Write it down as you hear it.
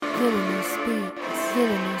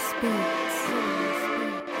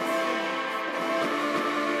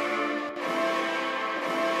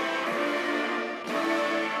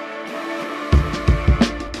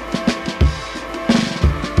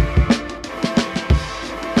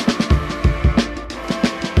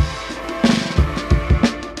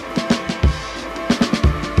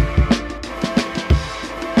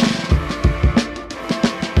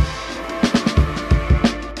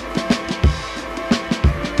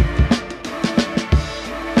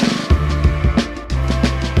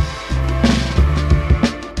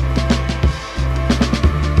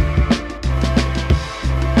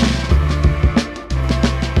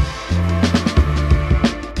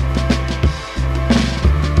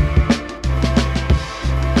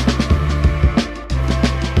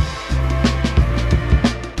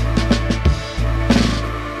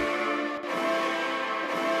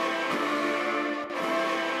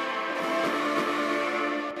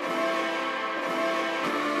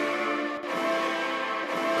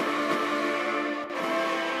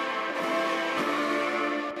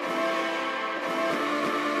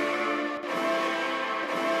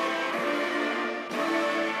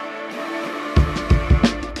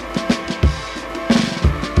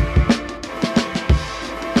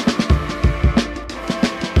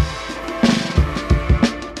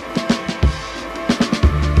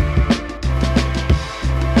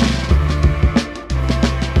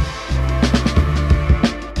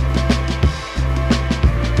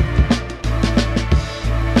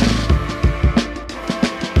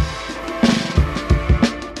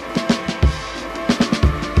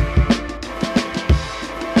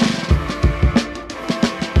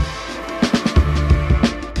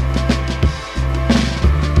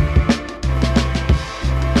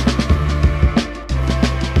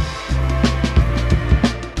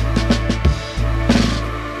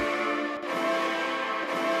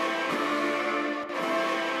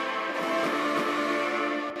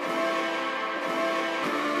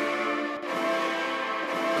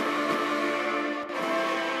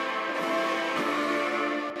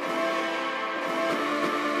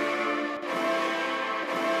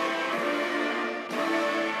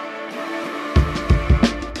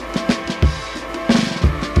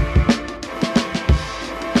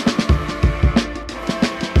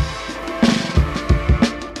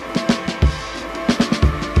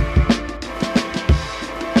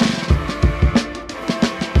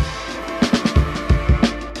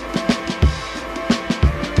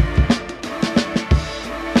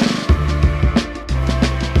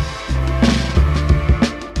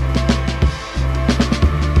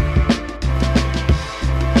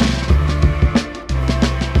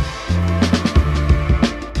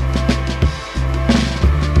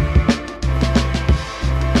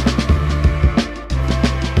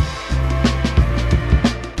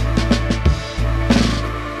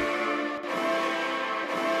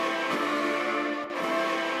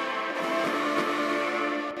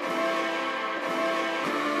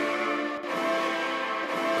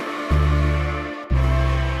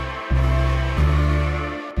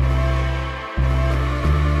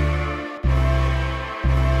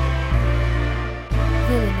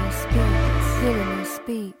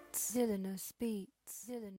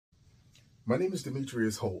My name is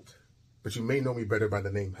Demetrius Holt, but you may know me better by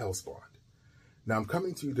the name Hellspawn. Now I'm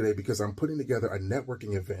coming to you today because I'm putting together a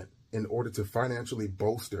networking event in order to financially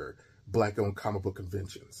bolster Black-owned comic book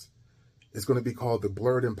conventions. It's going to be called the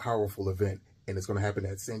Blurred and Powerful event, and it's going to happen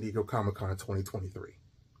at San Diego Comic-Con 2023.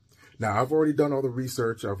 Now, I've already done all the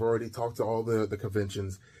research. I've already talked to all the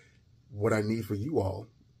conventions. What I need for you all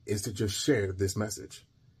is to just share this message.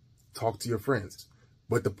 Talk to your friends.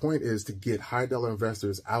 But the point is to get high-dollar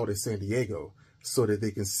investors out of San Diego so that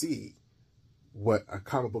they can see what a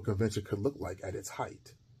comic book convention could look like at its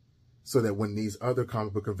height. So that when these other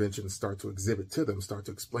comic book conventions start to exhibit to them, start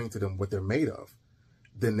to explain to them what they're made of,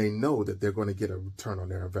 then they know that they're going to get a return on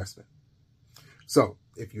their investment. So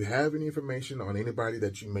if you have any information on anybody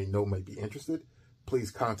that you may know might be interested,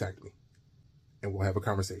 please contact me and we'll have a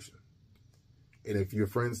conversation. And if your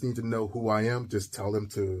friends need to know who I am, just tell them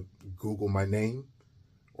to Google my name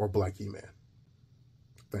or Black E-Man.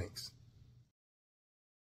 Thanks.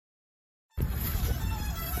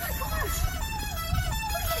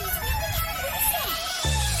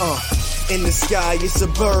 In the sky, it's a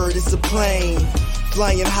bird, it's a plane.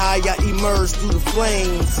 Flying high, I emerge through the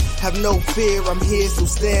flames. Have no fear, I'm here, so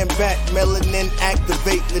stand back. Melanin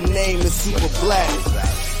activate, the name is super black.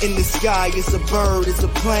 In the sky, it's a bird, it's a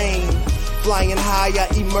plane. Flying high, I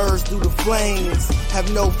emerge through the flames. Have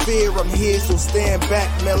no fear, I'm here, so stand back.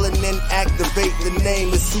 Melanin activate, the name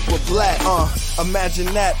is super black. Imagine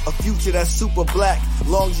that, a future that's super black.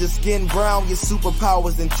 Long as your skin brown, your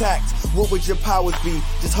superpowers intact. What would your powers be?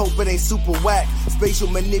 Just hope it ain't super whack. Spatial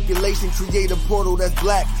manipulation, create a portal that's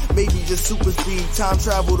black. Maybe just super speed, time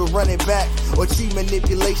travel to run it back. Or cheat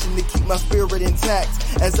manipulation to keep my spirit intact.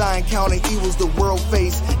 As I encounter evils the world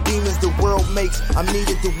face, demons the world makes, I'm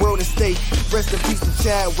needed the world to stay. Rest in peace to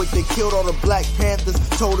Chadwick, they killed all the Black Panthers.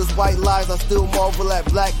 Told us white lies, I still marvel at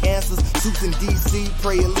black answers. Suits in DC,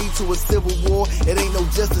 pray it lead to a civil war. It ain't no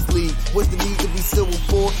Justice League, what's the need to be civil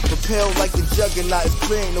for? Propelled like the juggernaut, it's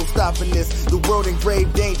clear ain't no stopping this. The world in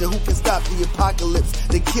grave danger, who can stop the apocalypse?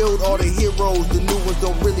 They killed all the heroes, the new ones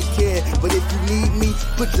don't really care. But if you need me,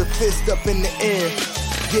 put your fist up in the air.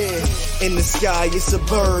 Yeah, in the sky, it's a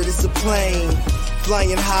bird, it's a plane.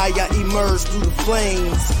 Flying high, I emerge through the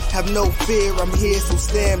flames. Have no fear, I'm here, so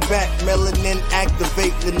stand back. Melanin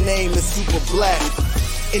activate, the name is super black.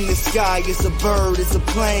 In the sky, it's a bird, it's a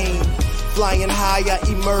plane. Flying high, I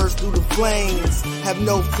emerge through the flames. Have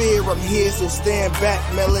no fear, I'm here, so stand back.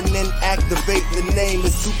 Melanin activate, the name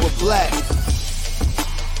is super black.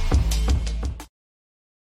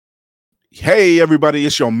 Hey everybody,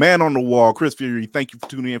 it's your man on the wall, Chris Fury. Thank you for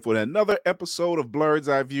tuning in for another episode of Blurred's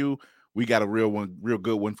Eye View. We got a real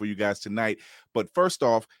good one for you guys tonight. But first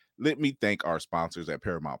off, let me thank our sponsors at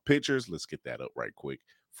Paramount Pictures. Let's get that up right quick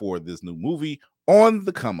for this new movie, On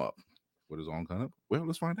the Come Up. What is On the Come Up? Well,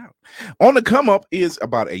 let's find out. On the Come Up is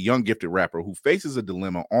about a young gifted rapper who faces a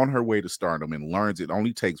dilemma on her way to stardom and learns it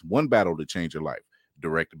only takes one battle to change her life.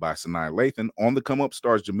 Directed by S9E110, On the Come Up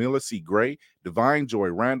stars Jamila C. Gray, Divine Joy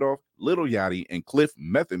Randolph, Little Yachty, and Cliff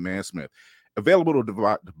Method Man Smith. Available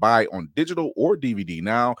to buy on digital or DVD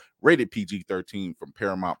now. Rated PG-13 from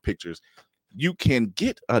Paramount Pictures. You can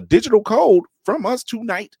get a digital code from us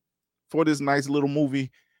tonight for this nice little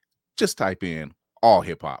movie. Just type in All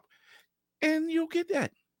Hip Hop and you'll get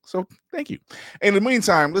that. So thank you. In the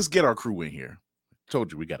meantime, let's get our crew in here.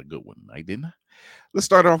 Told you we got a good one tonight, didn't I? Let's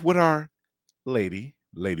start off with our Lady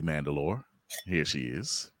Mandalore. Here she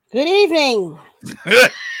is. Good evening.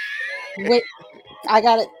 Wait, I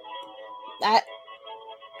got it.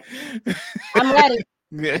 I'm ready.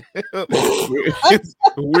 Yeah.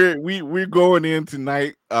 we're going in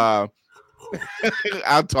tonight. I'll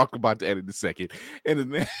talk about that in a second.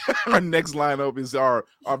 And then our next lineup is our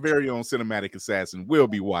very own cinematic assassin. Will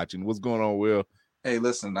be watching. What's going on, Will? Hey,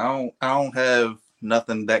 listen, I don't have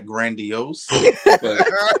nothing that grandiose, but you know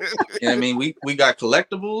what I mean, we got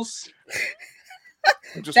collectibles.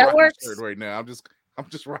 I'm just that rocking works. the shirt right now. I'm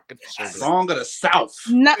just rocking the shirt. Song of the South.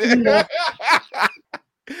 Nothing more.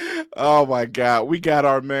 Oh my God, we got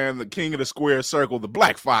our man, the king of the square circle, the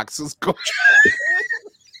Black Fox. Is going.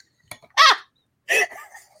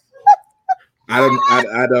 I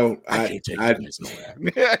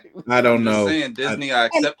don't know. Saying Disney, I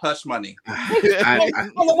accept hush money. And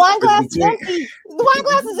the wine glass is empty. The wine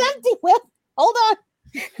glass is empty. Well, hold on.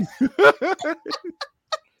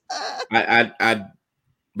 I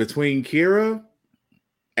between Kira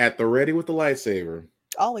at the ready with the lightsaber,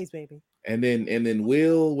 Always, baby. and then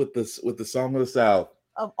Will with the song of the South.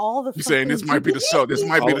 Of all the You saying this might be the show? This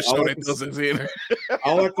might be the show that does it in.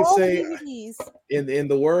 All I can all say, DVDs. in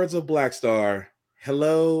the words of Black Star,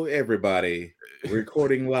 hello everybody,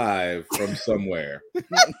 recording live from somewhere.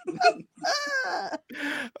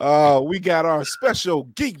 We got our special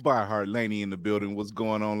geek by heart, Lainey, in the building. What's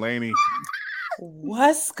going on, Lainey?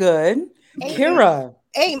 What's good? Hey, Kira.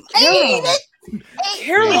 Hey,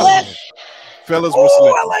 Kira. Fellas, we're Oh,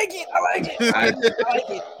 slipping. I like it. I like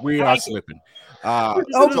it. We I are like it. slipping.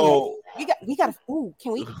 So we got. Ooh,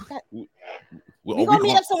 can we? We gonna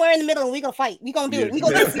meet up somewhere in the middle and we gonna fight. We gonna do it. We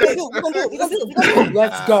gonna do it.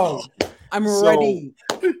 Let's go. I'm ready.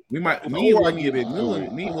 We might. Before I Me get and into Will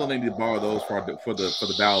it. need to borrow those for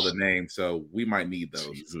the battle of the name, so we might need those.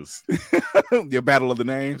 Jesus. Your battle of the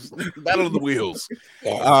names, battle of the wheels.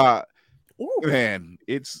 Ooh. Man,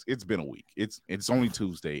 it's been a week. It's only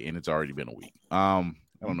Tuesday and it's already been a week. I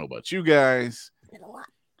don't know about you guys, Been a lot.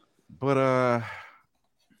 but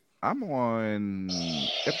I'm on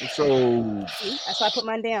episode. See? That's why I put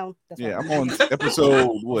mine down. That's why I Yeah, put I'm mine on episode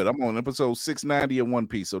what? I'm on episode 690 of One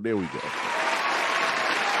Piece. So there we go.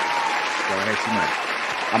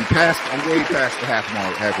 I'm way past the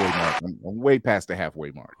halfway mark. I'm way past the halfway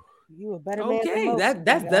mark. You a better man. Okay, than most.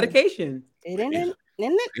 that's dedication. Isn't it?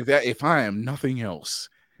 If I am nothing else,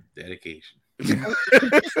 Dedication.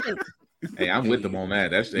 Hey, I'm with them on that.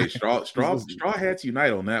 That's a straw hats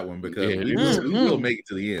unite on that one because Yeah, we will make it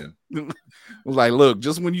to the end. I was like, look,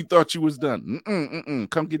 just when you thought you was done,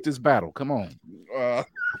 come get this battle. Come on.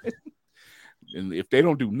 and if they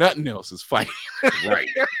don't do nothing else, it's fighting. Right.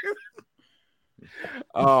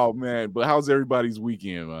 Oh man, but how's everybody's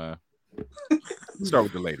weekend, man? Start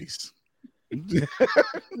with the ladies.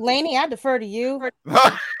 Lainey, I defer to you.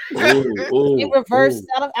 Ooh, In reverse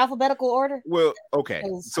out of alphabetical order. Well, okay.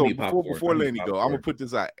 So need popcorn. before I need Lainey go, popcorn. I'm gonna put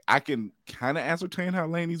this out. I can kind of ascertain how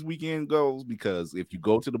Lainey's weekend goes because if you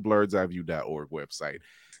go to the blerdseyeView.org website,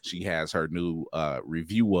 she has her new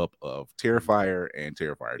review up of Terrifier and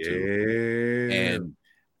Terrifier 2. Yeah. And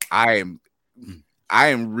I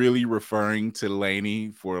am really referring to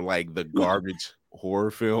Lainey for like the garbage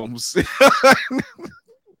horror films.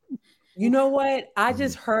 You know what? I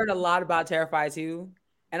just heard a lot about Terrifier 2,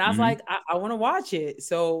 and I was like, I want to watch it.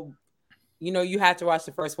 So, you have to watch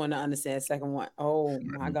the first one to understand the second one. Oh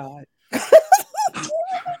my God.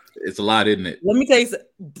 It's a lot, isn't it? Let me tell you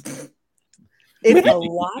something. It's a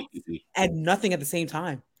lot and nothing at the same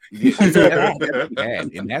time. That's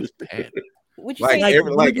bad, and that's bad. Would you Like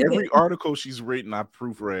say every article she's written, I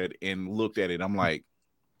proofread and looked at it. I'm like,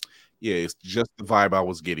 yeah, it's just the vibe I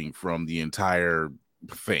was getting from the entire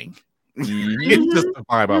thing. It's just the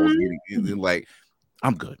vibe I was getting. Like,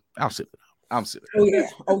 I'm good. I'll sit it out. I'm sitting.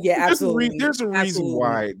 Oh yeah, absolutely. There's a reason Absolutely.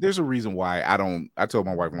 why. There's a reason why I don't. I told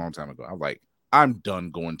my wife a long time ago. I was like, I'm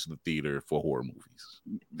done going to the theater for horror movies.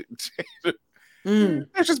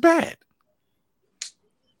 That's just bad.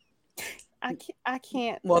 I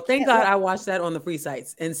can't. Well, thank God I watched that on the free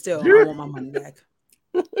sites, and still I want my money back.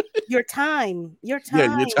 Your time. Yeah,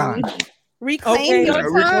 your time. Reclaim your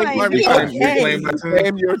time.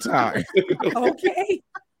 Reclaim your time. Okay.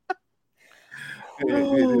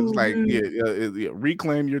 It's like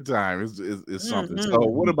reclaim your time is something. So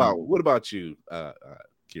what about you,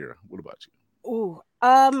 Kira? What about you?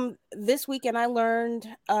 This weekend I learned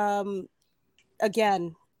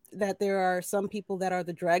again that there are some people that are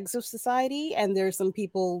the dregs of society, and there are some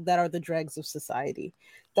people that are the dregs of society.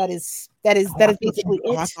 That is basically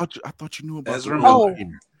it. I thought you knew about Ezra Miller.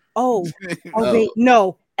 Wait,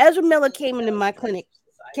 no. Ezra Miller came into my clinic.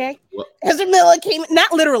 Okay, Ezra Miller came,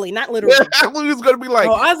 not literally. I was gonna be like,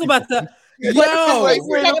 oh, I was about to.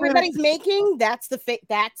 That everybody's making. That's the fake.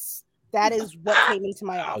 That is what came into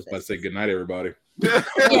my office. I was about to say good night, everybody.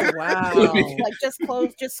 Yeah. Wow. Like just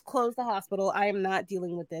close the hospital. I am not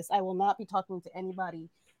dealing with this. I will not be talking to anybody.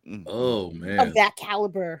 Oh man, of that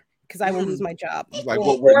caliber, because I will lose my job. Like,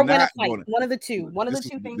 or we're win a not fight. going. One of the two. One of the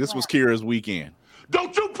two things. This was Kira's weekend.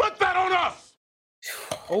 Don't you put that on us!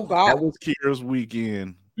 Oh God, that was Kira's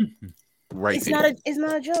weekend. Right. It's not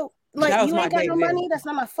a joke. Like, you ain't got no money. That's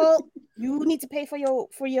not my fault. You need to pay for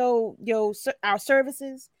our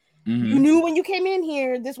services. You knew when you came in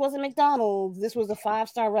here, this wasn't McDonald's. This was a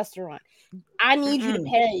 5-star restaurant. I need you to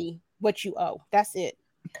pay what you owe. That's it.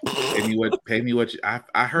 Pay me what you.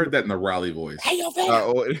 I heard that in the Raleigh voice. Pay your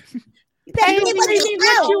bill. Pay me what you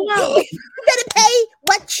owe. You better pay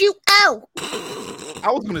what you owe.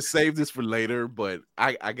 I was gonna save this for later, but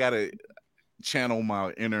I gotta channel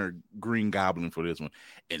my inner Green Goblin for this one.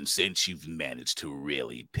 And since you've managed to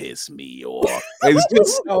really piss me off, it's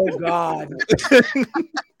just oh God,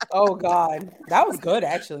 oh God, that was good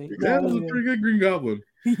actually. That was a pretty good Green Goblin.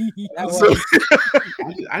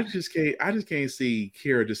 I just can't see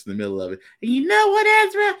Kira just in the middle of it. And you know what,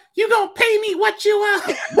 Ezra? You gonna pay me what you want?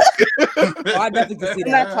 I definitely can see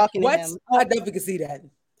that. I'm not talking to him. I definitely can see that.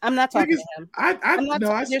 I'm not talking to him.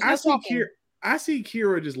 I see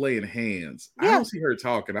Kira just laying hands. Yeah. I don't see her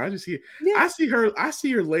talking. I just hear. Yeah. I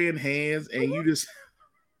see her laying hands, and you just.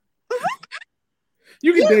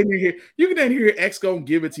 You can then hear. You can then hear X gonna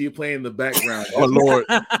give it to you playing in the background. Oh Lord,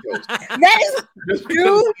 that is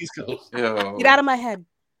dude. Get out of my head.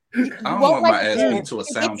 I don't want my ass beat to a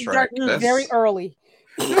soundtrack. That's very early.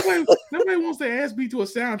 Nobody wants to ass beat to a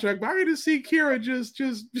soundtrack, but I can just see Kira just.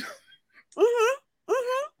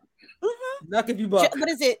 Not if you buck. What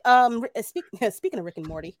is it? Speaking of Rick and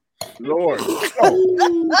Morty. Lord.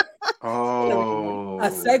 Oh. A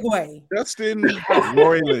segue. Justin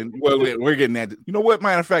Roiland. Well, we're getting that. You know what?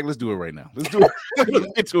 Matter of fact, let's do it right now. Let's do it.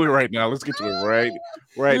 Let's get to it right now. Let's get to it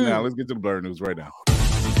right now. Let's get to the Blur News right now.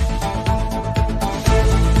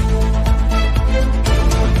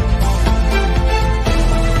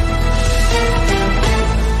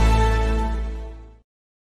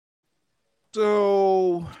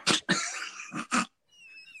 So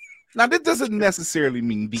now this doesn't necessarily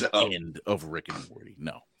mean the end of Rick and Morty,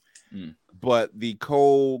 no. But the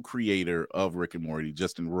co-creator of Rick and Morty,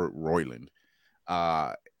 Justin Roiland,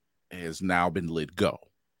 has now been let go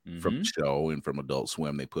from the show and from Adult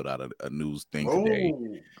Swim. They put out a news thing today.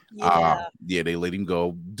 Yeah. They let him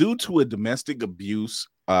go due to a domestic abuse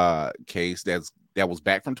case that's that was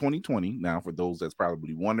back from 2020. Now, for those that's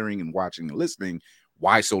probably wondering and watching and listening,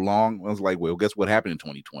 why so long? I was like, well, guess what happened in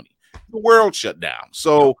 2020? The world shut down.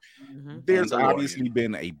 So there's obviously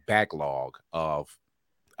been a backlog of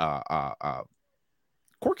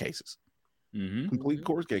court cases. Complete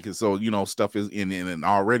court cases. So, stuff is in, and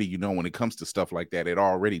already, when it comes to stuff like that, it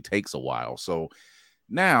already takes a while. So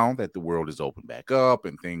now that the world is open back up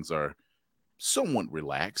and things are somewhat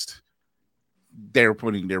relaxed, they're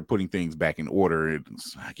putting things back in order.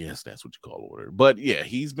 I guess that's what you call order. But yeah,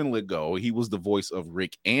 he's been let go. He was the voice of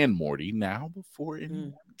Rick and Morty. Now, before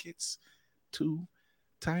anyone gets too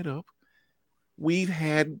tied up, we've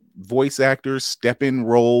had voice actors step in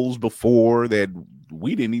roles before that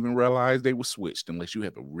we didn't even realize they were switched unless you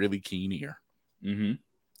have a really keen ear.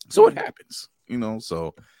 So it happens,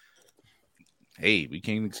 so hey, we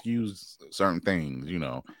can't excuse certain things,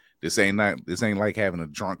 This ain't like having a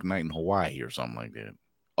drunk night in Hawaii or something like that.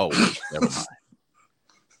 Oh, never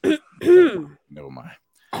mind. Never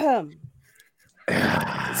mind.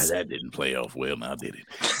 That didn't play off well, now did it?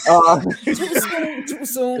 Too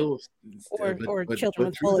soon. Or children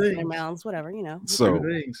with bullets in their mouths, whatever,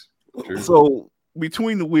 So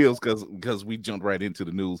between the wheels, because we jumped right into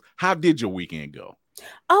the news. How did your weekend go?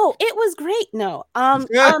 Oh, it was great. No,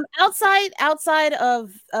 outside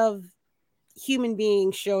of human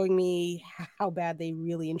beings showing me how bad they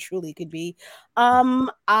really and truly could be.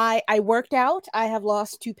 I worked out. I have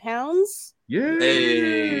lost 2 pounds.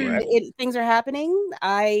 Yeah. Things are happening.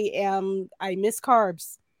 I miss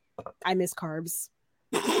carbs. I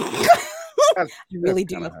really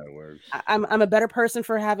do. I'm a better person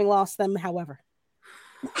for having lost them, however.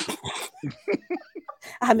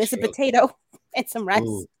 I miss a potato and some rice.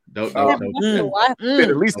 Ooh, don't. At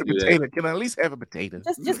least a potato. Can I at least have a potato?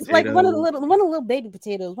 Just like one of the little baby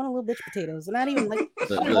potatoes, one of the little bitch potatoes, and not even like.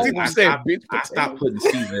 I stopped putting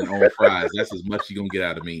seasoning on fries. That's as much you're gonna get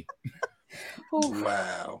out of me.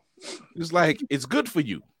 Wow. It's like, it's good for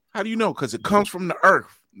you. How do you know? Because it comes from the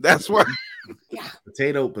earth. That's why. Yeah.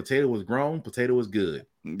 Potato was grown. Potato was good.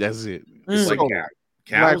 That's it. It's like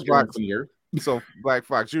cow was grown from the earth. So Black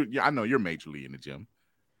Fox, I know you're majorly in the gym.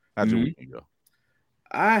 How'd your weekend go?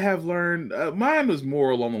 I have learned. Mine was more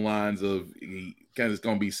along the lines of kind of it's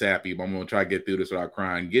gonna be sappy, but I'm gonna try to get through this without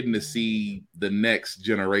crying. Getting to see the next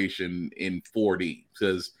generation in 4D,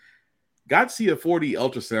 because got to see a 4D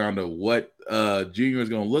ultrasound of what Junior is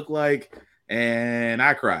gonna look like, and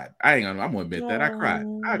I cried. I'm gonna admit that I cried.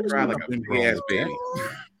 I cried like a big ass baby.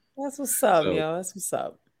 That's what's up, yo. That's what's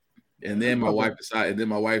up. And then my wife decided. And then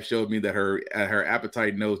my wife showed me that her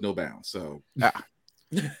appetite knows no bounds. So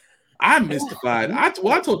I'm mystified. I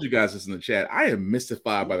told you guys this in the chat. I am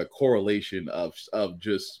mystified by the correlation of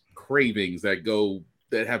just cravings that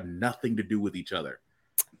have nothing to do with each other.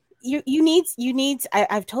 You need.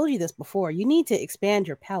 I've told you this before. You need to expand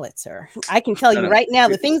your palate, sir. I can tell you right now,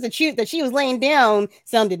 the things that she was laying down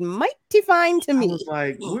sounded mighty fine to me. I was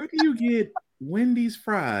like, where do you get Wendy's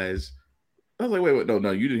fries? I was like, wait,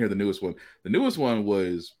 no, you didn't hear the newest one. The newest one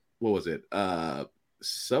was, what was it?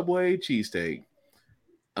 Subway cheesesteak,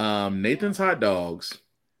 Nathan's hot dogs,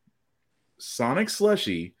 Sonic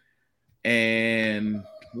slushy, and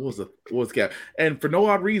what was the cap? And for no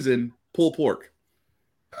odd reason, pulled pork.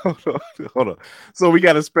 Hold on. So we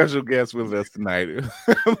got a special guest with us tonight.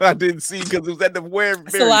 I didn't see because it was at the where.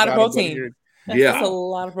 It's a lot of protein. Yeah, that's a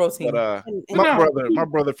lot of protein. But my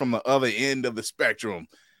brother from the other end of the spectrum,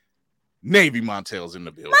 Navy Montel's in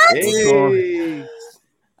the building. Hey.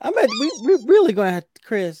 I bet we really gonna have to,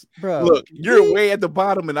 Chris, bro. Look, you're way at the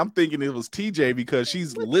bottom, and I'm thinking it was TJ because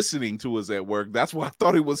she's listening to us at work. That's why I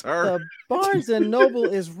thought it was her. The Barnes and Noble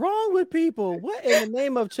is wrong with people. What in the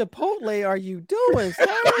name of Chipotle are you doing, sir?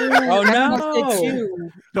 Oh no!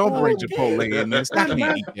 Don't bring Chipotle in this. I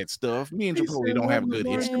can't eat that stuff. Me and Chipotle don't have a good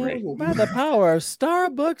history. By the power of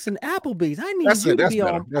Starbucks and Applebee's, I need you to be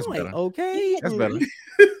on point. Okay, that's better.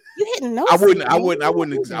 You hitting no. I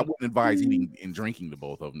wouldn't advise eating and drinking the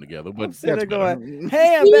both of them together. But that's going,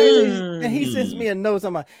 hey, I'm baby, and he sends me a note.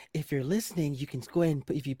 I'm like, if you're listening, you can go ahead and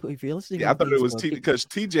if you're listening. Yeah, I thought it was because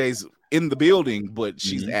TJ's in the building, but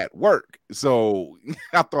she's at work. So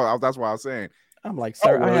I thought that's why I was saying. I'm like,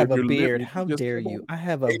 sir, I have a beard. How dare you? I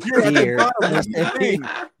have a beard.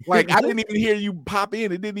 Like I didn't even hear you pop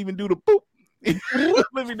in. It didn't even do the boop.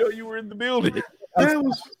 Let me know you were in the building.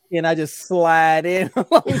 And I just slide in.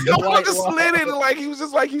 I just slid in like he was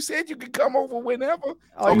just like you said you could come over whenever.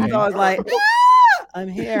 Oh, you know, I was like, I'm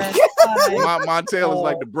here. Montel is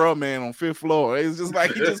like the bro man on 5th floor. It's just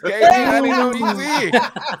like he just came in. I didn't know he was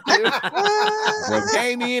in.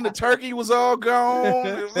 Came in, the turkey was all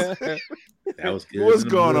gone. That was good. What's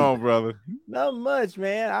going on, brother? Not much,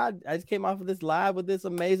 man. I just came off of this live with this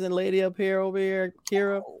amazing lady over here,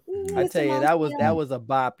 Kira. I tell you, that was a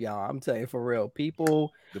bop, y'all. I'm telling you for real.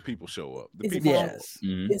 The people show up. Yes.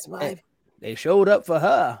 It's live. They showed up for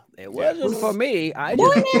her. It wasn't for me. I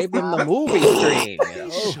just gave them the movie screen.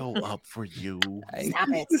 Show up for you. Stop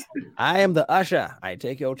it. I am the usher. I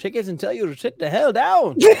take your tickets and tell you to sit the hell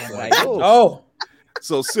down. Oh.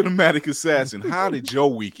 So, Cinematic Assassin, how did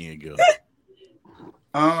your weekend go?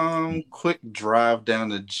 Quick drive down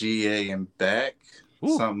to GA and back.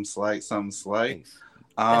 Ooh. Something slight.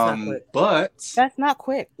 But that's not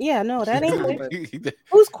quick. Yeah, no, that ain't quick.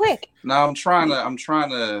 Who's quick? Now I'm trying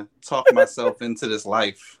to talk myself into this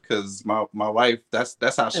life because my wife, that's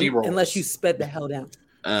how she rolls. Unless you sped the hell down.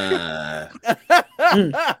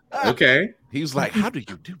 Okay. He was like, how do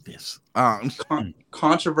you do this?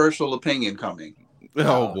 Controversial opinion coming.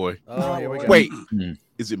 Oh boy. Oh, here we go. Wait.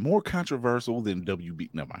 Is it more controversial than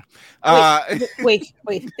WB? Never mind. Wait.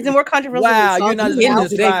 Is it more controversial? Wow, you're not even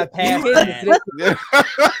to drive past that.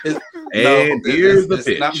 And here's the pitch.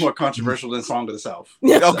 It's not more controversial than Song of the South.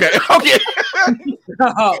 Okay.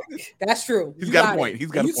 Oh, that's true. He's got a point.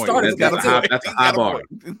 He's got a point. That's a high bar.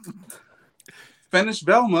 Finished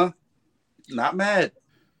Velma. Not mad.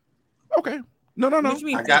 Okay. No. I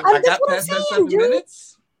got past that 7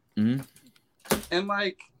 minutes. Mm-hmm. And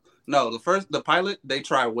the pilot, they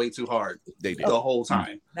tried way too hard. They did the whole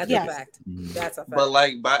time. That's a fact. That's a fact.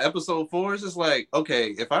 But by episode 4, it's just like,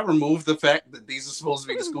 okay, if I remove the fact that these are supposed to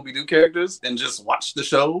be the Scooby-Doo characters and just watch the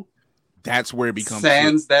show, that's where it becomes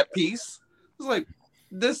sans that piece. It's like,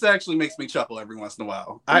 this actually makes me chuckle every once in a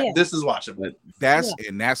while. This is watchable.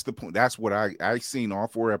 And that's the point. That's what I seen all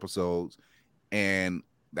 4 episodes, and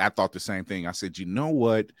I thought the same thing. I said, you know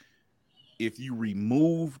what? If you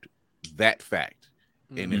removed that fact,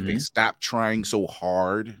 and if they stop trying so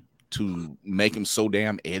hard to make him so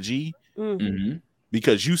damn edgy,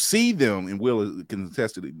 because you see them, and Will can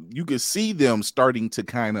attest to it, you can see them starting to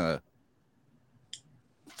kind of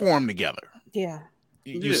form together. Yeah.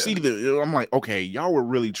 You see I'm like, okay, y'all were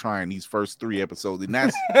really trying these first 3 episodes, and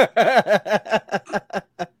that's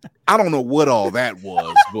I don't know what all that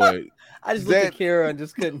was, but I just looked at Kira and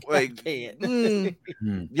just couldn't.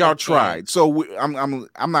 Y'all tried. So I'm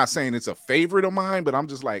not saying it's a favorite of mine, but I'm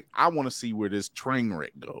just like, I want to see where this train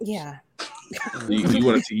wreck goes. Yeah. You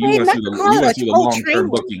want to see the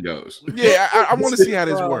long-term booking goes. Yeah, I want to see how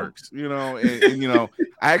this works. And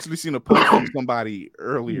I actually seen a post from somebody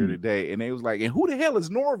earlier today, and they was like, "And who the hell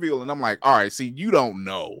is Norville?" And I'm like, "All right, see, you don't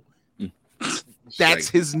know. That's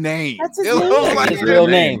his name. That's his name. Like, his real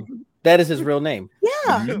name. That is his real name.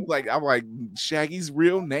 Yeah. I'm like, Shaggy's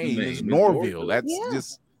real name is Norville.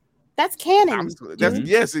 That's that's canon.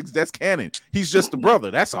 That's canon. He's just a brother.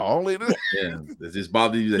 That's all it is. Yeah, it just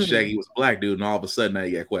bothered you that Shaggy was a black dude, and all of a sudden now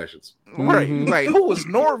you got questions. Right? Like, who was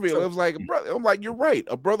Norville? It was like a brother. I'm like, you're right.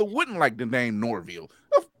 A brother wouldn't like the name Norville.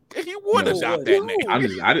 He would adopt that name.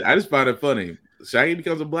 I just find it funny. Shaggy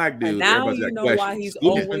becomes a black dude. Now you know why he's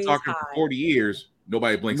always been talking for 40 years.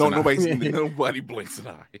 Nobody blinks. Nobody blinks an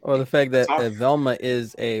eye. Or the fact that Velma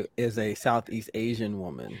is a Southeast Asian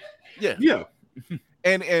woman. Yeah.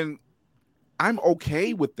 And I'm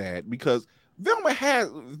okay with that because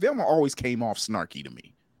Velma always came off snarky to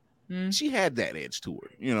me. She had that edge to her.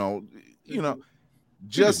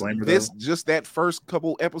 Just that first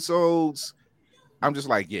couple episodes. I'm just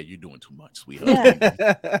like, yeah, you're doing too much, sweetheart.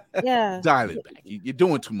 Yeah. Dial it back. You're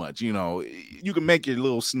doing too much. You can make your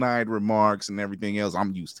little snide remarks and everything else.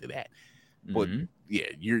 I'm used to that. But yeah,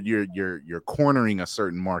 you're cornering a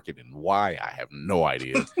certain market, and why, I have no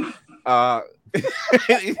idea.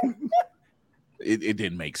 It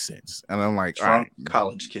didn't make sense. And I'm like, Trump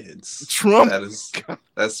college kids. Trump.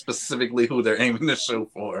 That's specifically who they're aiming the show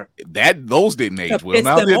for. Those didn't age well.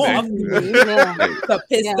 Now did they? To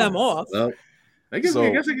piss them off. Well, I guess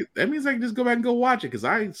that means I can just go back and go watch it because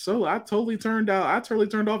I totally turned off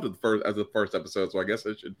the first episode. So I guess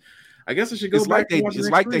I should go back. It's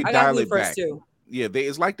like they dial it back. Yeah,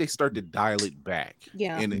 it's like they start to dial it back.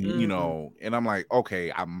 Yeah, and and I'm like,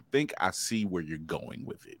 okay, I think I see where you're going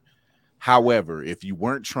with it. However, if you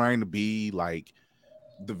weren't trying to be like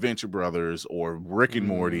the Venture Brothers or Rick and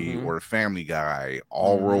Morty or Family Guy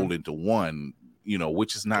all rolled into one,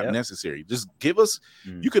 which is not necessary. Just give us,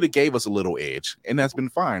 you could have gave us a little edge and that's been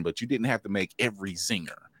fine, but you didn't have to make every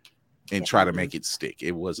zinger and try to make it stick.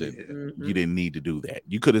 It wasn't, you didn't need to do that.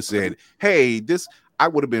 You could have said, hey, I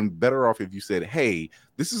would have been better off if you said, hey,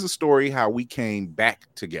 this is a story how we came back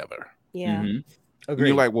together. Yeah. And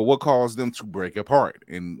you're like, well, what caused them to break apart?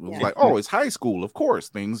 And it was like, oh, it's high school. Of course,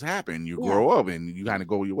 things happen. You grow up and you kind of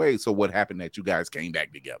go your way. So what happened that you guys came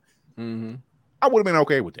back together? I would have been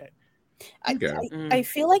okay with that. I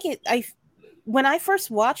feel like it. When I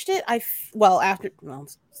first watched it, it's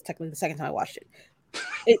technically the second time I watched it.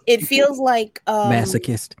 It feels like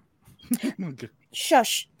masochist.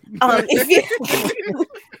 Shush.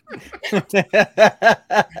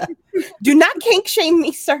 Do not kink shame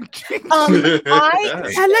me, sir.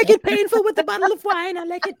 I like it painful with a bottle of wine. I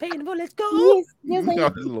like it painful. Let's go. Yes,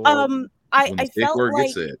 I felt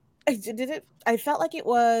like I felt like it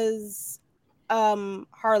was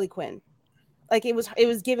Harley Quinn. Like it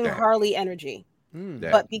was giving Harley energy.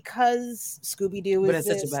 But because Scooby-Doo is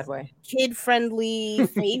such a bad way, kid-friendly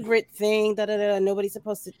favorite thing, nobody's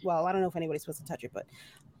supposed to. Well, I don't know if anybody's supposed to touch it, but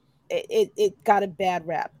it got a bad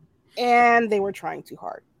rap, and they were trying too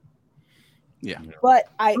hard. Yeah, but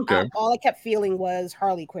all I kept feeling was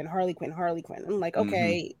Harley Quinn. I'm like,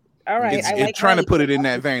 okay, all right. It's trying to put it in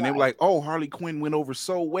that vein. They were like, oh, Harley Quinn went over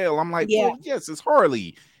so well. I'm like, well, yes, it's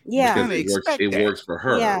Harley. Yeah, it works for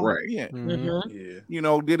her, right? Yeah. You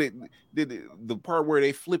know, did the part where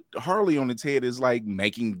they flipped Harley on its head is like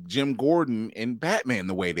making Jim Gordon and Batman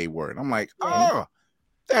the way they were, and I'm like, oh,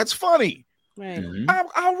 that's funny. Right.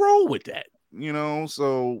 I'll roll with that. You know,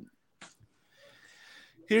 so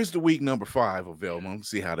here's the week number 5 of Velma. Let's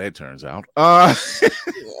see how that turns out. I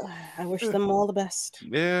wish them all the best.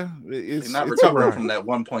 Yeah, it's not recovering from that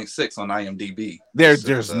 1.6 on IMDb.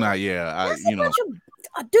 There's not.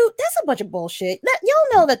 Dude, that's a bunch of bullshit.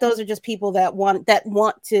 Y'all know that those are just people that want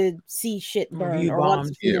to see shit burn or want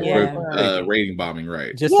to see burn. Rating bombing,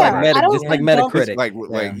 right? Just like Metacritic, like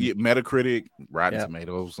Metacritic, Rotten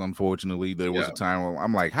Tomatoes. Unfortunately, there was a time where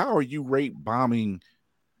I'm like, how are you rate bombing?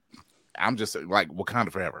 I'm just like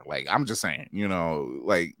Wakanda Forever. Like I'm just saying, you know,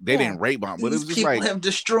 like they didn't rate bomb, but it was just people like have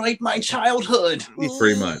destroyed my childhood.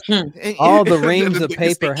 Pretty much. All the reams of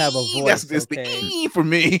paper have a voice. That's the E for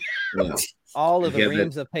me. Yeah. All of the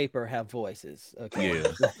reams of paper have voices. Okay.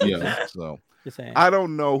 Yeah. So I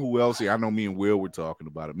don't know who else here. I know me and Will were talking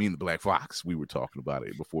about it. Me and the Black Fox, we were talking about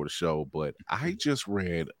it before the show. But I just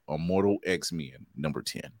read Immortal X-Men number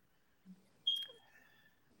 10,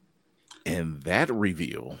 and that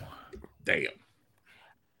reveal. Damn.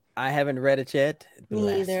 I haven't read it yet.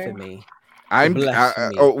 Blasphemy.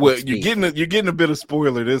 You're getting a bit of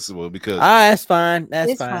spoiler this one because that's fine.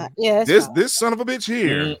 That's fine. Yeah, this son of a bitch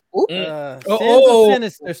here. Sins of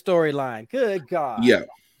Sinister storyline. Good God. Yeah.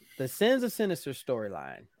 The Sins of Sinister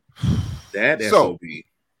storyline. That SOB.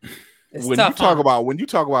 When you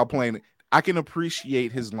talk about playing, I can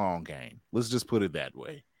appreciate his long game. Let's just put it that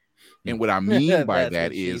way. And what I mean by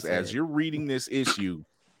that is, as you're reading this issue,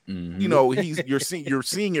 you know, you're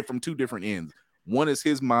seeing it from two different ends. One is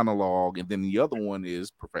his monologue, and then the other one is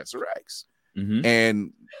Professor X.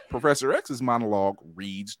 And Professor X's monologue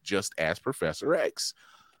reads just as Professor X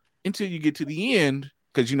until you get to the end,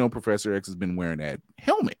 because you know Professor X has been wearing that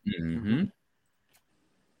helmet. And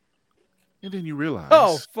then you realize,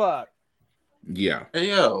 oh fuck, yeah, hey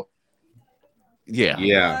yo,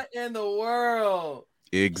 yeah, what in the world?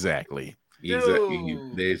 Exactly.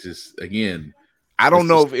 There's just again. I don't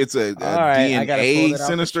know if it's a DNA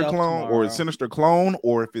Sinister clone or a Sinister clone,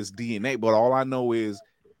 or if it's DNA. But all I know is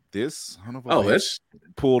this son of a bitch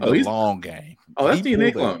pulled a long game. Oh, that's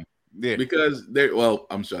DNA clone. Yeah, because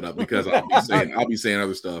I'm shut up because I'll be saying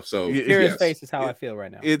other stuff. So Kira's face is how I feel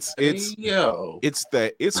right now. It's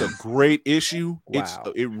a great issue.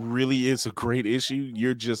 Wow. It really is a great issue.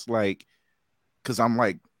 You're just like, because I'm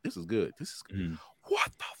like, this is good. This is good.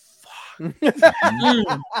 What the fuck?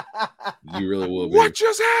 You really will be. What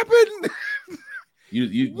just happened?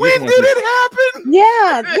 You when did it happen?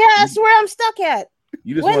 Yeah, that's where I'm stuck at.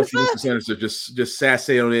 You just want to see Mr. Sinister just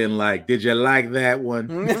sassy on in like, did you like that one?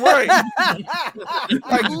 Right.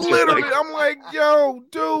 Like literally, I'm like, yo,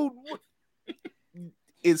 dude.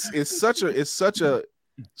 It's such a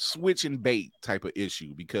switch and bait type of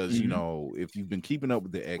issue because you know, if you've been keeping up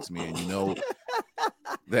with the X-Men, you know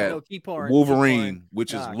that Wolverine,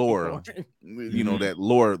 which is Laura, you know that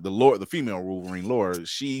Laura, the female Wolverine, Laura,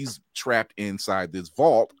 she's trapped inside this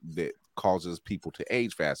vault that causes people to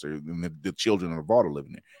age faster, and the children in the vault are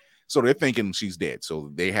living there. So they're thinking she's dead.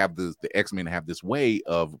 So they have the X-Men have this way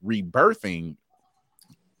of rebirthing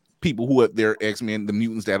people who are their X-Men, the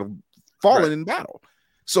mutants that have fallen in battle.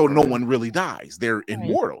 So no one really dies. They're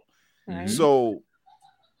immortal. So,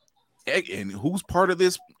 and who's part of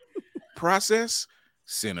this process?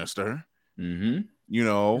 Sinister. You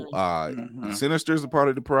know, Sinister is a part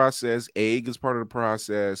of the process. Egg is part of the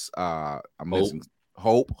process. I'm missing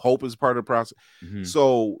Hope is part of the process.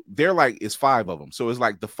 So they're like, it's 5 of them. So it's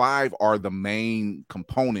like the 5 are the main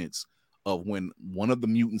components of when one of the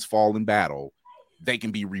mutants fall in battle, they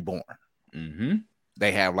can be reborn.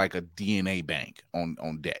 They have like a DNA bank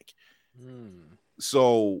on deck.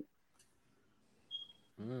 So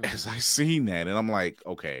as I seen that, and I'm like,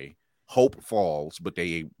 okay, Hope falls, but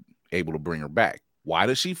they able to bring her back. Why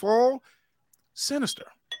does she fall? Sinister.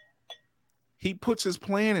 He puts his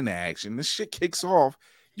plan into action. This shit kicks off.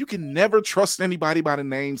 You can never trust anybody by the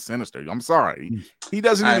name Sinister. I'm sorry. He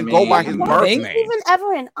doesn't even go by his birth name. Even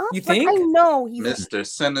ever an up. You think? I know he's Mr.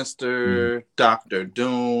 Sinister, Dr.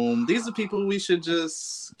 Doom. These are people we should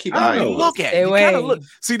just keep an eye on. Look at. Look.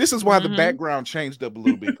 See, this is why the background changed up a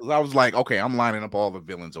little bit, because I was like, okay, I'm lining up all the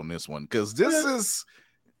villains on this one, because this is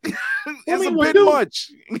it's a bit much.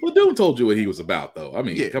 Well, Doom told you what he was about, though. I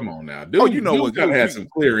mean, come on now. Doom, you know what? Doom had some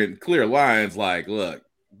clear lines. Like, look,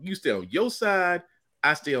 you stay on your side,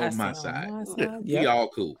 I stay on my side. We all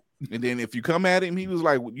cool. And then if you come at him, he was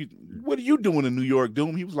like, what are you doing in New York,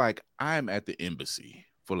 Doom? He was like, I'm at the embassy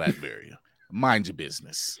for Latveria. Mind your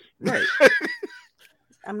business. Right.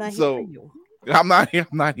 I'm not here for you. I'm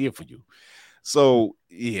not here for you. So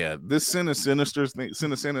yeah, this Sinister thing,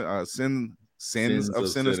 Sins of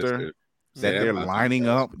Sinister that they're lining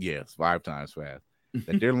up. Yes, 5 times fast.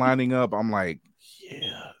 That they're lining up. I'm like,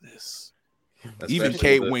 yeah, this. Even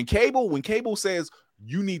when Cable says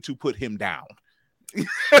you need to put him down.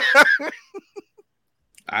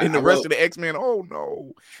 And the rest of the X-Men, oh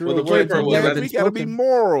no. Well, the funny part was we gotta be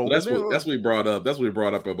moral. That's what we brought up. That's what we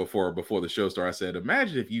brought up before the show started. I said,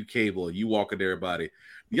 imagine if you Cable and you walk at everybody.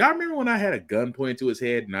 Y'all remember when I had a gun pointed to his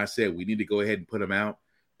head and I said we need to go ahead and put him out?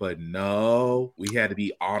 But no, we had to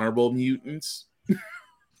be honorable mutants.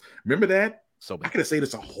 Remember that? So I could have said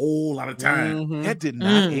this a whole lot of time. That did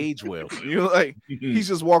not age well. You're like, he's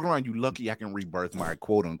just walking around. You lucky I can rebirth my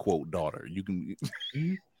quote unquote daughter. You can.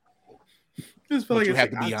 Just feel like you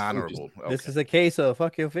have to be honorable. This is a case of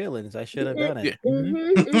fuck your feelings. I should have done it.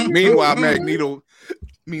 Yeah. Meanwhile,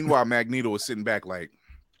 Magneto is sitting back like,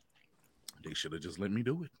 they should have just let me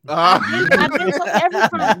do it.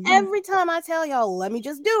 Every time I tell y'all, let me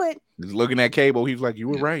just do it. He's looking at Cable. He's like, you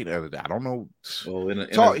were right. I don't know. Well,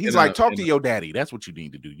 talk to your daddy. That's what you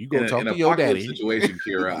need to do. You go talk to your daddy. Situation,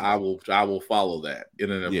 Kira, I will follow that. In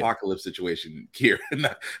an apocalypse situation, Kira,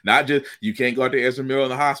 not just you can't go out to Ezra Miller in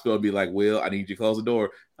the hospital and be like, Will, I need you to close the door.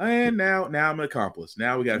 And now I'm an accomplice.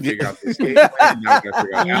 Now we got to figure out this game plan. Now we got to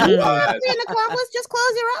figure out how be an accomplice. Just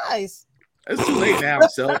close your eyes. It's too late now.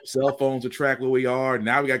 Cell phones will track where we are.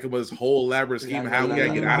 Now we got to come up with this whole elaborate scheme of how we got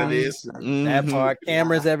to get out of this. That part,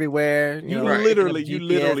 cameras everywhere. You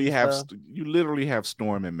literally have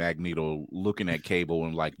Storm and Magneto looking at Cable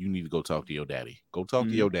and like, you need to go talk to your daddy. Go talk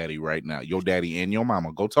to your daddy right now. Your daddy and your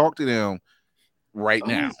mama. Go talk to them right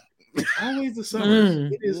now. It's always the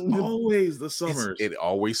summers. It is always the summers. It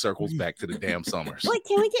always circles back to the damn summers. Wait,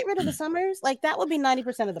 can we get rid of the summers? Like that would be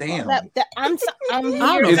 90% of the problem.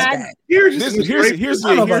 Here's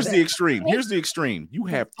the extreme. Here's the extreme. You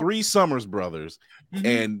have 3 summers, brothers,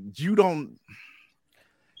 and you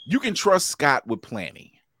can trust Scott with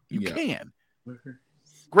planning. You can.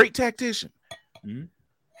 Great tactician.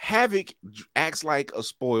 Havoc acts like a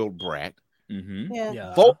spoiled brat.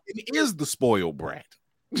 Vulcan is the spoiled brat.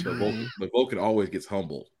 The Vulcan always gets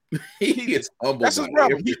humbled. He gets humbled. That's his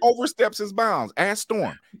problem. He oversteps his bounds. Ask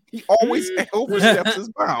Storm. He always oversteps his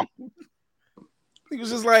bounds. He was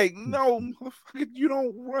just like, no, you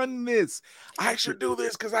don't run this. I should do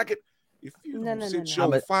this because I could. If you sit your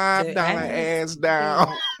 $5 ass down,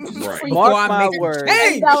 right? Mark my words.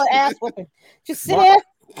 $8 ass whooping. Just sit there.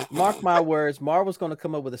 Mark my words. Marvel's going to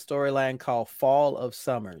come up with a storyline called Fall of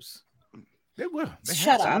Summers. They will.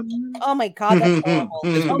 Shut up. Oh my God, that's horrible.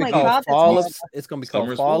 Oh my God, it's going to be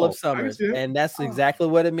called Fall of Summers. And that's exactly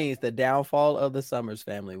what it means. The downfall of the Summers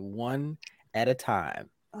family, one at a time.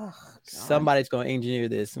 Oh, somebody's going to engineer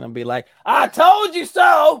this and I'll be like, I told you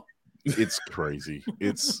so. It's crazy.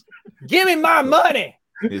 It's give me my money.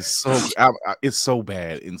 It's so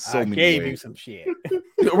bad in so many ways. I gave you some shit.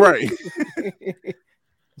 Right.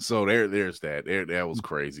 So there's that. That was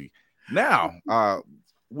crazy. Now,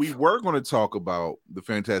 we were going to talk about the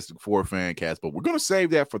Fantastic Four fan cast, but we're going to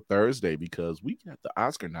save that for Thursday because we got the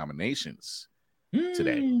Oscar nominations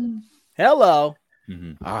today. Hello.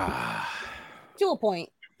 To a point.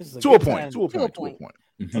 To a point.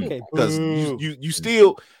 Okay. Because you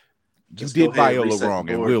still did Viola wrong,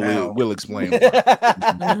 and we'll explain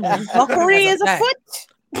why. Valkyrie is a foot.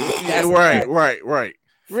 Yeah, right.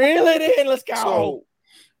 Reel it in. Let's go.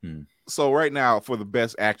 So right now, for the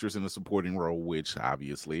best actress in a supporting role, which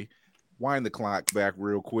obviously, wind the clock back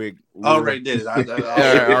real quick. Already did it.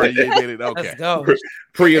 Already did it. Okay. Let's go.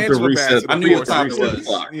 Preemptive reset. I knew what time it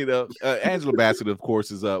was. You know, Angela Bassett, of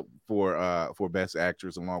course, is up for best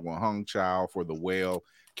actress along with Hung Chau for The Whale,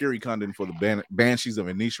 Kerry Condon for the Banshees of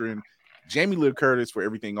Inisherin, Jamie Lee Curtis for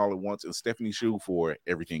Everything All at Once, and Stephanie Shu for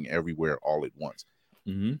Everything Everywhere All at Once.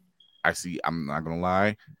 Mm-hmm. I'm not gonna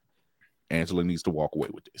lie, Angela needs to walk away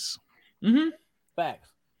with this. Mm-hmm. Facts.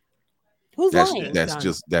 Who's lying? That's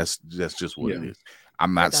just what it is.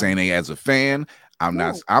 I'm not saying it as a fan.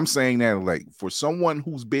 I'm saying that like for someone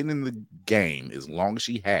who's been in the game as long as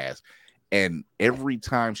she has, and every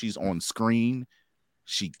time she's on screen,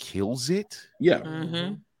 she kills it. Yeah.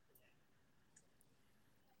 Mm-hmm.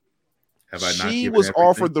 Have I not she was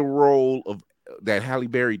offered the role of that Halle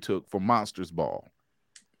Berry took for Monsters Ball,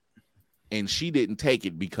 and she didn't take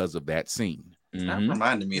it because of that scene. Stop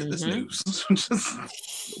reminding me of this news.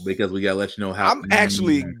 Because we gotta let you know how. I'm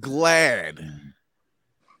actually glad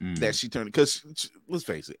that she turned, because let's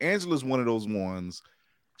face it, Angela's one of those ones.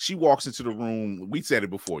 She walks into the room. We said it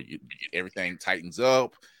before. Everything tightens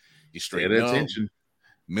up. You straighten up. Attention.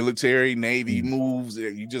 Military, Navy moves.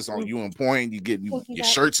 You just on you on point. You get your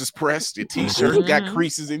shirts is pressed. Your t-shirt got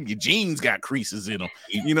creases in. Your jeans got creases in them.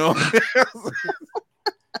 You know.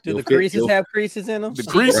 Do the creases have creason in them? The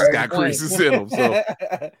creases got creases in them. So,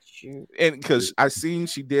 and because I seen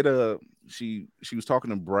she did she was talking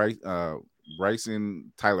to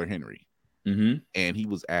Bryson Tyler Henry, and he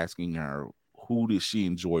was asking her who did she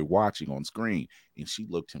enjoy watching on screen, and she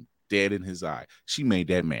looked him dead in his eye. She made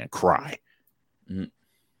that man cry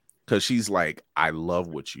because she's like, I love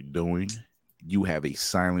what you're doing. You have a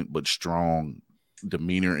silent but strong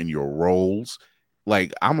demeanor in your roles.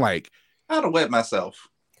 Like I'm like, I had to wet myself.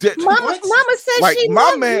 Mama said like she my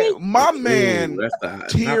loved man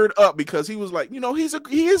teared up because he was like, you know, he is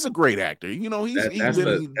a great actor. You know, that's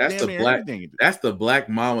the black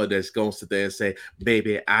mama that's gonna sit there and say,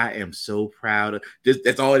 baby, I am so proud of this.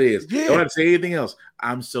 That's all it is. Don't have to say anything else.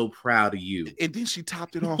 I'm so proud of you. And then she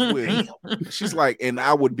topped it off with she's like, and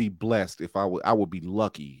I would be blessed if I would be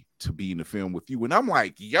lucky to be in the film with you. And I'm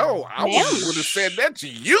like, yo, I would have said that to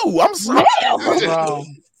you. I'm sorry.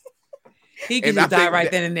 He could just die right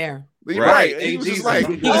then and there. Right. He was just like,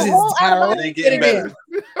 it ain't getting better.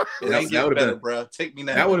 It ain't getting better, bro. Take me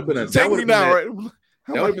now. That would have been that would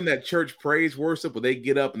have been that church praise worship where they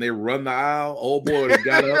get up and they run the aisle. Old boy would have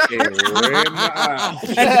got up and ran the aisle.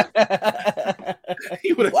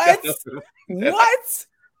 What?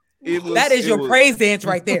 That is your praise dance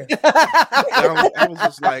right there. I was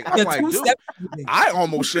just like, I'm like, dude, I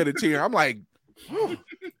almost shed a tear. I'm like,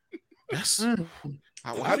 that's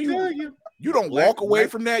how do you don't walk away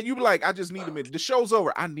from that? You be like, I just need a minute. The show's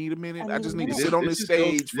over. I need a minute. I just need to sit on this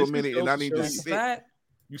stage for a minute, and I need to sit.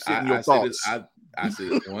 You sit in your thoughts. I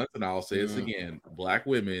said it once, and I'll say this again. Black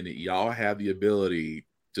women, y'all have the ability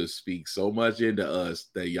to speak so much into us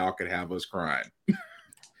that y'all can have us crying.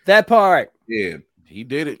 That part. Yeah, he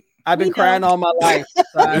did it. I've been crying all my life.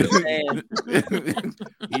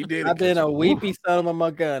 He did it. I've been a weepy son of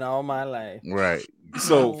a gun all my life. Right.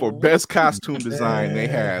 So for best costume design, they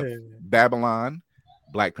have Babylon,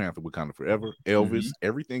 Black Panther, Wakanda Forever, Elvis,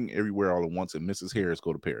 Everything Everywhere All at Once, and Mrs. Harris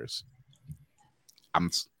Go to Paris. I'm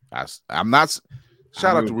not.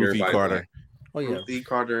 Shout out to Ruth E. Carter. Oh yeah, Ruth E.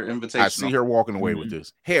 Carter invitation. I see her walking away with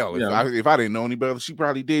this. Hell, if I didn't know any better, she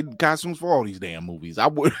probably did costumes for all these damn movies. I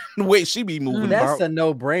would the way she be moving. That's a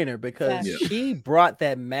no-brainer because she brought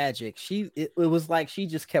that magic. It was like she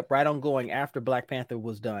just kept right on going after Black Panther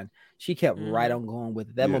was done. She kept right on going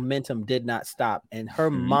with it. That momentum did not stop, and her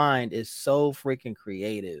mind is so freaking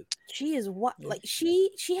creative. She is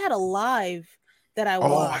she had a live that I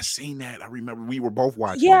watched. Oh, I seen that. I remember we were both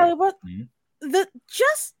watching. Yeah, but the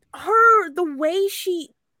way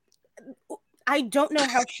I don't know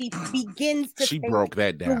how she begins to broke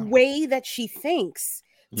that down. The way that she thinks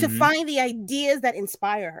to find the ideas that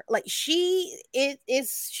inspire her. Like she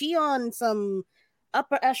on some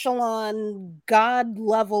upper echelon God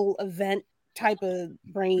level event type of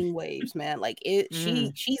brain waves, man. Like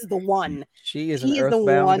she's the one. She is an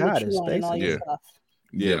earthbound goddess, basically.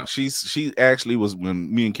 Yeah, she actually was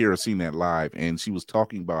when me and Kira seen that live, and she was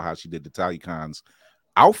talking about how she did the Talicon's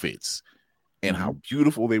outfits and how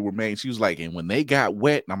beautiful they were made. She was like, and when they got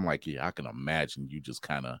wet, and I'm like, yeah, I can imagine you just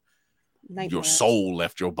kind of your soul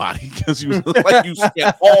left your body because you like you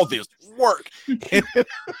spent all this work.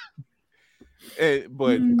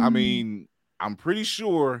 But I mean, I'm pretty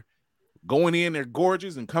sure going in they're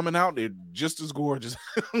gorgeous and coming out they're just as gorgeous.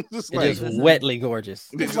 just wetly gorgeous.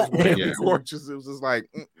 They're just wetly gorgeous. It was just like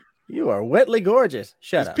you are wetly gorgeous.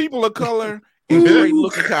 Shut up. People of color in great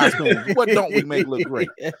looking costumes. What don't we make look great?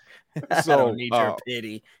 So I don't need your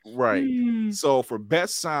pity. Right. So for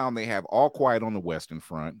best sound, they have All Quiet on the Western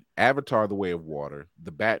Front, Avatar: The Way of Water,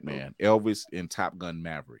 The Batman, Elvis, and Top Gun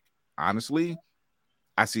Maverick. Honestly,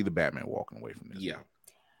 I see the Batman walking away from this. Yeah.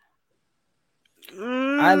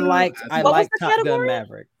 I liked Top Gun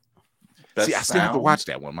Maverick. See, I still have to watch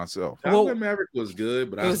that one myself. Top Gun Maverick was good,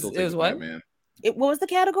 but I still think Batman. What was the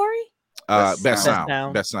category? Best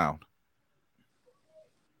sound.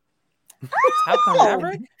 Top Gun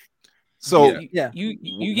Maverick. So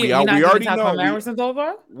we already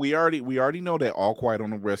know. We already know that All Quiet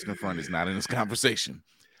on the Western Front is not in this conversation.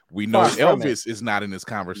 We know Elvis is not in this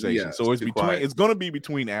conversation. Yeah, so it's going to be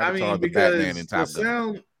between Avatar, the Batman, and Top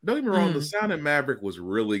Gun. Don't get me wrong, the sound in Maverick was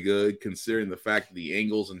really good considering the fact that the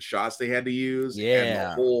angles and shots they had to use, and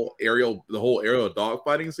the whole aerial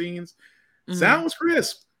dogfighting scenes. Sound was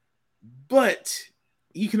crisp, but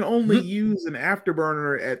you can only use an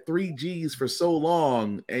afterburner at 3 Gs for so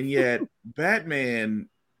long, and yet Batman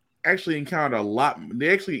actually encountered a lot.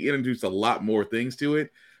 They actually introduced a lot more things to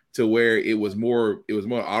it, to where it was more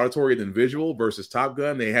auditory than visual. Versus Top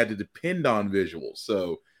Gun, they had to depend on visuals.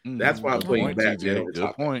 So that's why I'm playing Batman over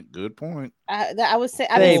Top Gun. Good point. I was saying,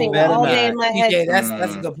 I've been saying that all day in my head. Yeah,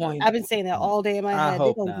 that's a good point. I've been saying that all day in my head.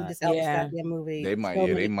 They're gonna do this Elvis goddamn movie.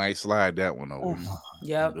 They might slide that one over.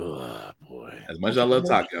 Yep. Oh, boy. As much as I love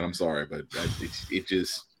Top Gun, I'm sorry, but it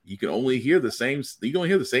just you can only hear the same. You can only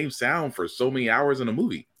hear the same sound for so many hours in a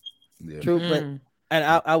movie. Yeah. True, but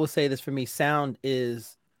I would say this for me: sound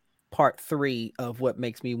is part 3 of what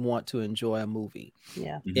makes me want to enjoy a movie.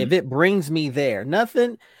 Yeah. If it brings me there,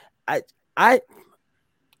 nothing. I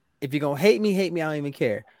if you're gonna hate me, I don't even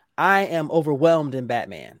care. I am overwhelmed in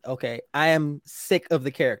Batman. Okay. I am sick of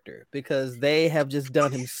the character because they have just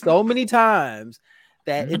done him so many times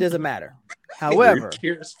that it doesn't matter. However,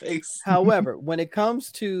 when it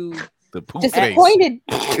comes to the poop disappointed,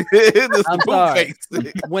 I'm sorry.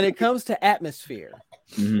 When it comes to atmosphere,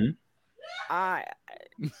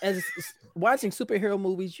 as watching superhero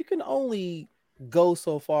movies, you can only go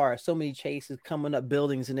so far. So many chases, coming up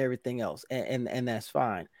buildings and everything else, and that's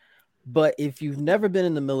fine. But if you've never been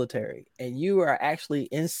in the military and you are actually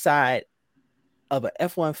inside of an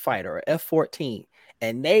F1 fighter or F-14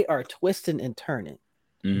 and they are twisting and turning,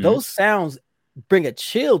 those sounds bring a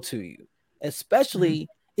chill to you, especially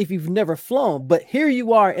if you've never flown. But here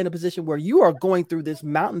you are in a position where you are going through this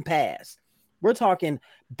mountain pass. We're talking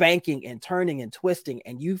banking and turning and twisting,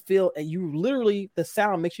 and you literally, the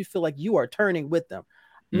sound makes you feel like you are turning with them.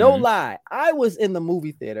 No lie. I was in the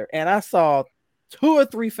movie theater and I saw 2 or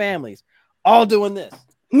 3 families all doing this.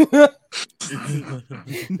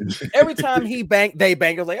 Every time he banked, they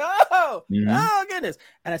banked. I was like, oh goodness.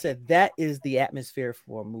 And I said, that is the atmosphere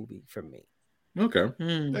for a movie for me. Okay.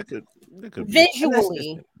 That could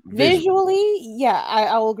visually, yeah,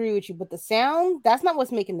 I will agree with you. But the sound, that's not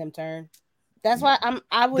what's making them turn. That's why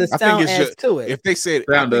I think it's just to it. If they said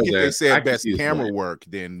best camera work,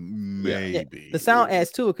 then maybe the sound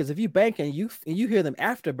adds to it, because if you bank and you hear them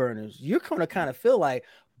afterburners, you're gonna kind of feel like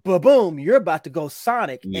boom, you're about to go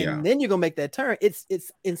Sonic, and then you're gonna make that turn. It's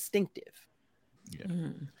instinctive. Yeah,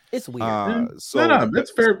 it's weird.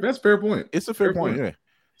 That's fair. That's a fair point. It's a fair point. Yeah.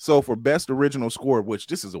 So for best original score, which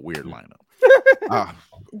this is a weird lineup.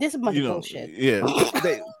 This is a bunch of bullshit. Yeah,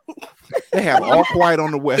 they have All Quiet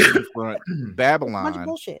on the Western Front, Babylon,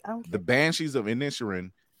 bullshit. The Banshees of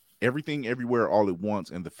Inisherin, Everything Everywhere All at Once,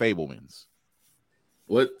 and The Fabelmans.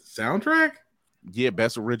 What soundtrack? Yeah,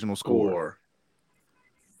 best original score.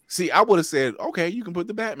 See, I would have said, okay, you can put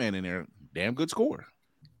the Batman in there. Damn good score.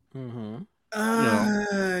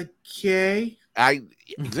 Okay.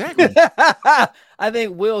 Exactly. I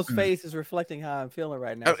think Will's face is reflecting how I'm feeling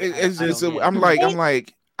right now. I'm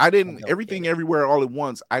like, I didn't Everything Everywhere All at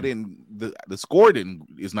Once. I didn't. The score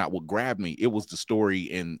is not what grabbed me. It was the story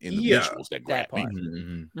and the visuals that grabbed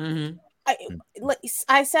me.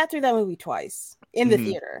 I sat through that movie twice in the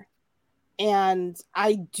theater, and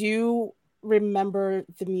I do remember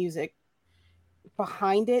the music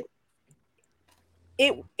behind it.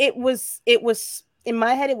 It was in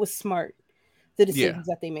my head. It was smart. The decisions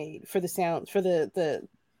that they made for the sound, for the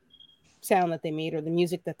sound that they made, or the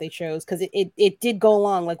music that they chose, because it did go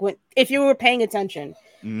along. Like if you were paying attention,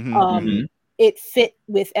 it fit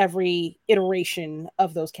with every iteration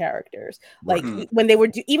of those characters. Like when they were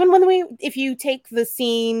if you take the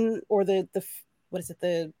scene or the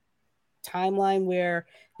timeline where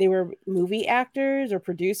they were movie actors or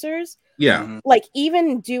producers, like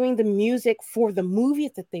even doing the music for the movie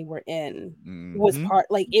that they were in was part.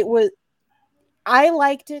 Like it was. I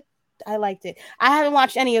liked it. I haven't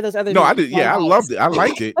watched any of those other. No, I did. Yeah, I loved it. I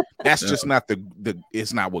liked it. That's just not the.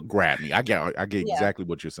 It's not what grabbed me. I get exactly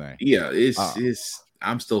what you're saying. Yeah, it's.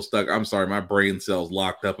 I'm still stuck. I'm sorry, my brain cells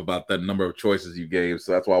locked up about the number of choices you gave.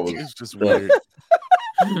 So that's why I was. It's just weird.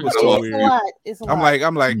 It's a lot.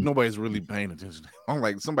 I'm like, nobody's really paying attention. I'm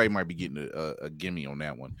like, somebody might be getting a gimme on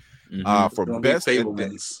that one. For best,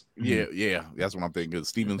 yeah, that's what I'm thinking.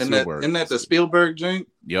 Steven Spielberg. Isn't that the Spielberg joint?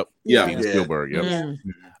 Yep. Yeah. Steven Spielberg. Yep.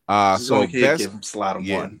 So best, slide him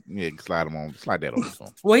one. Yeah, slide him on. Slide that on his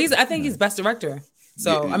phone. Well, I think he's best director.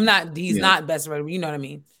 So I'm not. He's not best director. You know what I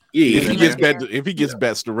mean? Yeah. If he gets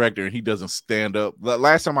best director and he doesn't stand up. The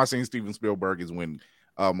last time I seen Steven Spielberg is when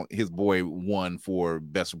his boy won for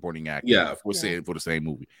best supporting actor. Yeah, for the same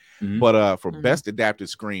movie. But for best adapted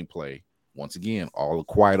screenplay, once again, All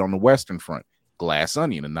Quiet on the Western Front, Glass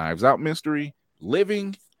Onion, A Knives Out Mystery,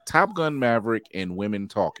 Living, Top Gun Maverick, and Women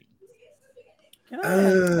Talking. Can I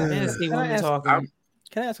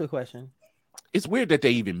ask a question? It's weird that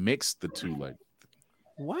they even mixed the two. Like,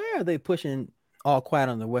 why are they pushing All Quiet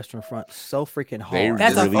on the Western Front so freaking hard?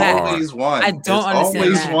 That's really always one. I don't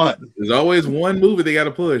understand that. There's always one movie they got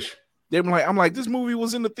to push. I'm like, this movie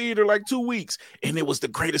was in the theater like 2 weeks, and it was the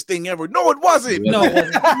greatest thing ever. No, it wasn't. No, it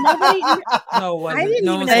wasn't. No, it wasn't. I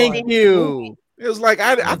didn't even thank you. It was like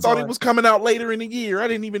I thought it was coming out later in the year. I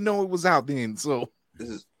didn't even know it was out then. So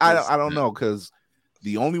I don't know, because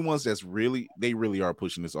the only ones that's really are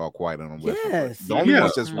pushing this All Quiet on the Western Front. The only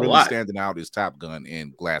ones that's really standing out is Top Gun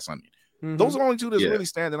and Glass Onion. Those are the only two that's really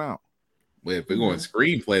standing out. Well, if we're going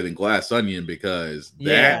screenplay, then Glass Onion, because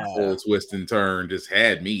that whole twist and turn just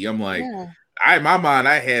had me. I'm like, in my mind,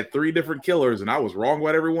 I had 3 different killers, and I was wrong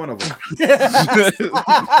about every one of them.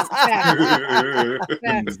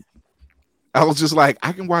 I was just like,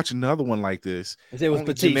 I can watch another one like this. It was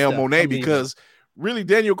Janelle Monáe, because really,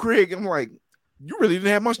 Daniel Craig, I'm like, you really didn't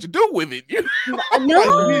have much to do with it.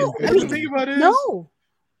 No, the thing about it is, no.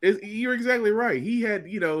 You're exactly right. He had,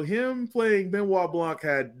 him playing Benoit Blanc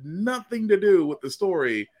had nothing to do with the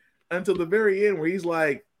story until the very end, where he's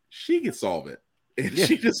like, she can solve it. And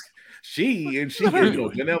Janelle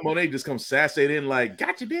Monáe just comes sassing in like,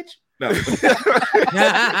 gotcha, bitch. No.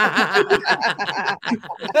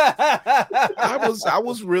 I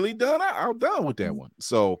was really done. I'm done with that one.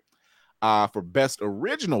 So for best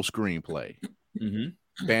original screenplay,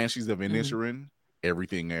 Banshees of Inisherin,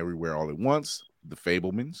 Everything Everywhere All at Once, The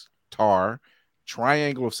Fabelmans, Tar,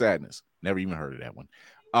 Triangle of Sadness. Never even heard of that one.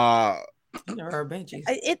 Never heard Banshees.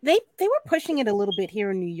 They were pushing it a little bit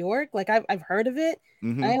here in New York. Like I've heard of it. I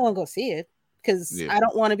didn't want to go see it because I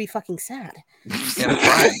don't want to be fucking sad.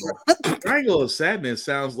 Triangle of Sadness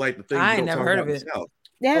sounds like the thing. I ain't never heard of it.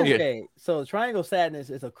 Yeah. Okay, so Triangle of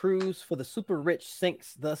Sadness is a cruise for the super rich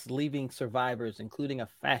sinks, thus leaving survivors, including a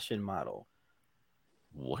fashion model.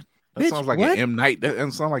 What? That sounds like an M. Night. That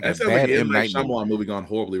sounds like a bad M. Night movie gone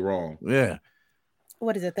horribly wrong. Yeah.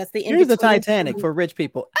 What is it? That's the Here's the Titanic for rich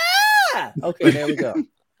people. Okay, there we go.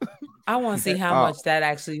 I want to see how much that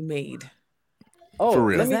actually made. Oh, for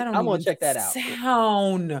real. I'm gonna check that out.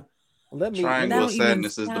 Triangle of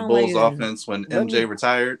Sadness is the Bulls' offense when MJ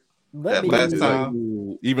retired. That last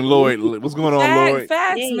time. Even Lloyd, what's going on, Lloyd?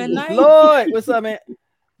 Lloyd, what's up, man?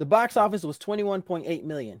 The box office was 21.8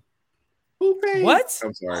 million. What?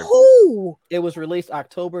 I'm sorry. It was released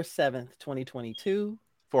October 7th, 2022.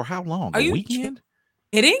 For how long? Are you weekend?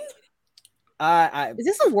 Kidding? Is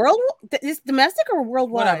this a world? Is domestic or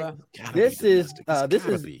worldwide? This is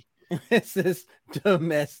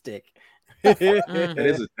domestic.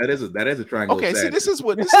 That is a triangle. Okay, see, this is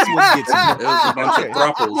what gets me. It was a bunch of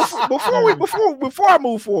throuples. Before I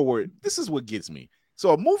move forward, this is what gets me.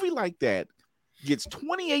 So a movie like that gets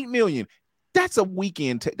 28 million. That's a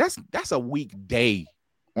weekend. That's a weekday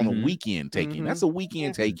on a weekend taking. That's a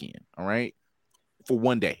weekend taking. All right, for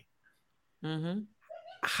one day.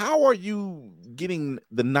 How are you getting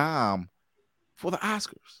the nom for the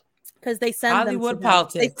Oscars? Because they send Hollywood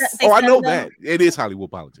politics. I know that it is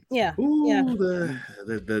Hollywood politics. Yeah.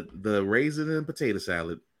 The raisin and potato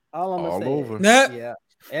salad. All over. Yeah.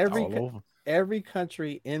 Every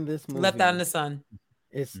country in this movie left out in the sun.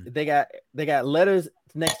 It's they got letters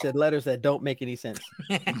next to letters that don't make any sense.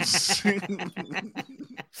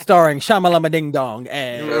 Starring Shamalama Ding Dong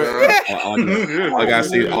and I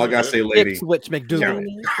gotta say, lady. Ipswich McDougal.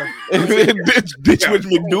 Ipswich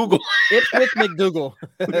McDougal. Ipswich McDougal.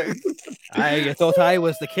 I thought I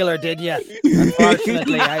was the killer, did you?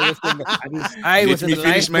 Unfortunately, I was in the lifeboat. Let me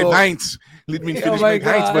finish my pints while I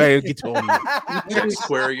get on you.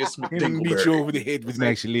 Aquarius McDougal. Beat you over the head with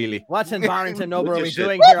my shillelagh. What in Barrington Noble are we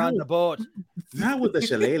doing here on the boat? Not with the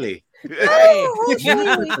shillelagh. Hey,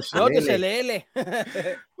 not the shillelagh.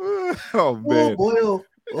 Oh man.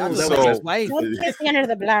 Don't kiss me under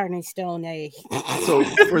the Blarney Stone, eh? So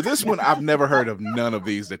for this one, I've never heard of none of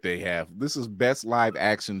these that they have. This is best live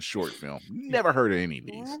action short film. Never heard of any of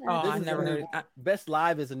these. I never heard. Best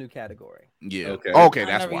live is a new category. Yeah. Okay,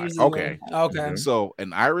 that's why. Okay. Okay. So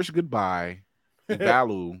An Irish Goodbye,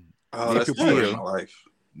 Baloo, that's the story of my life.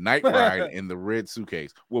 Night Ride, and The Red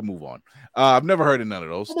Suitcase. We'll move on. I've never heard of none of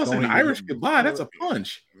those. An Irish Goodbye. That's a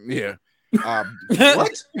punch. Yeah. What? No,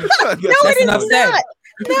 it is not.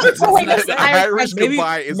 No, wait, Irish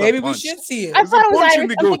Goodbye is maybe a we punch. should see it. I thought it was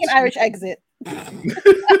Irish. I'm thinking Irish Exit.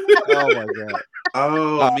 Oh my god.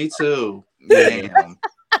 Oh, me too. Damn.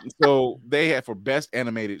 So they had for best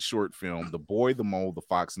animated short film, The Boy, the Mole, the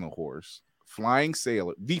Fox, and the Horse, Flying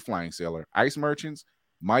Sailor, The Flying Sailor, Ice Merchants,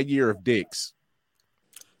 My Year of Dicks.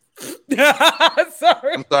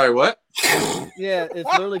 Sorry. I'm sorry, what? Yeah, it's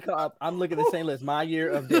literally called. I'm looking at the same list. My Year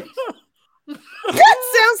of Dicks. That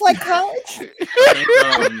sounds like college.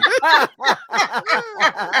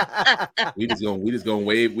 We just gonna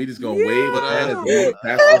wave. We just gonna wave at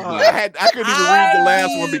that. I couldn't even read the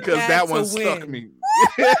last one because that one stuck me.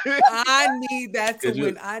 I need that to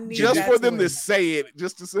win. I need just that for to them win. to say it,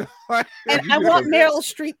 just to say. And I want Meryl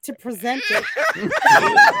Streep to present it.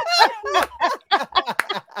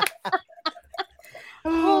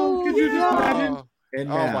 Oh, could you just imagine? And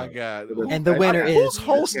oh my god! And the winner who's is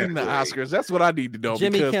hosting the Oscars. That's what I need to know.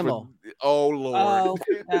 Jimmy Kimmel. Oh Lord,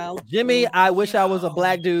 Jimmy, I wish I was a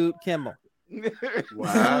black dude. Kimmel.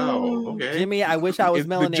 Wow. Okay. Jimmy, I wish I was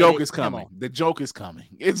melanated. The joke is coming. Kimmel. The joke is coming.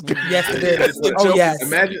 It's good. Yes, it is. Oh yes.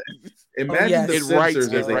 Imagine yes. the It writes-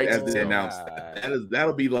 censors it writes as they itself. announce that.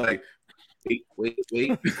 That'll be like, wait.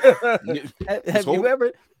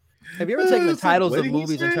 Have you ever taken the titles What of did he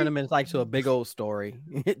movies and say? turned them into like to a big old story?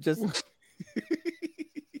 It just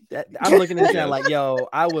I'm looking at this now like, yo,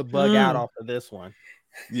 I would bug out off of this one.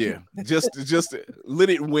 Yeah, just let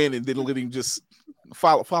it win and then let him just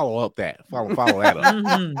follow up that. Follow that up.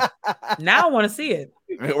 Mm-hmm. Now I want to see it.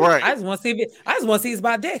 Right. I just want to see it. I just want to see it's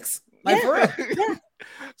about dicks. Like for real. Yeah.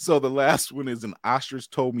 So the last one is An Ostrich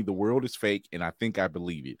Told Me the World is Fake, and I Think I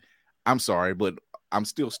Believe It. I'm sorry, but I'm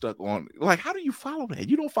still stuck on, like, how do you follow that?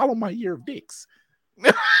 You don't follow My Year of Dicks.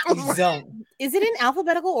 Don't. Is it in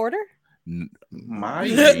alphabetical order? My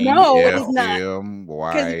No, it is not.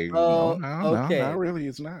 Why? No, okay. not really.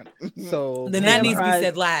 It's not. So Then that needs to be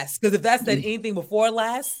said last. Because if that said anything before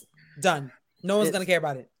last, done. No one's gonna care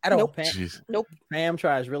about it at all. Nope. Pam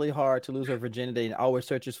tries really hard to lose her virginity and always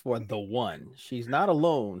searches for the one. She's not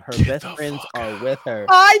alone. Her best friends are with her.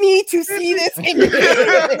 I need to see this immediately.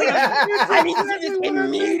 I need to see this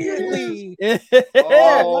immediately.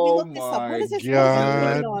 Oh my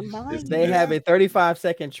god! They have a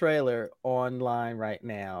 35-second trailer online right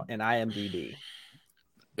now in IMDb.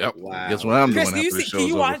 Yep. Wow. Guess what I'm Chris, doing after the show's can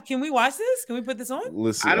you over. watch? Can we watch this? Can we put this on?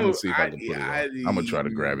 Listen, I'm gonna see if I can put it on. I'm gonna try to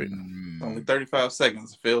grab it. Only 35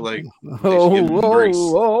 seconds. I feel like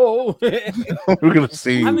Oh. We're gonna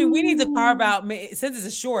see. I mean, we need to carve out. Since it's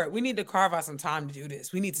a short, we need to carve out some time to do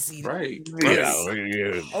this. We need to see. Right. Yeah.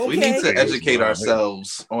 Okay. We need to educate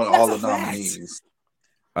ourselves on all the nominees.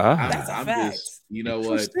 That's a I'm fact. just, you know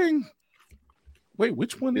what? Wait,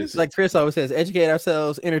 which one is It's like Chris always says, educate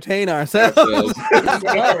ourselves, entertain ourselves.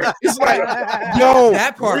 It's like, yo,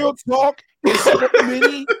 that part. Real talk is so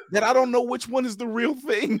many that I don't know which one is the real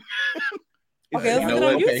thing. Okay, let's You look know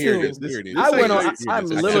it on what? Okay, here it YouTube. is. This- this I went on. ain't- I'm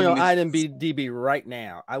literally on IMDb right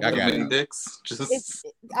now. I got it. Dicks. Just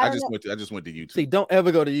I just went to YouTube. See, don't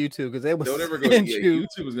ever go to YouTube because they will Don't ever go. send Yeah, you.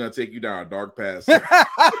 YouTube is gonna take you down a dark path.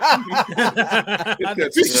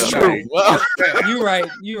 This is true. You're right.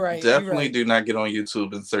 You're right. definitely do not get on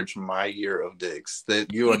YouTube and search My Year of Dicks.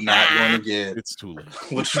 That you are not going to get It's too late.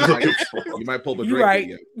 what you're looking for. You might pull the You're Drake right.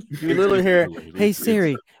 again. You literally hear, "Hey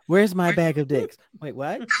Siri, where's my bag of dicks?" Wait,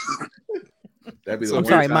 what? That'd be the I'm one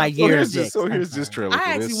sorry, time. my year of dicks. So here's this trailer. I for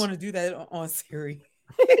actually this. want to do that on Siri.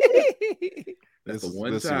 That's the Let's-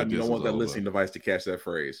 one let's see what time you this don't want is that all listening device to catch that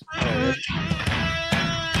phrase.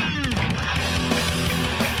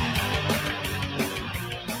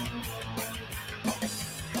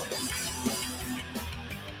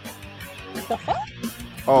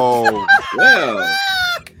 Oh, Well,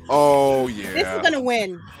 oh yeah. This is gonna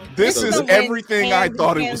win. This This is is everything I hands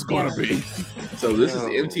thought it down. was going to be. so this is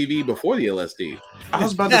MTV before the LSD. I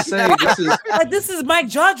was about to say this is This is Mike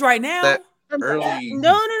Judge right now. that early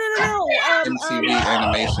No. MTV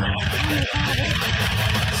animation.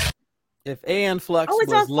 If Aeon Flux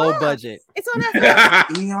was low budget, it's on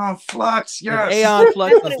Netflix. Aeon Flux, yes. Aeon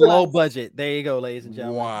Flux was low budget. There you go, ladies and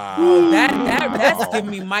gentlemen. Wow, that's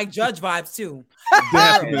giving me Mike Judge vibes too.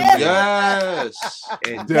 Definitely, yes.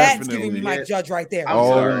 That's giving me Mike Judge right there.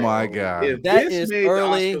 Oh my God, that is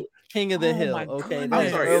early King of the Hill. Okay, I'm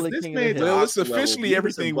sorry. Early King of the Hill. Well, it's officially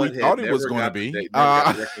everything we thought it was going to be,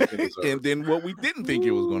 and then what we didn't think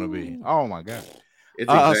it was going to be. Oh my God!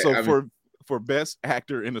 For best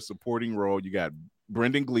actor in a supporting role, you got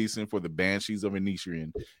Brendan Gleeson for The Banshees of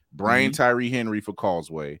Inisherin, Brian Tyree Henry for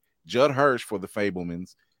Causeway, Judd Hirsch for The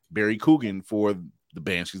Fabelmans, Barry Coogan for The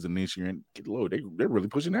Banshees of Inisherin. Good Lord, they're really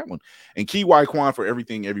pushing that one, and Ki Wai Kwan for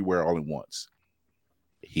Everything Everywhere All at Once.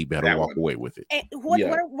 He better walk away with it.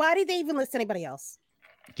 Why did they even list anybody else?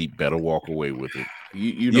 He better walk away with it.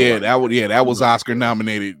 That was Oscar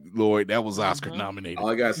nominated, Lloyd. That was Oscar nominated. All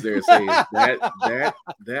I got to say is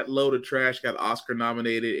that load of trash got Oscar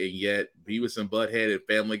nominated, and yet Beavis and Butthead and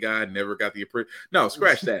Family Guy never got the appreciation. No,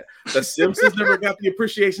 scratch that. The Simpsons never got the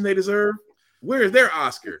appreciation they deserve. Where is their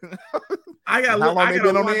Oscar? I got. How long they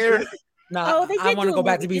been on the air? No, I want to go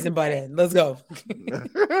back to Beavis and Butthead. Let's go.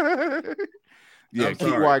 Yeah,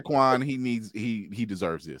 Ki Wai Kwan. He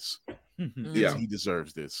deserves this. Yeah, he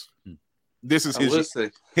deserves this. This is his.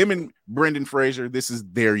 Him and Brendan Fraser. This is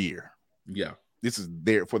their year. Yeah, this is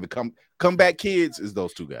their for the comeback kids. Is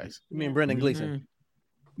those two guys? You mean Brendan Gleeson?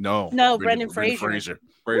 No, Brendan Fraser.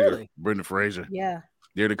 Really? Brendan Fraser. Yeah,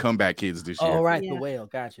 they're the comeback kids this year. Oh, right, The Whale.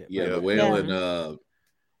 Gotcha. Yeah, The Whale and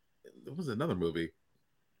what was another movie?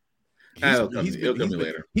 It'll come to me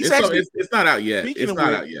later. It's not out yet. It's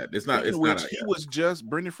not out yet. It's not out yet.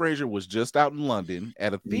 Brendan Fraser was just out in London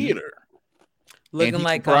at a theater. Looking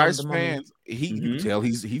like surprised fans. You can tell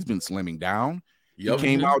he's been slimming down. He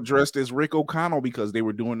came out dressed as Rick O'Connell because they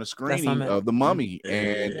were doing a screening of The Mummy,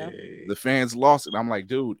 and the fans lost it. I'm like,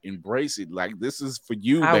 dude, embrace it. Like, this is for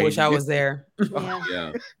you. I wish I was there.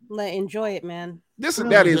 Enjoy it, man.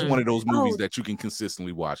 That is one of those movies that you can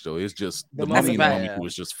consistently watch, though. It's just The Mummy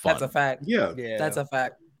was just fun. That's a fact. Yeah, that's a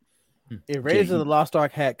fact. If Raiders of the Lost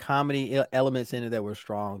Ark had comedy elements in it that were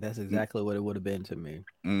strong, that's exactly what it would have been to me.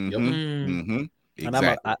 Exactly. And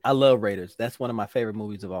I love Raiders. That's one of my favorite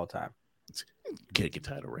movies of all time. Can't get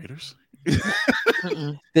tired of Raiders.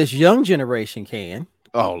 This young generation can.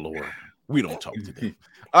 Oh Lord, we don't talk to them.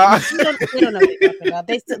 We don't know what you're talking about.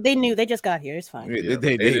 They knew. They just got here. It's fine. They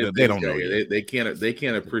don't know. They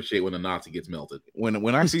can't appreciate when a Nazi gets melted.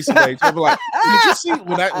 When I see somebody, people like, did you see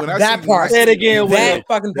when I that see part? Say it again, Will. That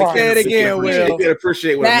fucking part. Say it again, Will. They can't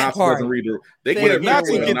appreciate when a Nazi doesn't read the. They when a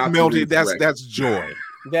Nazi gets melted. That's joy.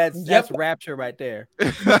 That's rapture right there.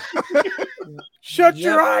 Shut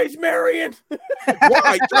your eyes, Marion.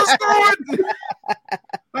 Why? Just do it.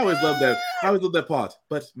 I always love that part.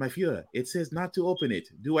 But my Führer, it says not to open it.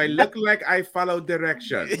 Do I look like I follow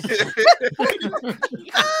directions? I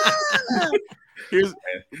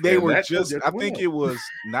think it was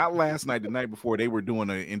not last night, the night before, they were doing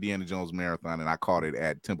an Indiana Jones marathon, and I caught it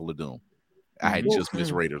at Temple of Doom. I had just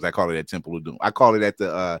missed Raiders. I caught it at Temple of Doom. I caught it at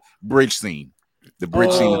the bridge scene. The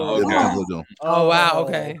bridge scene of Temple of Doom. Oh wow,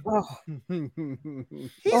 okay.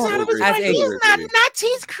 He's not nuts,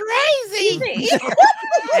 he's crazy.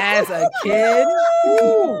 As a kid.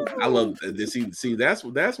 I love this. See, that's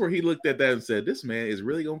where he looked at that and said, "This man is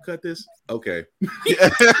really gonna cut this." Okay.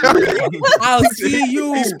 I'll see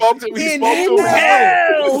you in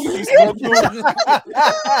hell.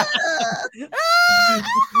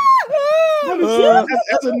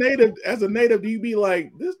 As a native, you be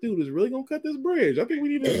like, this dude is really gonna cut this bridge. I think we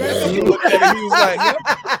need to back up. He looked at it. He was like, yep.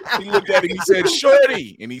 He looked at it. He said,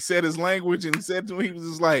 "Shorty," and he said his language and said to him, he was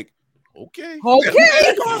just like, "Okay, we're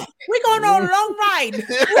going on a long ride.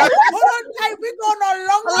 Hold on tight. We're going on a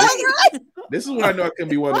long ride. This is when I know I can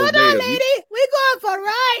be one of those natives. Lady, we're going for a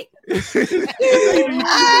ride. He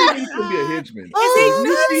can be a henchman.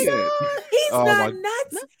 He's not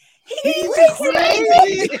nuts. He's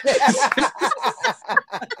crazy.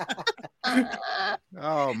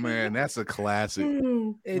 Oh man, that's a classic.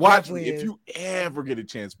 Watch if you ever get a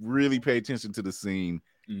chance, really pay attention to the scene,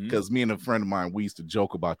 because me and a friend of mine, we used to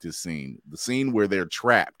joke about this scene. The scene where they're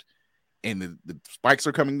trapped and the spikes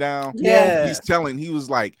are coming down. Yeah, he was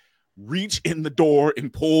like, reach in the door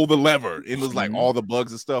and pull the lever. It was like all the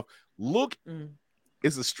bugs and stuff. Look,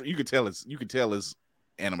 it's you could tell it's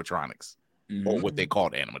animatronics. Or what they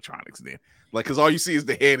called animatronics then. Like, because all you see is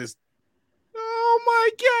the head is, oh my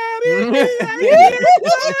God.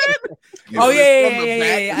 Oh,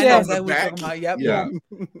 yeah. I know exactly what you're talking about.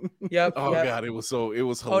 Yep. Oh, God. It was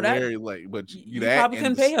hilarious. Like, but you probably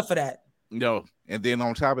couldn't pay her for that. No, and then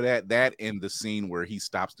on top of that and the scene where he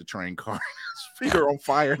stops the train car, his feet are on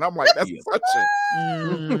fire, and I'm like,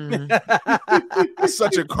 that's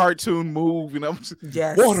such a cartoon move, and I'm just,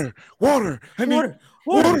 yes. water, I need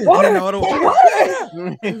water.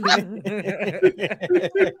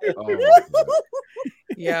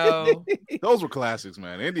 Yo, those were classics,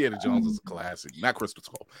 man. Indiana Jones is a classic, not Crystal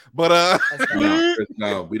Skull, but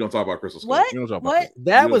no, we don't talk about Crystal Skull. What?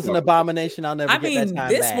 That was an abomination. I'll never get that time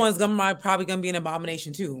this back. One's probably gonna be an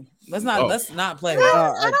abomination too. Let's not play.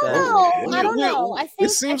 I don't know. I think it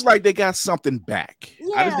seems like they got something back.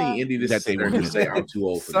 Yeah. I just think Indy that they were say I'm too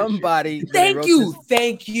old for somebody. Thank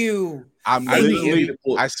you.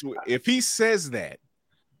 I swear, if he says that,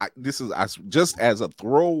 just as a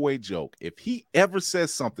throwaway joke. If he ever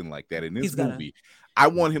says something like that in this movie, I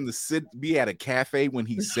want him to be at a cafe when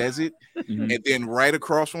he says it, and then right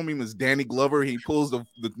across from him is Danny Glover. He pulls the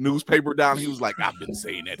newspaper down. He was like, "I've been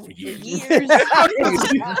saying that for years."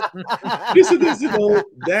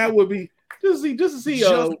 That would be just to see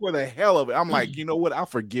just for the hell of it. I'm like, you know what? I'll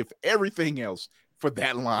forgive everything else for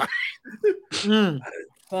that line.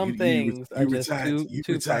 Some things are just too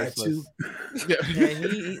priceless.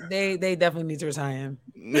 They definitely need to retire him.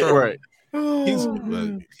 Right.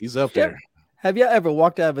 He's up there. Have you ever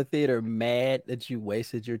walked out of a theater mad that you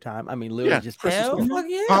wasted your time? I mean, literally just Crystal Skull.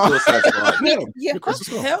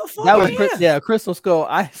 Crystal Skull.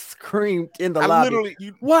 I screamed in the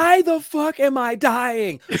lobby. Why the fuck am I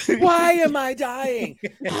dying? Why am I dying?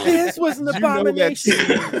 This was an abomination.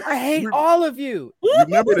 I hate all of you.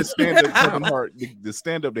 Remember the stand-up Kevin Hart, the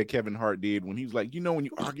stand-up that Kevin Hart did when he was like, when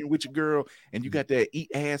you arguing with your girl and you got that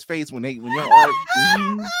eat ass face when y'all argue.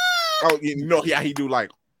 Oh, he do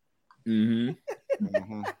like. I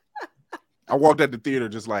walked out the theater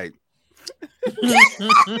just like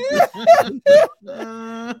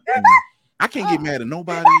I can't get mad at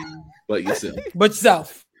nobody but yourself. You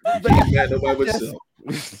can't get mad at nobody but yourself.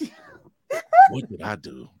 What did I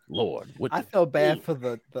do? Lord, I felt bad for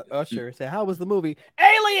the usher. Say, how was the movie?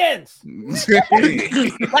 Aliens. Why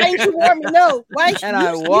didn't you warn me? No. And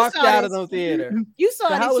I walked out of the theater. You saw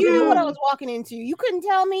this. You knew what I was walking into. You couldn't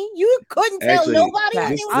tell me. You couldn't tell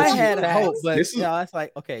nobody. I had hope, but it's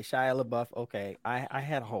like, okay, Shia LaBeouf. Okay, I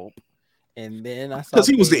had hope. And then I saw because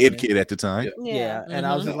he was the it kid at the time. Yeah. And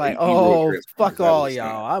I was just like, oh, fuck all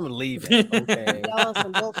y'all. I'm leaving. Okay. Y'all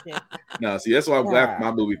some bullshit. No, see, that's why I'm glad for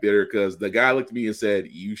my movie theater, because the guy looked at me and said,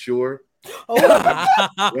 "You sure?" Oh.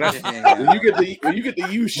 when you get the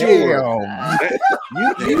you sure,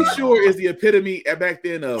 you sure is the epitome back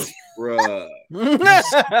then of bruh.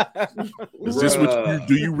 Is this what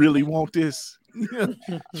do you really want this?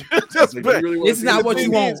 It's not what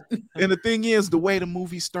you want. And the thing is, the way the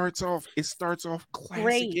movie starts off, it starts off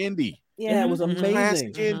classic indie. Yeah, it was amazing.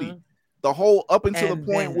 Classic indie. The whole up until the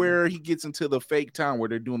point where he gets into the fake town where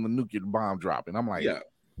they're doing the nuclear bomb drop, and I'm like,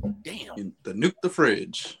 damn, the nuke the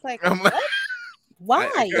fridge. Like, what?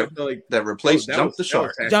 Why? I feel like that replaced Jump the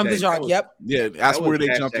Shark. Jump the Shark. Yep. Yeah, that's where they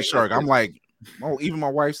jumped the shark. I'm like, even my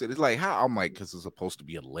wife said it's like how. I'm like, because it's supposed to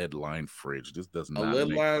be a lead line fridge. This does not. A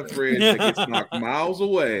lead line fridge that gets knocked miles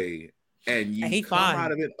away, and you come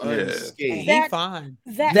out of it unscathed. He fine.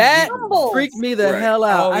 That freaked me the hell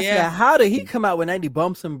out. I said, how did he come out with 90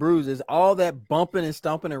 bumps and bruises? All that bumping and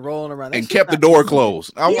stomping and rolling around, and kept the door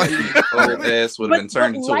closed. I'm like, whole ass would have been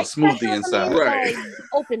turned into a smoothie inside. Right.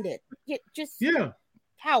 Opened it.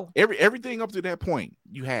 How? Everything up to that point,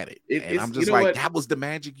 you had it. And I'm just like, that was the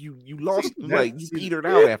magic. You lost, like you petered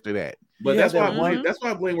out after that. But that's why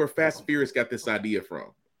I blame where Fast and Furious got this idea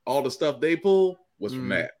from. All the stuff they pull was from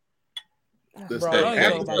that. Don't give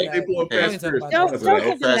him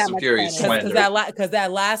because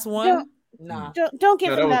that last one. Nah, don't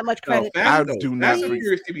give him that much credit. I do not.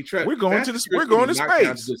 We're going to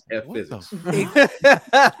space.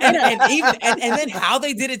 and then how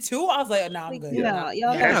they did it too. I was like, nah, I'm good.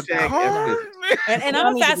 And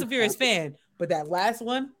I'm a Fast and Furious fan, but that last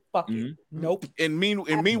one, fuck it, nope. And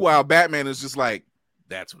meanwhile, Batman is just like,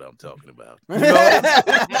 that's what I'm talking about.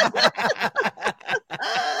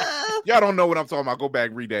 Y'all don't know what I'm talking about. Go back,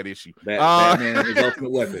 read that issue. Batman is ultimate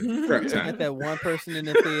weapon. Got that one person in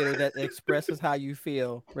the theater that expresses how you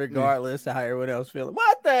feel, regardless of how everyone else feels.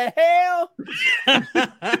 What the hell?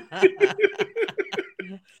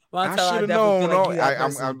 I should have known.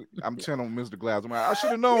 I'm telling Mr. Glass. I should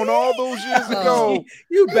have known all those years ago.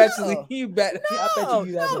 You bet.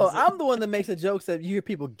 No, I'm the one that makes the jokes that you hear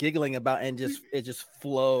people giggling about, and it just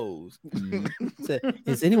flows. So,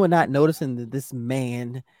 is anyone not noticing that this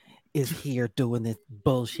man is here doing this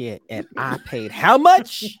bullshit, and I paid how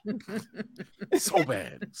much? So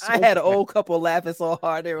bad. I had an old couple laughing so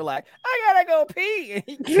hard they were like, I gotta go pee.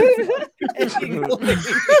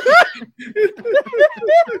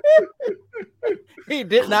 He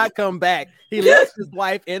did not come back. He left his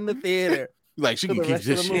wife in the theater. Like she can keep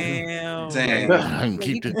this shit. Damn.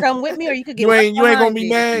 You can come with me, or you could get. You ain't gonna be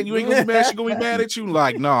mad. You ain't gonna be mad. She gonna be mad at you.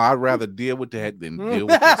 Like, no, I'd rather deal with that than deal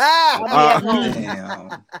with this. Damn.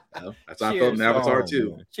 That's how I felt in Avatar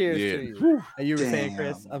too. Cheers to you. You were saying,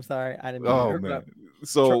 Chris? I'm sorry, I didn't. Oh man.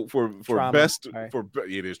 So for best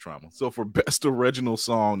it is trauma. So for best original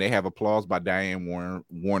song, they have applause by Diane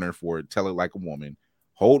Warner for "Tell It Like a Woman,"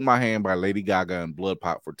 "Hold My Hand" by Lady Gaga and Blood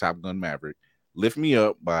Pop for Top Gun Maverick, "Lift Me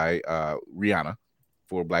Up" by Rihanna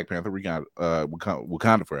for Black Panther,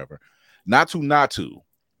 Wakanda Forever, Natu,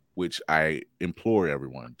 which I implore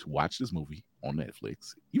everyone to watch this movie on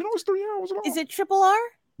Netflix. You know it's 3 hours long. Is it Triple R?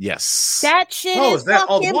 Yes. That shit is that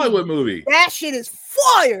the Bollywood movie? That shit is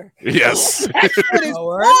fire. Yes. That shit is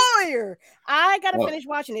fire. I gotta finish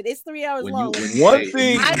watching it. It's 3 hours long. One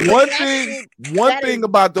thing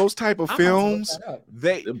about those type of films,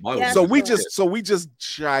 we just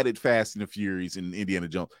shied at Fast and the Furious and Indiana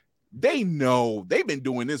Jones. They know they've been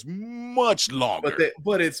doing this much longer.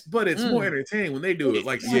 But it's more entertaining when they do it,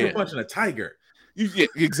 like super punching a tiger.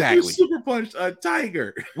 Exactly. You super punched a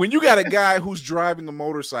tiger. When you got a guy who's driving a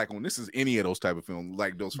motorcycle, and this is any of those type of films,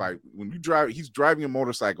 like those fight. When he's driving a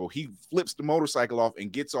motorcycle, he flips the motorcycle off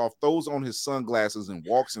and gets off, throws on his sunglasses, and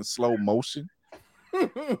walks in slow motion.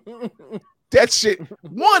 That shit,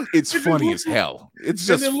 it's funny as hell. It's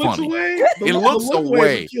just funny. It looks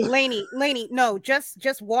away. Laney, no,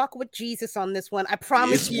 just walk with Jesus on this one. I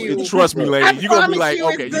promise you. Trust me, Laney. You're gonna be like,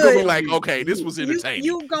 okay. You're gonna be like, okay, this was entertaining.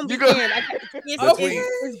 You're gonna be in.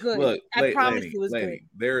 It's good. Look, I promise you, it's good.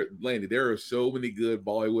 There are so many good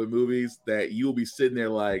Bollywood movies that you'll be sitting there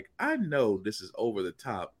like, I know this is over the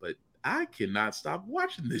top, but I cannot stop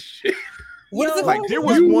watching this shit. There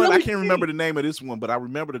was one, I can't remember the name of this one, but I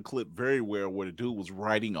remember the clip very well where the dude was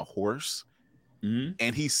riding a horse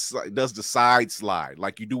and he does the side slide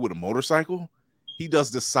like you do with a motorcycle. He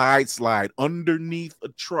does the side slide underneath a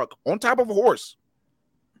truck on top of a horse.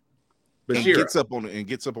 And gets up on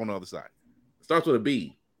the other side. Starts with a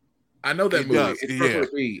B. I know that movie. It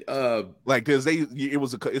starts with a B. Like because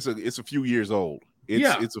it's a few years old.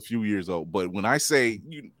 It's a few years old. But when I say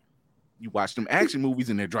you watch them action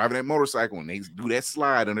movies and they're driving that motorcycle and they do that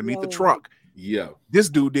slide underneath the truck. Yeah. This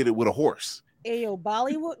dude did it with a horse. Hey, yo,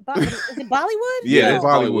 Bollywood? Is it Bollywood? Yeah, it's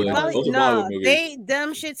Bollywood.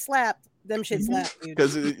 Them shit slapped. Dude.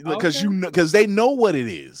 Because they know what it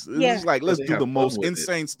is. It's like, let's do the most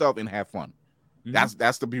insane stuff and have fun.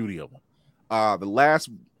 That's the beauty of them. The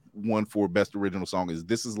last one for best original song is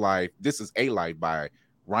This Is A Life by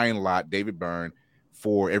Ryan Lott, David Byrne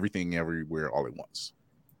for Everything Everywhere All at Once.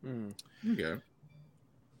 Okay.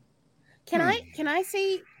 Can I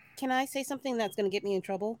say something that's going to get me in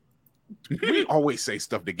trouble? We always say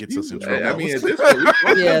stuff that gets us in trouble. I mean,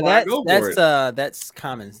 that's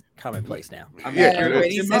commonplace now.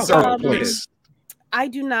 I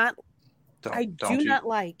do not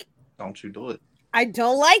like. Don't you do it? I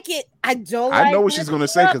don't like it. I know what she's gonna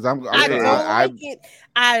say because I don't like it.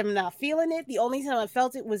 I'm not feeling it. The only time I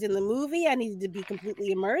felt it was in the movie. I needed to be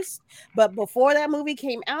completely immersed. But before that movie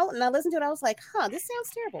came out and I listened to it, I was like, this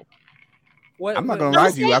sounds terrible. I'm not gonna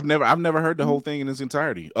lie to you. I've never heard the whole thing in its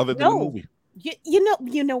entirety, other than the movie.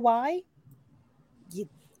 You know why?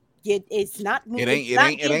 It's not. It ain't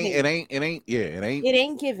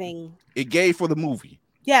giving. It gave for the movie.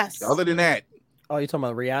 Yes. Other than that, you talking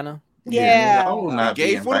about Rihanna? Yeah. I will not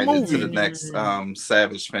be invited to the next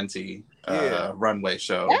Savage Fenty runway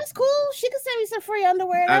show. That's cool. She can send me some free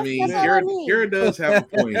underwear. I mean, Kira does have a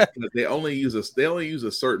point. They only use a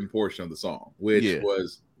certain portion of the song, which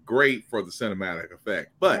was great for the cinematic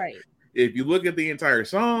effect. But if you look at the entire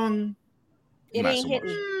song, it ain't hitting.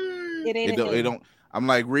 It don't. I'm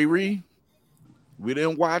like, Riri, we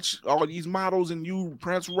didn't watch all these models and you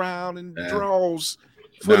prance around and draws.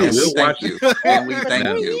 We'll watch you. And we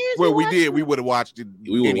thank you. Well, we did. We would have watched it.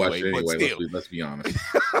 We would watch it anyway. But still. Let's be honest.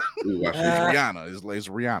 We watch it. Rihanna. It's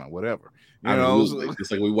Rihanna. Whatever.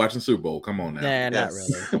 It's like we watching Super Bowl. Come on now. Nah, not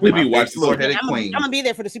really. We be watching. I'm gonna be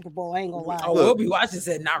there for the Super Bowl. I ain't gonna lie. We'll be watching.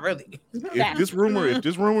 Said not really. If this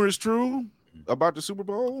rumor is true about the Super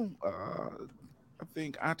Bowl, I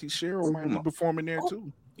think Auntie Cheryl might be performing there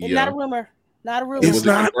too. It's not a rumor. Not a rumor. It's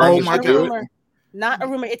not. Oh my God. Not a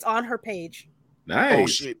rumor. It's on her page. Nice. Oh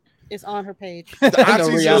shit. It's on her page.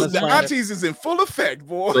 The aunties is in full effect,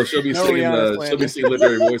 boy. So she'll be singing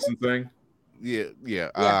Literary Voice and thing. Yeah.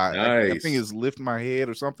 Nice. I think it's Lift My Head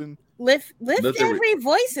or something. Lift every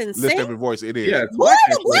voice and Lift sing. Every Voice. It is. Yeah, What?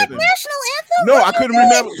 The Black National Anthem? No, I couldn't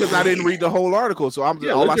remember because I didn't read the whole article. So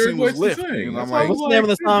all I seen was Lift. And I'm like, like, what's the name of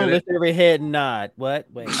the song? Lift Every Head and Nod. What?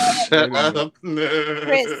 Wait. Chris,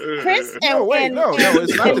 no,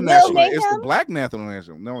 it's not the national. It's the Black National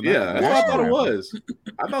Anthem. No, yeah, that's what I thought it was.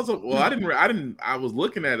 I thought so. Well, I didn't. I was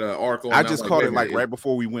looking at an article. I just caught it like right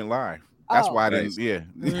before we went live. That's why I didn't. Yeah.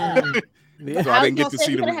 So I didn't get to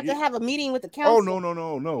see the. Have to have a meeting with the council. Oh no,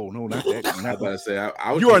 not that. I was about to say,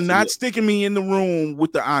 you are not sticking me in the room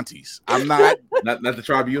with the aunties. I'm not. not the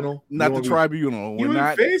tribunal. Not the tribunal. We're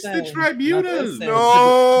not face the tribunals.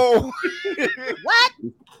 No. What?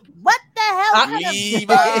 What the hell?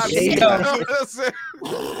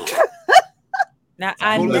 Now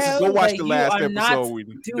I know go watch that the last you are episode.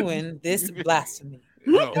 Not doing this blasphemy.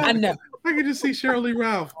 No. I know. I can just see Shirley Lee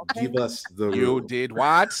Ralph give us the. You did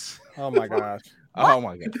what? Oh my gosh. Oh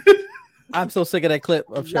my god. I'm so sick of that clip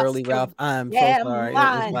of Shirley Ralph. I'm so sorry.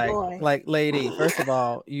 It's like, lady, first of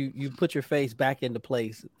all, you put your face back into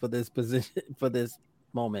place for this position, for this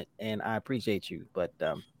moment, and I appreciate you. But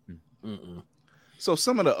So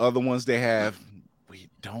some of the other ones they have, we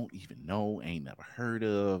don't even know, ain't never heard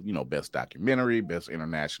of. Best documentary, best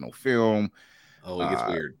international film. Oh, it gets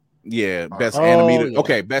weird. Yeah, best animated. Yeah.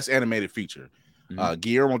 Okay, best animated feature.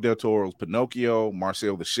 Guillermo del Toro's Pinocchio,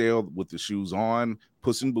 Marcel the Shell with the Shoes On,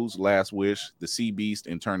 Puss in Boots' Last Wish, The Sea Beast,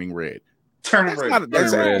 and Turning Red. Turning Red.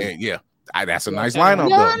 That's a nice lineup.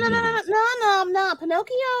 No.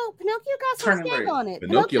 Pinocchio got some stank on it.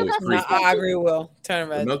 Pinocchio was creepy. I agree. Will Turning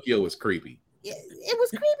Red. Pinocchio was creepy. It was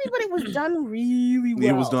creepy, but it was done really well.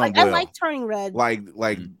 It was done well. I like Turning Red.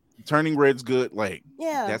 Like Turning Red's good. Like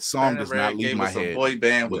that song Turning does Red not leave my us head. A boy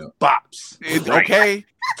band with bops. Okay,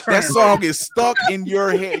 that song is stuck in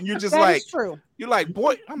your head, and you're just like, true. You're like,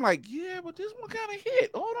 boy. I'm like, yeah, but this one kind of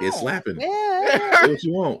hit. Hold on, it's slapping. Yeah. What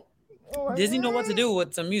you want? Disney know what to do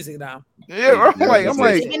with some music now. Yeah, I'm like,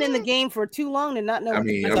 they've been in the game for too long to not know. I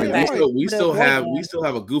mean, we still have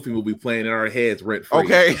a Goofy movie playing in our heads rent free.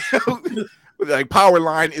 Okay. Like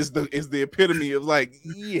Powerline is the epitome of like,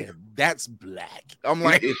 yeah, that's black. I'm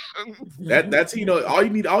like, that's all you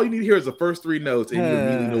need to hear is the first three notes and you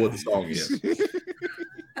immediately know what the song is.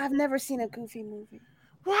 I've never seen a Goofy movie.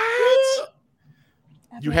 What?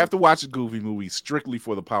 You have to watch a Goofy movie strictly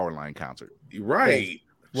for the Powerline concert. Right.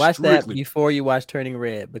 Watch that before you watch Turning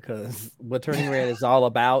Red, because what Turning Red is all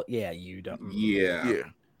about, you don't. Yeah.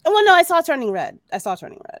 Oh, well, no, I saw Turning Red. That's what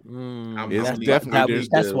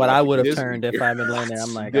I would have turned if I'd been laying there.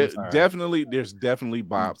 I'm like, there's definitely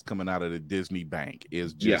bobs coming out of the Disney bank.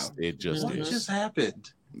 It just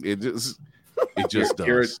happened. It just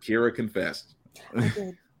does. Kira confessed.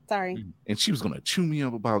 Sorry. And she was gonna chew me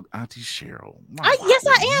up about Auntie Cheryl. Yes,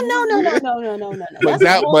 I am. No.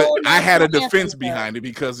 But I had a defense behind it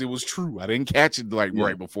because it was true. I didn't catch it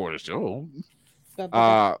right before the show.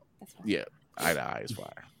 Yeah, Eye to Eye is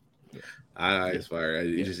fire. Eye is fire.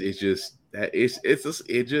 It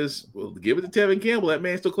just well, give it to Tevin Campbell. That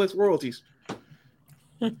man still collects royalties.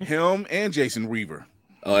 Him and Jason Weaver.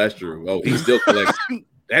 Oh, that's true. Oh, he still collects.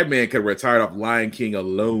 That man could have retired off Lion King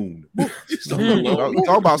alone.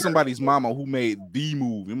 Talk about somebody's mama who made the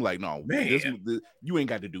move. I'm like, no, man, you ain't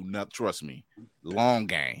got to do nothing. Trust me. Long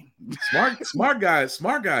game. Smart guy is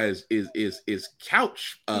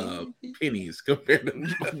couch pennies compared to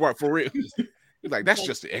what, for real. He's like, that's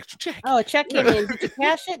just an extra check. Oh, a check came in. Did you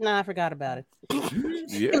cash it? No, I forgot about it.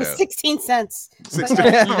 Yeah. It was 16 cents. 16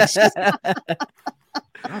 cents.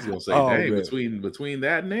 I was gonna say, between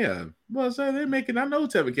that and them, they're making. I know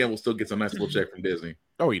Tevin Campbell still gets a nice little check from Disney.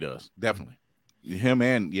 Oh, he does, definitely. Him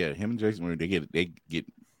and Jason, they get they get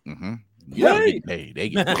paid.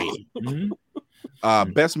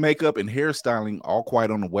 Best makeup and hairstyling, All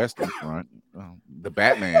Quiet on the Western Front. The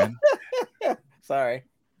Batman. Sorry.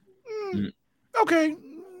 Okay,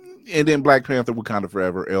 and then Black Panther, Wakanda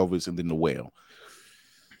Forever, Elvis, and then The Whale.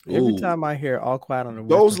 Every time I hear All Quiet on the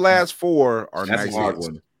those last four are nice. A hard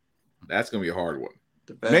one. That's gonna be a hard one.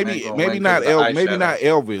 Maybe not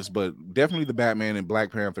Elvis, but definitely the Batman and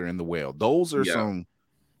Black Panther and The Whale. Those are some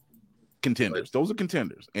contenders. Those are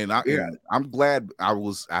contenders, and I'm glad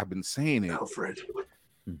I've been saying it. Alfred.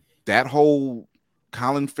 That whole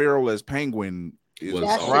Colin Farrell as Penguin is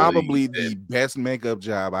probably the best makeup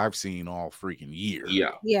job I've seen all freaking year.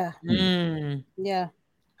 Yeah.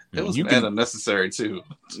 It was unnecessary too.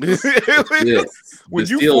 When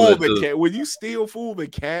you still fool the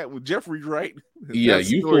cat with Jeffrey Wright,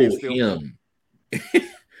 you fool him.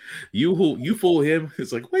 You fool him.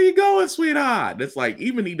 It's like, where you going, sweetheart? It's like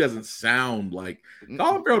even he doesn't sound like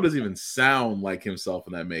Colin Farrell doesn't even sound like himself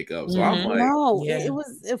in that makeup. So I'm like, no, it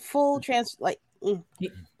was a full Jeffrey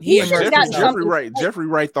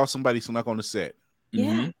Wright thought somebody snuck on the set.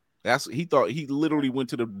 Yeah. He thought he literally went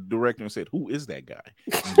to the director and said, "Who is that guy?"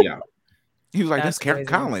 Yeah. He was like, "That's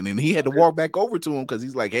Colin," and he had to walk back over to him because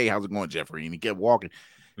he's like, "Hey, how's it going, Jeffrey?" And he kept walking.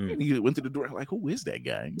 And he went to the director like, "Who is that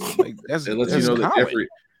guy?" Like,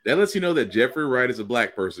 that lets you know that Jeffrey Wright is a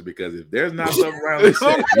black person, because if there's not something around the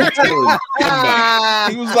set, you're telling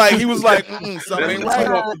somebody. He was like, something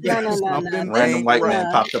right. Random white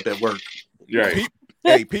man popped up at work. Right.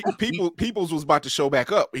 Hey, Peoples was about to show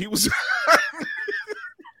back up. He was.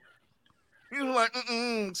 He was like,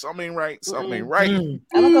 something ain't right. Something ain't right. I'm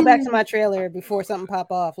gonna go back to my trailer before something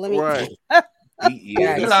pop off. Let me. Right.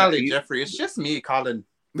 Jeffrey, it's just me, Colin.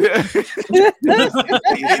 Yeah.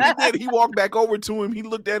 He walked back over to him. He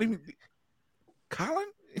looked at him. Colin?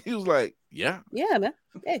 He was like, yeah, man.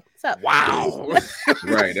 Hey, what's up? Wow.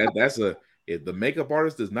 Right. If the makeup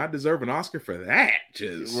artist does not deserve an Oscar for that.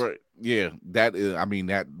 Right. Yeah,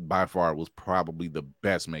 that by far was probably the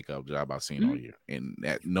best makeup job I've seen all year. And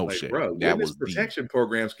that shit. Bro, that was protection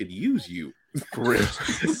programs could use you. For real.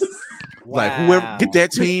 Like, whoever, get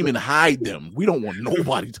that team and hide them. We don't want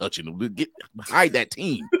nobody touching them. Hide that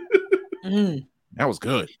team. That was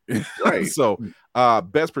good. Right. So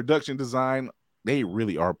best production design, they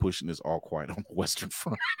really are pushing this All Quiet on the Western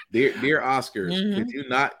Front. Dear Oscars,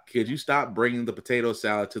 could you stop bringing the potato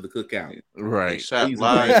salad to the cookout? Right. Shot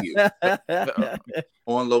live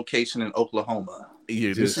on location in Oklahoma.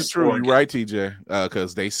 Yeah, this is true. You're right, TJ.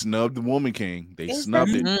 Because they snubbed the Woman King. They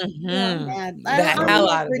snubbed it.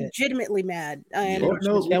 I'm legitimately mad.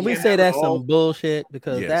 Can we say that's some bullshit?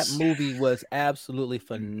 Because that movie was absolutely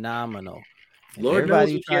phenomenal. Lord knows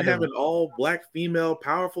we can't have an all-black female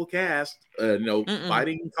powerful cast,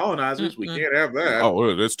 fighting colonizers. We can't have that.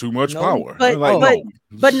 Oh, that's too much power.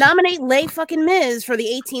 But nominate Les fucking Mis for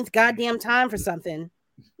the 18th goddamn time for something.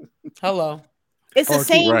 Hello. It's the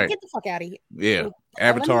same. Right. Get the fuck out of here. Yeah.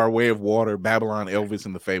 Avatar, Way of Water, Babylon, Elvis,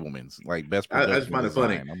 and the Fablemans. Like best production. I just find it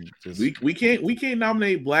funny. We can't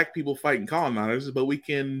nominate black people fighting colonizers, but we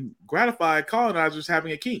can gratify colonizers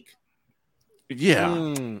having a kink.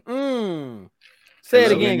 Yeah. Say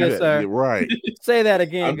it again, good sir. Right. Say that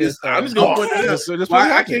again. I'm just going to point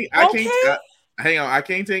that out. Hang on. I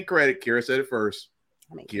can't take credit. Kira said it first.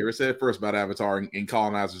 About Avatar and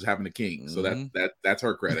colonizers having a king. So that's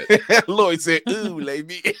her credit. Lloyd said, "Ooh,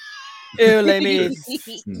 lady." Ew, lady.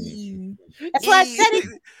 That's why I said it.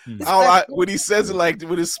 When he says it like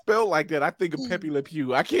when it's spelled like that, I think of Pepe Le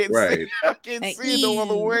Pew. I can't see it no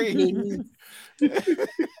other way.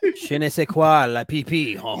 Je ne sais quoi, la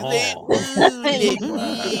pipi.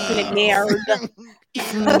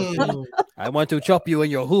 I want to chop you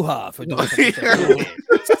in your hoo-ha for doing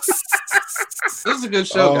This is a good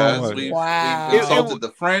show, guys. We've insulted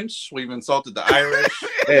the French. We've insulted the Irish.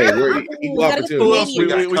 Hey, we're equal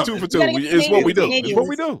opportunity. We 2 for 2. It's what we do. It's what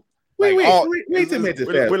we do. Wait to make this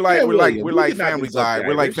we're like Family Guy.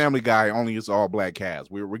 We're like Family Guy. Only it's all black cast.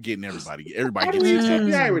 We're getting everybody. Everybody gets insult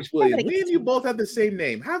the Irish, William. We and you both have the same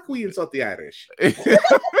name. How can we insult the Irish?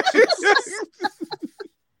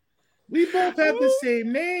 We both have the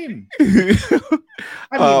same name.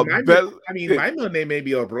 My middle name may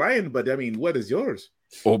be O'Brien, but what is yours?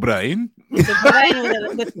 O'Brien? With 2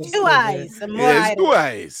 eyes. Yes, 2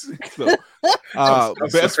 eyes. So,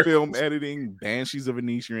 best film editing, Banshees of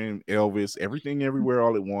Inisherin, Elvis, Everything Everywhere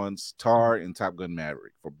All at Once, Tar, and Top Gun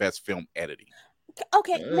Maverick for best film editing.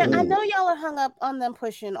 Okay, now I know y'all are hung up on them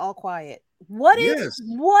pushing All Quiet. What is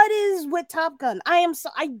with Top Gun? I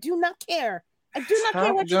do not care. I do not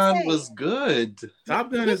care what you say. Top Gun was good. Top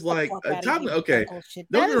Gun is like Top Gun. Okay, don't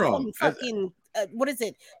get me wrong. Fucking what is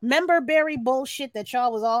it? Member berry bullshit that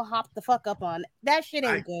y'all was all hopped the fuck up on. That shit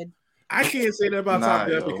ain't good. I can't say that about Top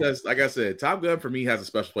Gun because, like I said, Top Gun for me has a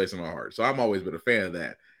special place in my heart. So I've always been a fan of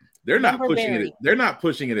that. They're not pushing it. They're not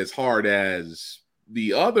pushing it as hard as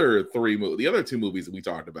the other 2 movies that we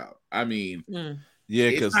talked about.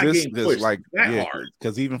 Yeah, because this like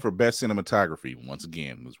because even for best cinematography, once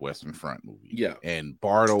again, this Western Front movie. Yeah. And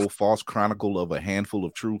Bardo, False Chronicle of a Handful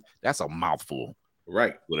of Truth. That's a mouthful.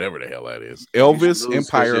 Right. Whatever the hell that is. Elvis,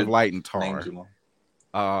 Empire of Light and Tar.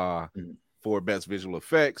 For best visual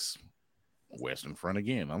effects, Western Front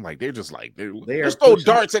again. I'm like, they're just like let's throw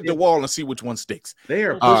darts at the wall and see which one sticks. They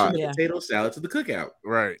are pushing the potato salad to the cookout.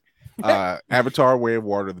 Right. Avatar, Way of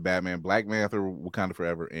Water, The Batman, Black Panther, Wakanda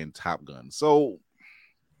Forever, and Top Gun. So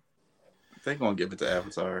they're gonna give it to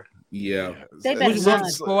Avatar. Yeah. They better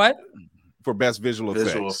not. What? for best visual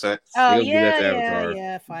effects. Oh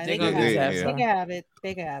yeah. Fine. They can have it.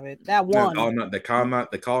 That one.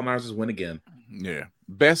 The colonizers win again. Yeah.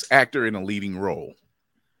 Best actor in a leading role.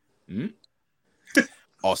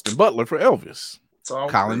 Austin Butler for Elvis.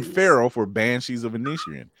 Colin Farrell for Banshees of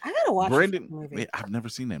Inisherin. I gotta watch Brendan. This movie. I've never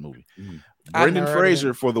seen that movie. Brendan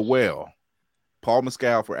Fraser for The Whale. Paul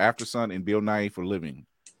Mescal for After Sun and Bill Nighy for Living.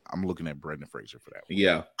 I'm looking at Brendan Fraser for that one.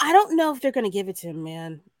 Yeah. I don't know if they're gonna give it to him,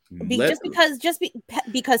 man. Just because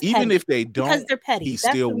even petty. if they don't, because they're petty. He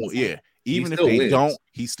still Even if they wins. Don't,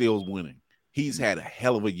 he's still winning. He's had a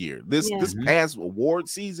hell of a year. This past award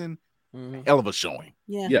season, hell of a showing.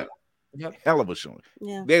 Yeah. Yep. Hell of a showing.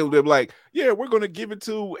 Yeah. They're like, yeah, we're gonna give it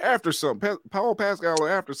to After Sun, Paul Pascal or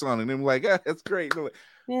After Sun, and them like, that's great. Like,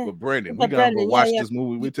 but Brendan, we gotta go watch this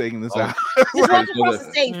movie. We're taking this out. Just walk across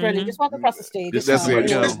the stage, Brendan. Just walk across the stage. That's it.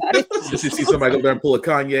 Just to see somebody go there and pull a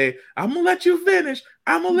Kanye. I'm gonna let you finish.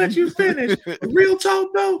 Real talk,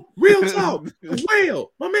 though. Real talk.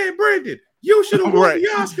 Whale, my man Brendan. You should have won the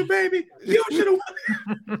Oscar, baby. You should have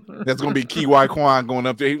won. That's gonna be Kiwi Kwan going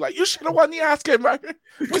up there. He's like, you should have won the Oscar.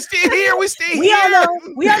 We're still here. We all know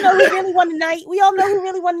who really won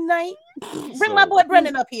tonight. Bring my boy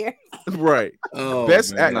Brendan up here. Right.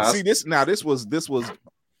 Best actor. See this now. This was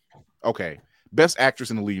okay. Best actress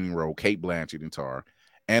in the leading role: Cate Blanchett in Tar.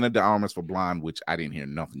 Ana de Armas for Blonde, which I didn't hear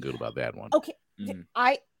nothing good about that one. Okay,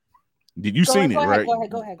 Did you seen it, right?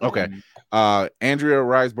 Go ahead. Okay. Andrea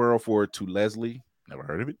Riseborough for To Leslie. Never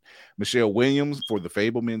heard of it. Michelle Williams for The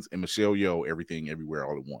Fabelmans and Michelle Yeoh, Everything Everywhere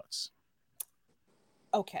All at Once.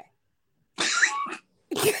 Okay.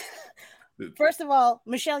 First of all,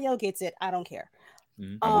 Michelle Yeoh gets it. I don't care.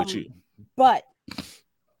 I'm with you. But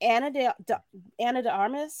Ana de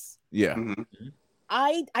Armas. Yeah.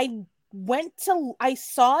 I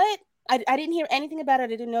saw it. I didn't hear anything about it. I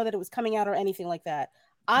didn't know that it was coming out or anything like that.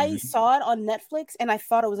 I saw it on Netflix and I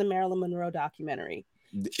thought it was a Marilyn Monroe documentary.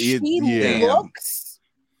 She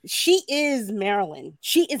is Marilyn.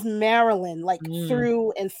 She is Marilyn, like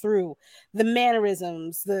through and through. The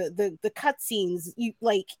mannerisms, the cutscenes,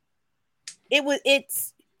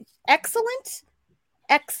 it's excellent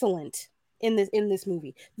in this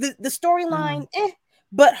movie. The storyline,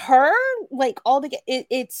 but her, like all the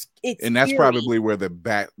it's and that's probably where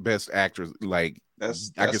the best actress, like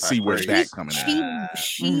that's I can see where that coming out.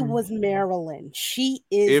 She was Marilyn. She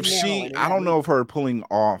is. I don't know if her pulling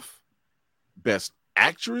off best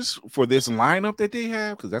actress for this lineup that they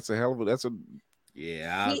have, because that's fairly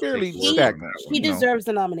stagnant. She deserves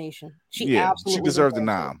the nomination. She absolutely deserves the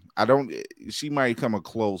nom. She might come a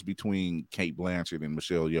close between Cate Blanchett and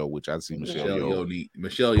Michelle Yeoh, which I see Michelle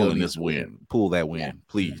Yeoh pulling this win. Pull that win. Yeah.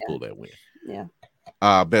 Please pull that win. Yeah.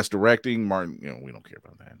 Best directing, Martin. We don't care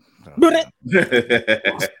about that.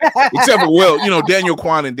 Except for Daniel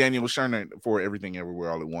Kwan and Daniel Scheinert for Everything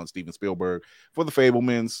Everywhere All at Once. Steven Spielberg for The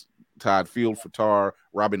Fabelmans. Todd Field for Tar,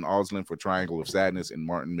 Robin Osland for Triangle of Sadness, and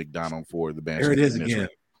Martin McDonagh for The Banshees. There it is again.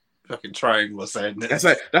 Fucking Triangle of Sadness.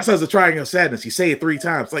 That's a Triangle of Sadness. You say it 3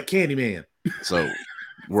 times, like Candyman. So,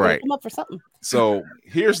 right. Come up for something. So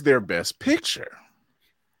here's their best picture.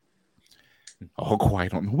 All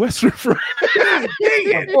Quiet on the Western Front.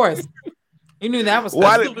 Of course. You knew that was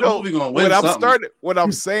when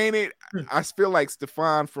I'm saying it, I feel like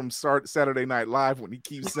Stefan from Saturday Night Live when he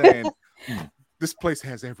keeps saying this place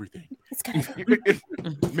has everything. It's got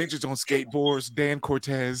midgets on skateboards, Dan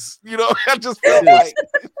Cortez. I just felt like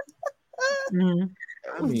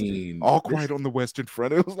I mean, All Quiet on the Western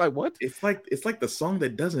Front. It was like, what? It's like the song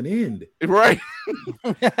that doesn't end. Right.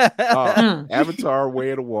 Avatar, Way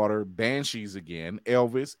of the Water, Banshees again,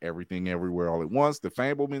 Elvis, Everything Everywhere All at Once, The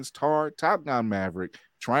Fabelmans, Tar, Top Gun Maverick,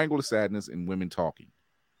 Triangle of Sadness, and Women Talking.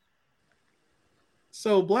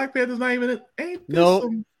 So Black Panther's not even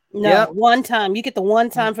one time. You get the one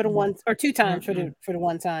time for the one, or 2 times for the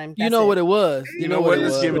one time. You know what it was. You know what?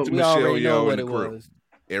 Let's give it to Michelle Yeoh and the crew.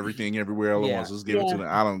 Everything Everywhere All at Once. Let's give it to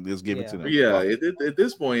them. Let's give it to them. Yeah, at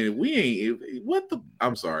this point, we ain't.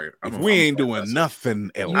 I'm sorry. We ain't doing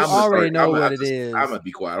nothing else. You already know what it is. I'm gonna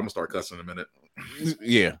be quiet. I'm gonna start cussing in a minute.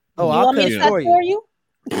 Yeah. Oh, I'll cuss for you.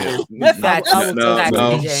 Yeah.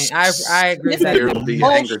 DJ. I agree. The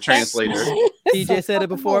anger translator. DJ said it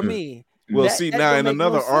before me. Well, now in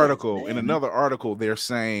another article, they're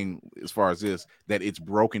saying, as far as this, that it's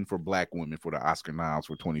broken for Black women for the Oscar noms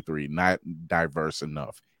for 23, not diverse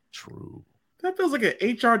enough. True. That feels like an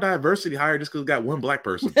HR diversity hire just because it got one Black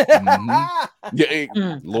person.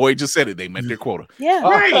 Lloyd just said it. They met their quota. Yeah.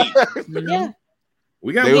 Right. Yeah.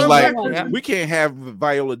 We got. They was like, we can't have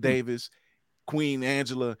Viola Davis, Queen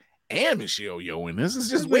Angela, and Michelle Yeoh in this. Is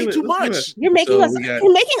just way too much. You're making us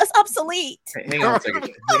obsolete. Hang on a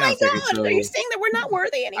second. Oh my gosh, so, are you saying that we're not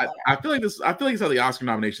worthy anymore? I feel like this is how the Oscar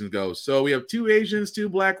nominations go. So we have 2 Asians, 2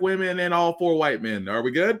 Black women, and all 4 white men. Are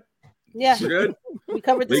we good? Yeah. We're good? We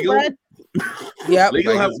covered the spread. Yep.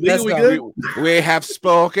 Legal, we good? We have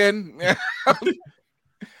spoken.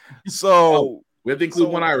 So we have to include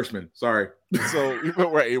 1 Irishman. Sorry. So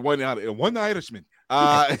right, one Irishman.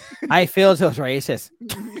 I feel so racist.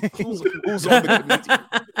 Who's on the committee?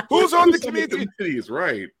 Who's on the committee? Is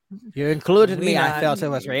right. You included me. I felt it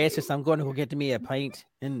was racist. I'm going to go get me a pint.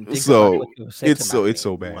 And it's so bad.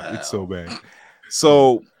 Wow. It's so bad.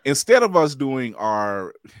 So instead of us doing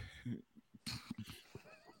our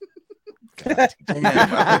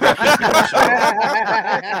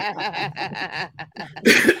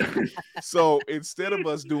so instead of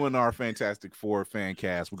us doing our Fantastic Four fan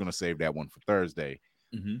cast, we're gonna save that one for Thursday.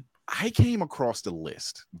 Mm-hmm. I came across the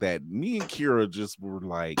list that me and Kira just were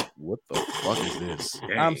like, "What the fuck is this?"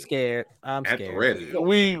 Dang. I'm scared.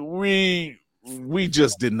 We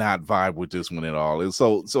just did not vibe with this one at all. And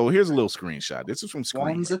so here's a little screenshot. This is from Screen.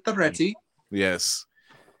 One's at the ready. Yes.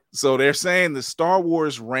 So they're saying the Star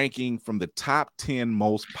Wars ranking from the top 10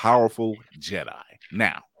 most powerful Jedi.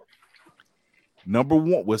 Now, number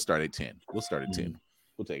 1, we'll start at 10. We'll start at 10.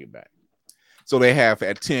 We'll take it back. So they have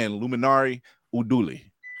at 10, Luminari Uduli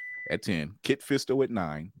at 10, Kit Fisto at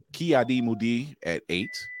 9, Ki-Adi-Mundi at 8,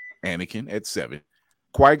 Anakin at 7,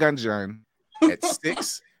 Qui-Gon Jinn at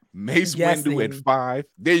 6, Mace Windu at 5.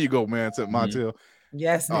 There you go, man. To Montel.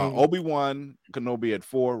 Yes, Obi-Wan Kenobi at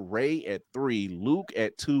 4, Rey at 3, Luke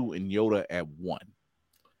at 2, and Yoda at 1.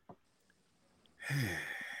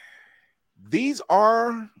 These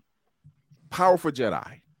are powerful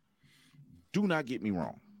Jedi. Do not get me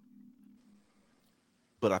wrong.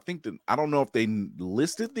 But I think that I don't know if they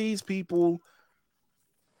listed these people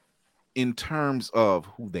in terms of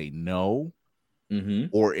who they know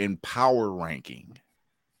or in power ranking.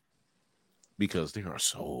 Because there are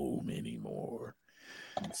so many more.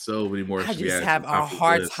 I just have a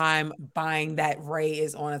hard time buying that Rey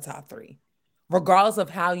is on a top 3, regardless of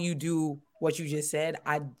how you do what you just said.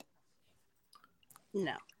 No.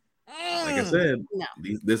 Like I said, no.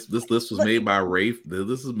 This list was made by Rey.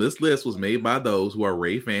 This list was made by those who are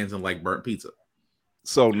Rey fans and like burnt pizza.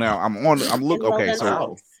 So now I'm looking. Okay,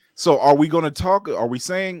 so are we going to talk? Are we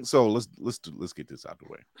saying? So let's get this out of the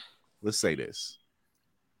way. Let's say this.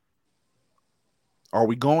 Are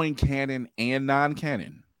we going canon and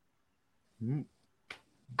non-canon?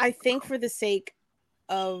 I think for the sake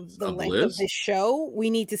of the length of this show, we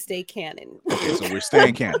need to stay canon. Okay, so we're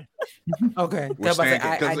staying canon. Okay.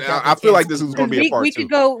 I feel like this is going to be a part 2.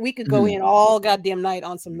 We could go in all goddamn night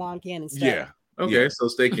on some non-canon stuff. Yeah. Okay, so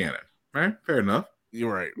stay canon. All right, fair enough.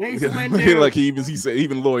 You're right. Like he said,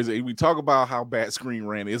 even Lloyd said, we talk about how bad Screen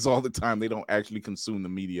Rant is all the time. They don't actually consume the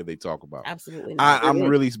media they talk about. Absolutely not. I'm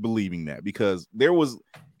really believing that because there was,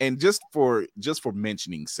 and just for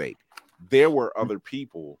mentioning's sake, there were other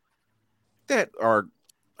people that are,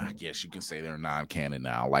 I guess you can say they're non-canon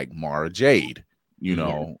now, like Mara Jade, you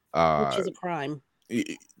know, which is a crime.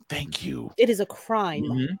 Thank you. It is a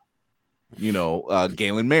crime. You know,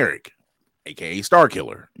 Galen Merrick, aka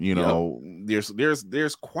Starkiller. You know,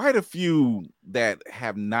 there's quite a few that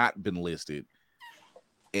have not been listed,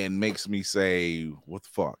 and makes me say, what the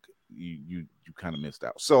fuck? You kind of missed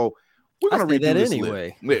out. So we're gonna redo this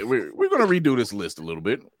anyway. We're gonna redo this list a little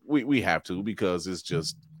bit. We have to because it's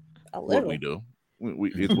just what we do.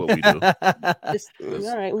 It's what we do. All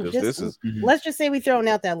right. Let's just say we're throwing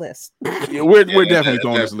out that list. Yeah, we're definitely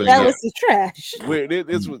throwing this list. That list is trash.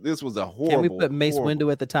 This was a horrible. Can we put Mace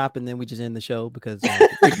Windu at the top and then we just end the show because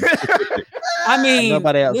I mean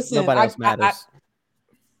nobody else matters.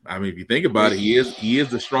 I mean, if you think about it, he is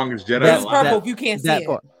the strongest Jedi. That's purple. If you can't see it.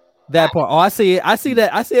 That part. Oh, I see it. I see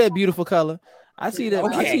that. I see that beautiful color. I see that.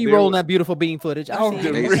 Okay. I see you rolling that beautiful beam footage.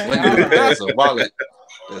 There's a wallet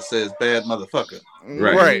that says "bad motherfucker."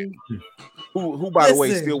 Right. Who by the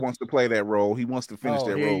way, still wants to play that role. He wants to finish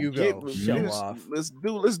that role. You go. Show off. Let's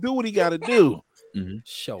do what he got to do.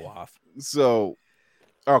 Show off. So,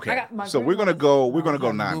 okay. So we're gonna go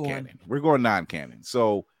non-canon. We're going non-canon.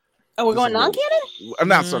 So, we're going non-canon.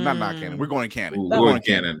 Not non-canon. We're going canon. We're going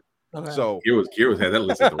canon. Okay. So Kira's had that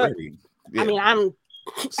list already. Yeah. I mean, I'm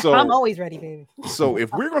always ready, baby. So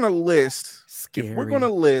if we're gonna list,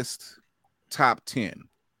 top 10,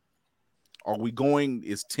 are we going?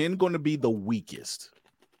 Is 10 going to be the weakest?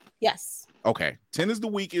 Yes. Okay, 10 is the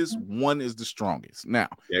weakest. 1 is the strongest. Now,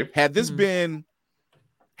 had this been,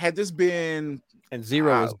 and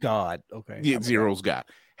 0 is God. Okay. Yeah, 0 is God.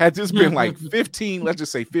 Had this been like 15, let's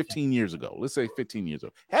just say 15 years ago. Let's say 15 years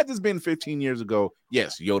ago. Had this been 15 years ago,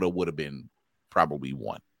 yes, Yoda would have been probably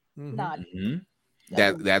one.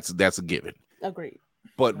 That's a given. Agreed.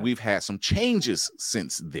 But we've had some changes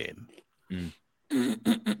since then. You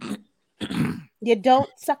don't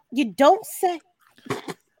say. You don't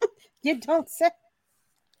say.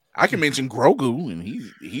 I can mention Grogu, and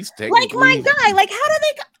he's like technically my guy. Like, how do they?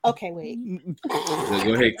 Okay, wait.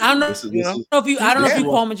 Go ahead. I don't know if you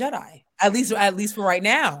call him a Jedi. At least for right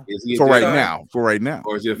now. For right now,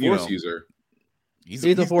 or is he a Force user? He's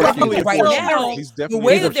a Force user right now. He's the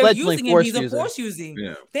way that they're using him, he's a Force using.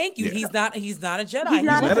 Yeah. Thank you. He's not a Jedi. He's not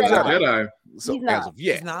a Jedi. So he's not. As of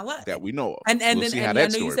yet, he's not left. that we know of. And we'll then see how I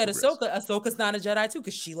that know you story said Ahsoka's not a Jedi too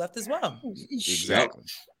because she left as well. Exactly.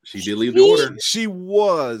 She did leave the order. She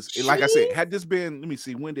was, like I said, had this been, let me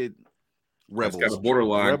see, when did Rebels? That's got a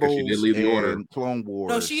borderline because she did leave the order. Clone Wars.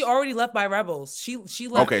 No, she already left by Rebels. She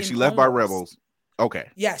left. Okay, she left by Rebels. Okay.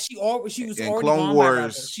 Yeah, she was and already Clone gone Wars by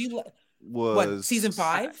Rebels. She was what, season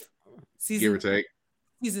 5? Give or take.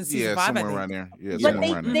 Season 5, somewhere I think. around there. Yeah, but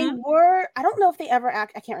they were. I don't know if they ever I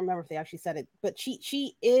can't remember if they actually said it, but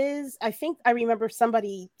she is. I think I remember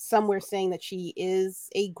somebody somewhere saying that she is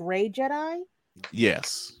a gray Jedi.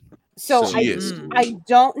 Yes. So I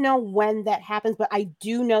don't know when that happens, but I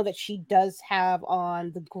do know that she does have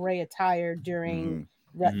on the gray attire during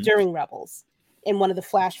Rebels in one of the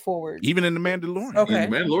flash forwards. Even in the Mandalorian. Okay. In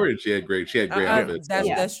the Mandalorian, she had great outfits.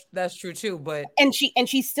 That's true too. But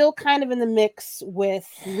she's still kind of in the mix with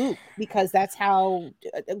Luke because that's how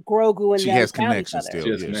Grogu and she them has found connections each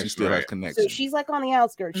other. still. She still has connections. So she's like on the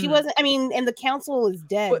outskirts. She wasn't. I mean, and the council is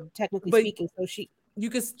dead, technically speaking. So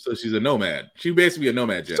So she's a nomad. She basically a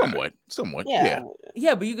nomad Jedi. Somewhat. Yeah,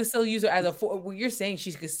 but you can still use her as a force. Well, you're saying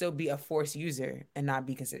she could still be a Force user and not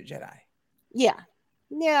be considered Jedi. Yeah.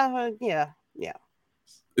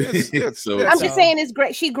 So I'm just saying it's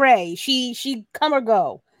great. She gray. She come or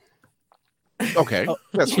go. Okay,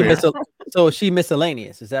 that's fair. So she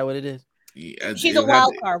miscellaneous. Is that what it is? Yeah, she's a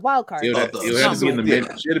wild card. It had to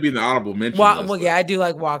be in the honorable mention. Well, yeah, I do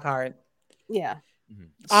like wild card. Yeah.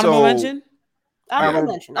 Honorable mention.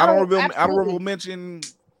 Honorable mention.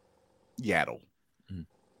 Yaddle.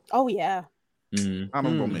 Oh yeah.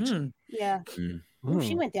 Honorable mention. Yeah. Ooh,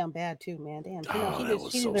 she went down bad too, man. Damn.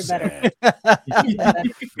 She so did sad. better.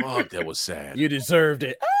 Fuck, that was sad. You deserved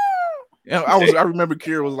it. Yeah, I remember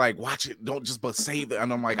Kira was like, watch it, don't just but save it.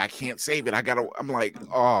 And I'm like, I can't save it. I'm like,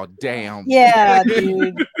 oh damn. Yeah,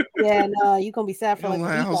 dude. Yeah, no, you're gonna be sad for like a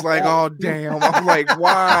week. I was like, oh damn. I'm like,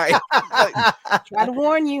 why? Try to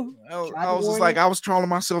warn you. I was just like, I was trolling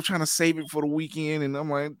myself trying to save it for the weekend, and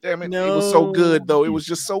I'm like, damn it, it was so good though. It was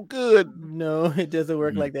just so good. No, it doesn't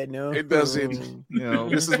work like that. No, it doesn't.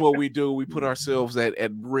 This is what we do. We put ourselves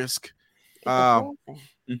at risk. How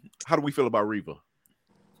do we feel about Reva?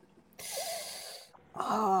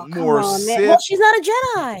 Oh, more on, man. Well, she's not a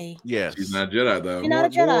Jedi. Yes, she's not a Jedi though. She's not a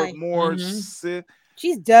Jedi. More Sith.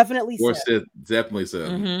 She's definitely Sith. Definitely Sith.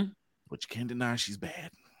 But you can't deny she's bad.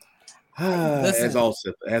 As all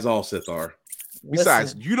Sith are.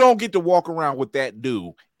 Besides, you don't get to walk around with that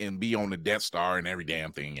dude and be on the Death Star and every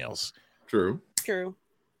damn thing else. True.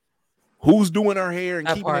 Who's doing her hair and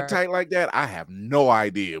keeping it tight like that? I have no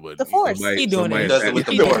idea. But the Force. He doing it. The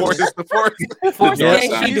Force.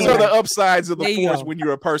 These are the upsides of the Force when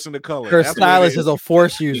you're a person of color. Her stylist is a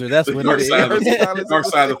Force user. That's what it is. The dark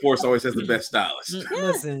side of the Force always has the best stylist.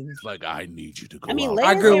 Listen, it's like, I need you to go. I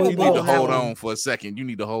agree with you. Need to hold on for a second. You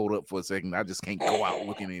need to hold up for a second. I just can't go out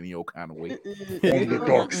looking any your kind of way. On the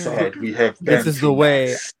dark side, we have. This is the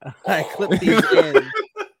way I clip these in.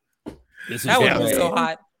 That would be so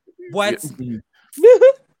hot. What?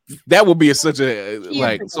 That would be such a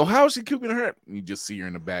like. So how is she keeping her hair? You just see her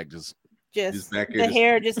in the back, just back the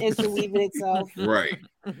hair just interweaving itself. Right.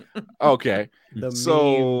 Okay.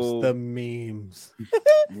 The memes.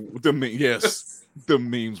 Yes. The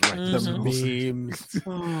memes. Right. The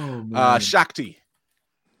memes. Shakti.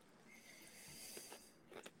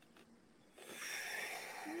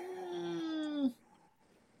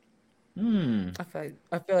 I feel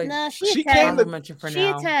like nah, she came to mention for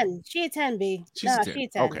now. She a 10 B. She's a 10.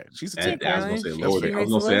 Okay, she's a 10. I was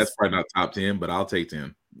gonna say that's probably not top 10, but I'll take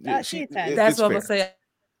 10. She a 10. That's what I was gonna say.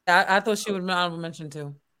 I thought she would be honorable mention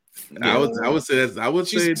too. I would say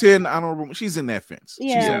she's 10 honorable. She's in that fence.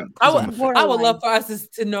 Yeah, I would love for us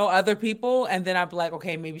to know other people, and then I'd be like,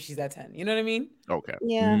 okay, maybe she's at 10. You know what I mean? Okay.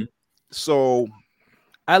 Yeah. So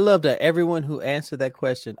I love that everyone who answered that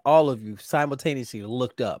question, all of you simultaneously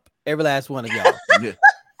looked up. Every last one of y'all. Yeah.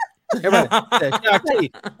 Everybody said,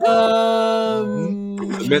 Shakti.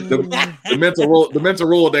 The mental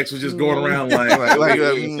Rolodex was just going around like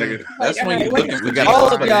that's when you looking for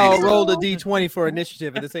all of y'all rolled a D20 for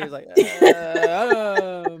initiative, and the thing is like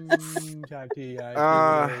 17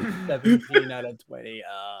 out of 20.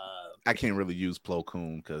 I can't really use Plo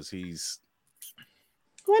Koon because he's.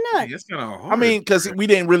 Why not? It's kind of hard. I mean, because we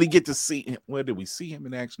didn't really get to see him. Where did we see him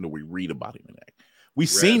in action, or we read about him in action? We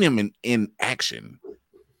seen him in action,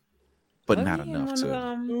 but not enough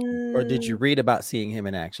to. Or did you read about seeing him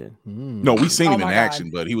in action? No, we seen him in action,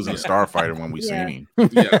 but he was in Starfighter when we seen him.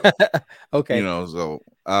 Yeah. Okay. You know, so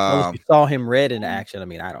you saw him red in action. I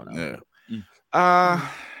mean, I don't know. Yeah.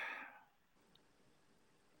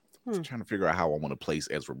 I'm trying to figure out how I want to place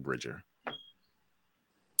Ezra Bridger.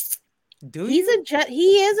 He is a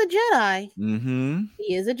Jedi. Mm-hmm.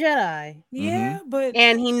 He is a Jedi. Yeah, but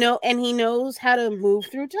he knows how to move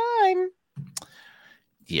through time.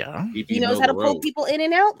 Yeah, he knows how to pull people in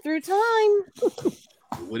and out through time.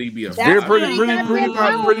 Would he be a pretty?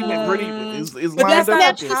 But that's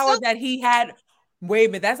not a power that he had. Wait a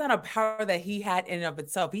minute, that's not a power that he had in and of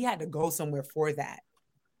itself. He had to go somewhere for that.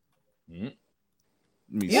 Mm-hmm.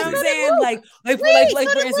 You know what I'm saying? Like for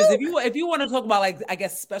instance, if you want to talk about I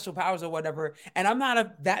guess special powers or whatever, and I'm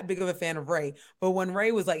not that big of a fan of Rey, but when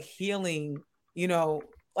Rey was healing,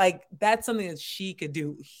 that's something that she could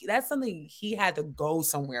do. That's something he had to go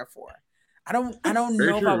somewhere for. I don't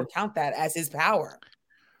know if I would count that as his power.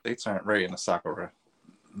 They turned Rey into Sakura.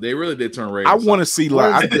 They really did turn Rey. I want to see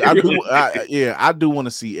I do want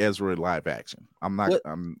to see Ezra in live action.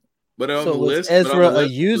 But on so the was list, Ezra a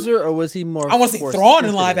user or was he more? I want to see Thrawn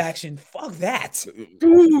in live action. Fuck that,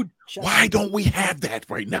 dude. Why don't we have that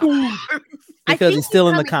right now? Because he's still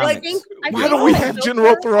in the comics. Why don't we have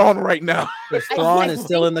General Thrawn right now? Because Thrawn is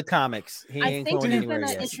still in the comics. He ain't going anywhere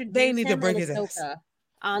yet. They need to bring his ass.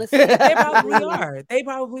 Honestly, they probably are. They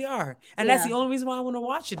probably are, and that's the only reason why I want to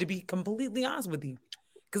watch it. To be completely honest with you.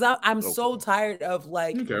 Because I'm so tired of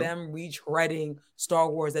them retreading Star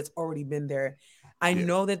Wars that's already been there. I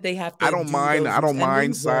know that they have to. I don't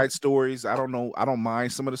mind side stories. I don't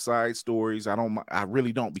mind some of the side stories. I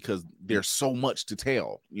really don't, because there's so much to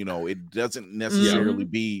tell. It doesn't necessarily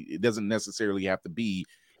it doesn't necessarily have to be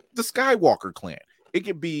the Skywalker clan. It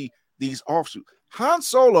could be these offshoots. Han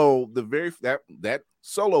Solo, that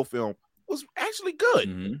Solo film was actually good.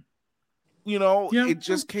 Mm-hmm. It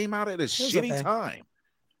just came out at a shitty time.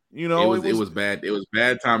 It was bad. It was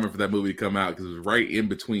bad timing for that movie to come out because it was right in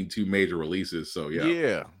between two major releases. So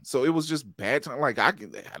yeah. So it was just bad time. I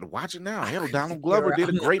had to watch it now. Hell, Donald Glover did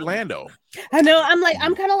a great Lando. I know.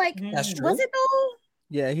 I'm kind of like, that's true. Was it though?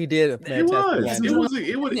 Yeah, he did. It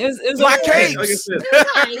was Black Capes. Like I said,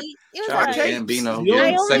 it was Charles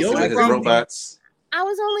Gambino sex with his robots. I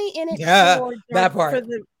was only in it for that part. For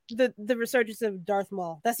the resurgence of Darth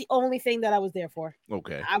Maul. That's the only thing that I was there for.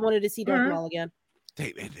 Okay. I wanted to see Darth Maul again.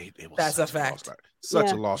 That's a fact.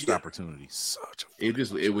 Such a lost opportunity.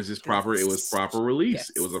 It was just proper. It was proper release.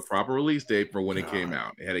 Yes. It was a proper release date for when it came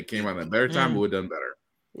out. Had it came out at a better time, it would have done better.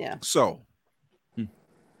 Yeah. So,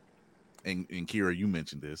 and Kira, you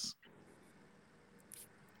mentioned this.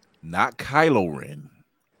 Not Kylo Ren,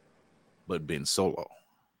 but Ben Solo.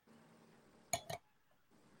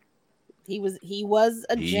 He was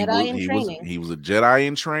a Jedi in training. He was a Jedi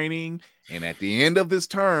in training, and at the end of this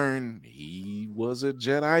turn, he was a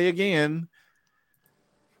Jedi again.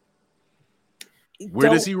 Where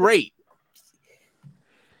does he rate?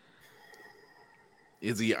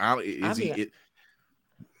 Is he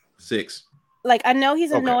 6? I know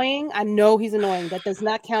he's annoying. That does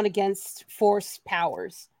not count against Force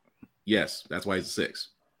powers. Yes, that's why he's a 6.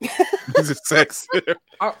 He's a 6.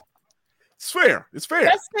 It's fair. It's fair.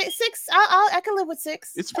 That's 6. I can live with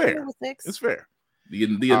 6. It's fair. With 6. It's fair. The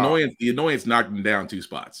annoyance knocked him down 2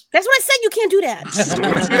 spots. That's what I said. You can't do that.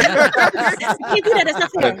 You can't do that. That's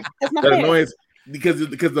not fair. That's not fair. Annoyance, because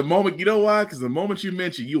the moment, you know why? Because the moment you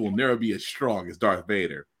mention, you will never be as strong as Darth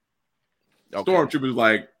Vader. Okay. Stormtrooper's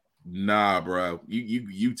like, nah, bro.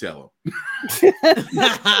 You tell him.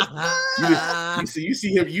 you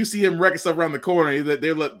see him wrecking stuff around the corner.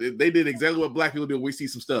 They did exactly what black people do when we see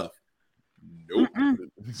some stuff. Nope.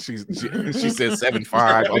 She said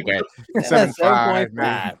 7.5. Okay.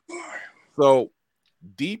 7.5. So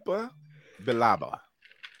Deepa Bilaba.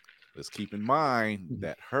 Let's keep in mind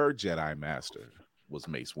that her Jedi Master was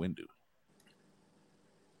Mace Windu.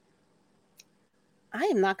 I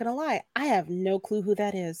am not gonna lie. I have no clue who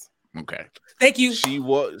that is. Okay. Thank you. She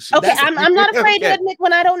was. Okay, I'm not afraid to admit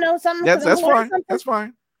when I don't know something. That's fine. That's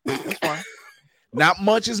fine. That's fine. Not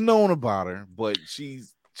much is known about her, but she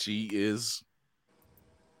is.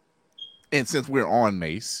 And since we're on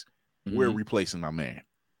Mace, we're replacing my man.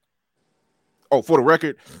 Oh, for the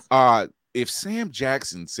record, if Sam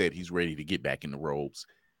Jackson said he's ready to get back in the robes,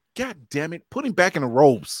 God damn it, put him back in the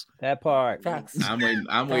robes. That part.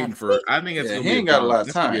 I'm waiting for. I think it's gonna he be ain't got a lot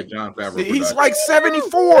of time. Be a John Favreau He's production. like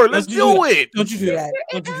 74. Let's do it. Don't you do that?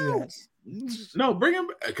 Don't you do that? No, bring him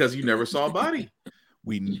because you never saw a body.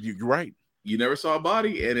 You're right. You never saw a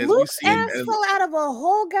body, and as Luke's we see, ass fell out of a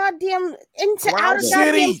whole goddamn into outer City.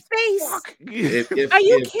 goddamn space. Are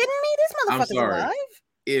you kidding me? This motherfucker's alive.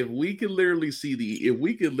 If we could literally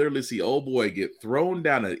see old boy get thrown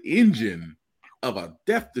down an engine of a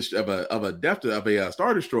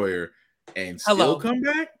Star Destroyer and still come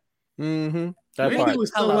back, maybe he was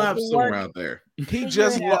still alive somewhere out there. He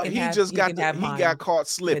got caught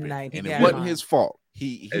slipping, and it wasn't his fault.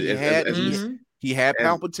 He had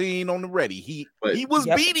Palpatine on the ready. He was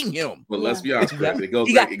beating him. But let's be honest, Chris, he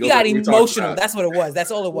got emotional. That's what it was. That's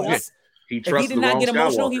all it was. Yeah. If he did not get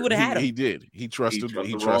emotional, he would have had him. He did. He trusted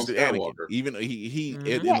Anakin. Even in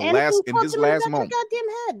his last moment. Goddamn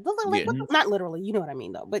head. Not literally, you know what I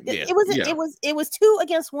mean, though. But it was 2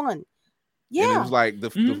 against 1. Yeah, and it was like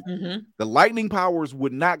the lightning powers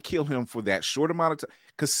would not kill him for that short amount of time,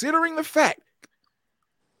 considering the fact.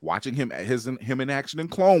 Watching him in action in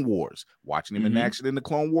Clone Wars, watching him in action in the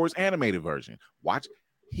Clone Wars animated version,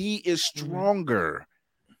 he is stronger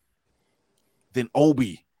than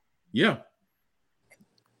Obi. Yeah.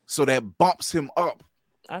 So that bumps him up.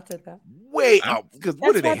 I said that. Way up. Because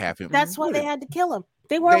what did they have him? That's why they had to kill him.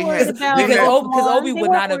 They weren't worried about because Obi would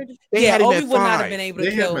not have. Obi would not have been able to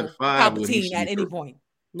kill Palpatine at any point.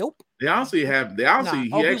 Nope. He Obi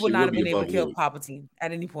would not have been able to kill Palpatine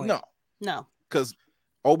at any point. No. Because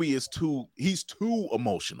Obi is too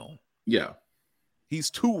emotional. Yeah.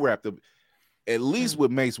 He's too wrapped up. At least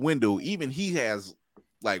with Mace Windu, even he has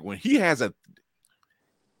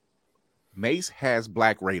Mace has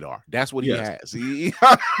black radar. That's what he has.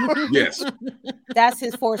 Yes. That's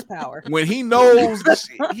his force power. When he knows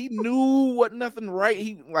he knew what nothing right.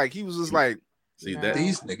 He was just like, see that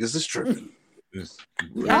these niggas is tripping.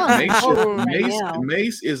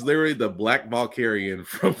 Mace is literally the black Valkyrian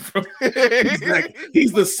from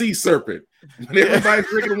he's the sea serpent. When everybody's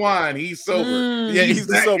drinking wine, he's sober. He's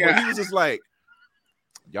sober. Guy. He was just like,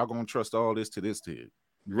 y'all gonna trust all this to this kid.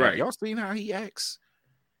 Right. Have y'all seen how he acts?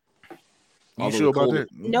 You sure about that?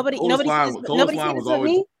 Nobody says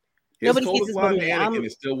me. His coldest line to Anakin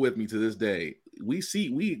is still with me to this day.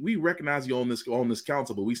 We recognize you on this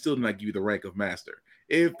council, but we still do not give you the rank of master.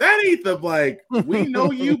 If that ain't we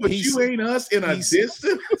know you, but you ain't us in a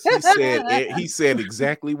distance. He said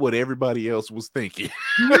exactly what everybody else was thinking.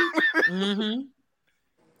 And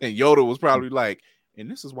Yoda was probably like,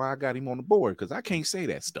 and this is why I got him on the board, because I can't say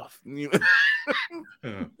that stuff.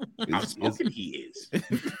 How spoken he is.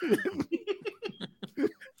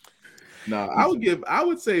 No, I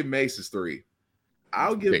would say Mace is 3.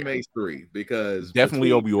 I'll give Mace 3 because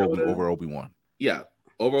definitely over Obi-Wan. Yeah,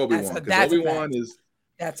 over Obi-Wan. Because Obi-Wan is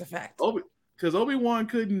that's a fact. Because Obi-Wan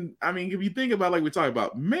couldn't. I mean, if you think about we're talking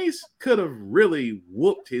about, Mace could have really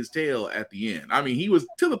whooped his tail at the end. I mean, he was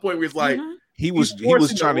to the point where it's like he was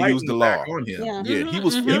trying to use the law on him. Yeah, he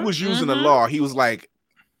was using the law. He's like,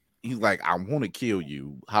 I want to kill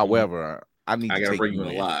you. However, I gotta bring you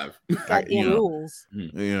alive. Rules.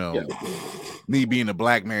 Me being a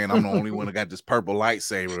black man, I'm the only one that got this purple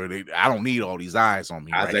lightsaber. I don't need all these eyes on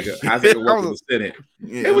me. I think it worked in the Senate.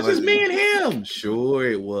 It was just me and him. Sure,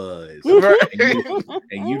 it was.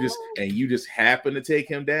 and you just happened to take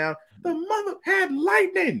him down. The mother had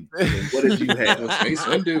lightning. And what did you have? Mace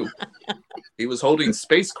Windu. He was holding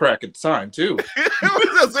space crack at the time too.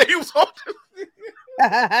 He was holding.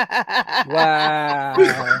 Wow.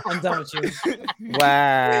 I'm done with you.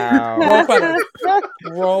 Wow.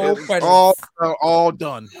 Roll credits. All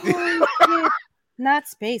done. Not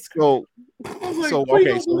space. So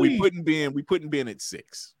we putting Ben at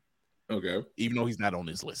 6. Okay. Even though he's not on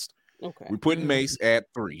this list. Okay. We're putting Mace at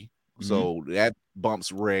 3. So that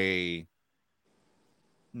bumps Rey.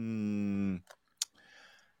 I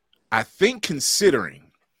think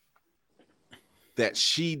considering that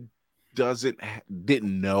she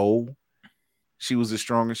didn't know she was as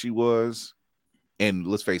strong as she was, and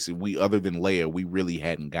let's face it, other than Leia, we really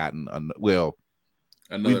hadn't gotten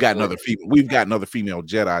we've gotten other female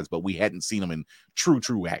Jedis, but we hadn't seen them in true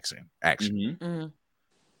action.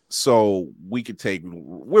 So we could take.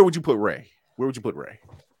 Where would you put Rey?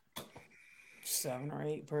 7 or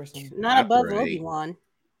 8 person. Not above Obi-Wan.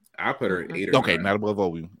 I put her at 8 or 9. Not above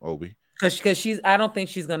Obi. Because I don't think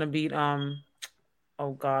she's gonna beat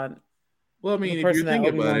oh God. Well, I mean, if you're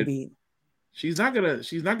thinking about it, she's not gonna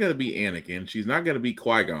be Anakin. She's not gonna be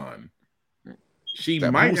Qui-Gon. She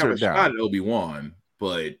might have a shot at Obi-Wan,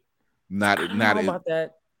 but Not about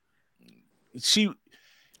that.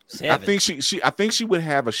 I think she would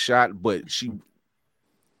have a shot, but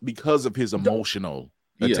because of his emotional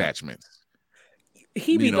attachments.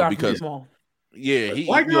 He be Darth Maul. Yeah, he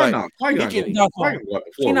not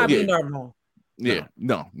being Darth Maul. Yeah,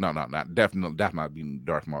 no, not definitely not being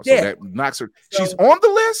Darth Maul. So that knocks her. She's on the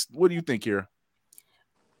list. What do you think here?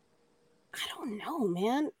 I don't know,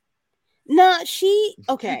 man. Nah,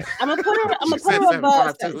 okay. I'm gonna put her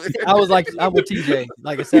above. I was like, I'm with TJ.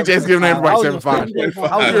 Like a TJ's giving everybody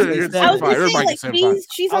 7.5. Everybody gets 7.5.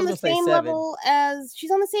 She's on the same level as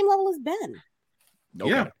Ben. Okay.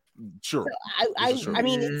 Yeah. Sure. So I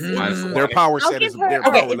mean, it's their power set is their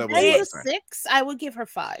power level. If Ben was 6, I would give her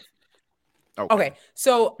 5. Okay.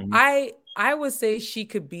 So I would say she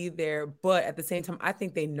could be there, but at the same time, I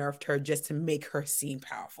think they nerfed her just to make her seem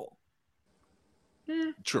powerful.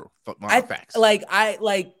 True. Facts.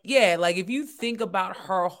 If you think about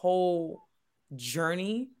her whole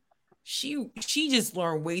journey, she just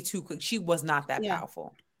learned way too quick. She was not that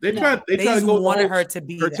powerful. They just wanted her to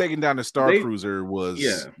be. Her taking down the Star Cruiser was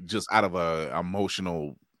just out of a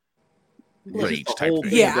emotional rage type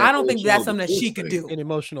thing. Yeah, I don't think that's something that she could do. An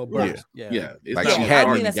emotional burst. Yeah. Like she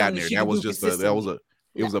hadn't even gotten there. That was just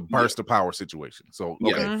it was a burst of power situation. So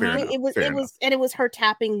fair enough. It was her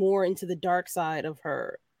tapping more into the dark side of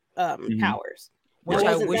her powers. Which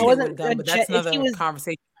I wish they would have done, but that's another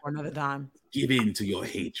conversation for another time. Give in to your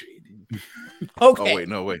hatred. Okay. Oh wait,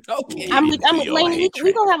 no wait. Okay. I'm Lane,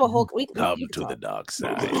 we gonna have a whole come to the dark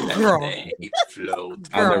side.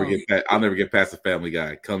 I'll never get past the Family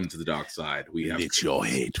Guy. Come to the dark side. We have let your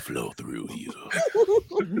hate flow through you.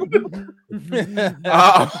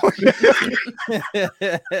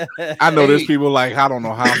 I know there's people like I don't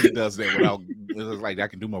know how he does that without. It's like I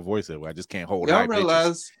can do my voice that way. I just can't hold. Y'all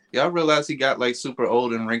realize he got like super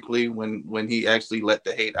old and wrinkly when he actually let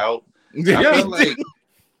the hate out. I feel like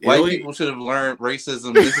white people should have learned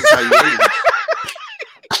racism. This is how you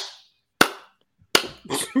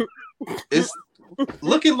age.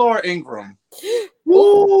 Look at Laura Ingraham.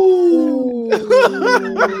 Ooh.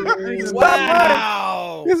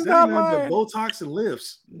 Wow. It's not the Botox and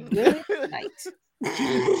lifts. Nice.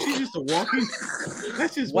 She's just a walking.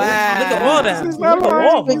 That's just wow. Look at all that.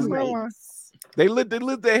 Look at they lit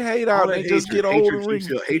their hate out. They just get old.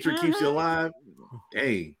 Hatred keeps you alive.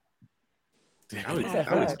 Hey. I would spend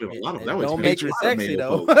a lot of that. Don't make it sexy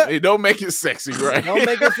though. It don't make it sexy, right? Don't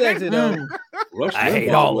make it sexy though. I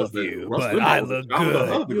hate all of you, but I look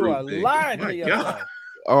good. You are lying to yourself.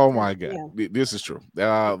 Oh my god, this is true.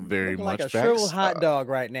 Very much like a shriveled hot dog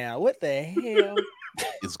right now. What the hell?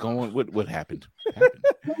 It's going. What happened?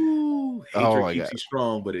 Oh my god, keeps you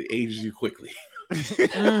strong, but it ages you quickly.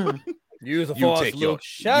 Use a false look.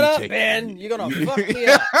 Shut up, Ben. You're gonna fuck me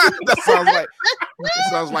up. That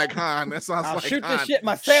sounds like Han. That sounds I'll like shoot Han. this shit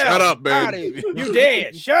myself. Shut up, Ben. You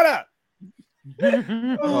dead. Shut up.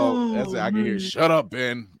 Oh, that's it. I can hear. Shut up,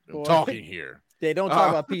 Ben. I'm talking here. They don't talk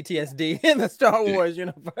about PTSD in the Star Wars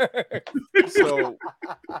universe. So,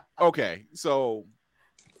 okay, so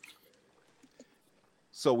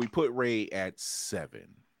we put Rey at 7.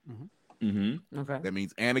 Okay, that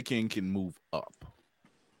means Anakin can move up.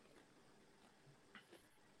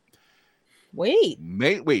 Wait,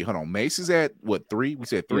 hold on. Mace is at what, 3? We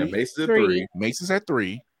said 3. Yeah, Mace is at 3. Mace is at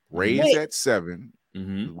 3. Rey is at 7.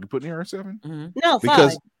 We putting her at 7? No,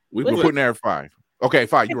 because 5. We're putting her at 5. Okay,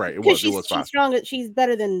 5. You're right. It was 5. She's stronger. She's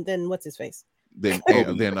better than what's his face. Then he's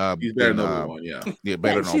better than Obi-Wan. Yeah,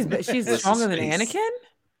 better than she's stronger than Anakin.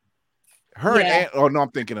 Her and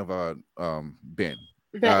I'm thinking of Ben.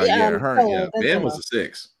 Ben was a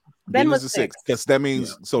 6. Ben was a 6. Because that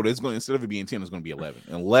means so there's going, instead of it being 10, it's going to be 11,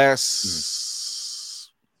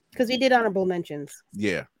 unless because we did honorable mentions.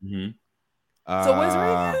 Yeah. So where's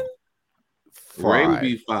Rey then? Rey would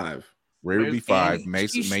be 5. Rey would be 5.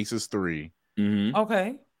 Mace is 3.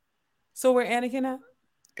 Okay. So where Anakin at?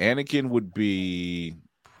 Anakin would be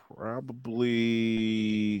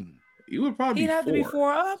probably. He would probably. He'd have to be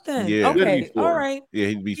 4 up then. Yeah. Okay. All right. Yeah,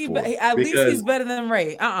 he'd be 4. At least he's better than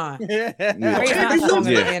Rey. Rey's not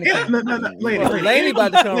stronger than Anakin. No, Lady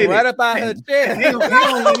about to come right up out her chair.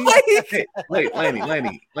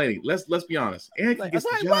 Lady. Let's be honest. Anakin gets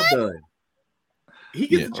the job done. He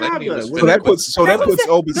gets the job done. So that puts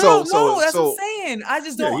Obi. No, that's what I'm saying. I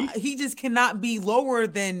just don't. He just cannot be lower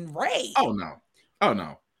than Rey. Oh no.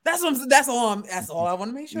 That's all I want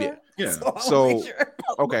to make sure. Yeah. So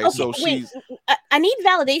okay, so she's. I need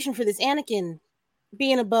validation for this Anakin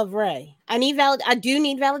being above Rey. I do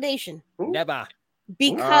need validation. Never.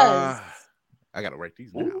 Because I gotta write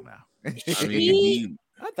these down now. I mean,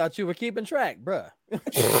 I thought you were keeping track, bruh. For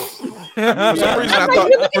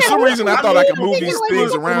some reason, I thought I could move these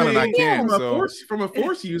things around, and I can't. From a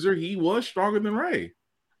force user, he was stronger than Rey,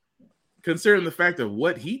 considering the fact of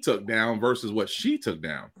what he took down versus what she took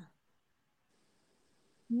down.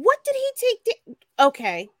 What did he take down?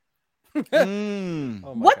 Okay.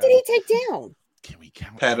 Oh what did he take down? Can we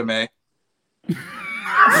count? Padme.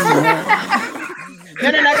 No,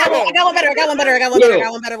 I got one better.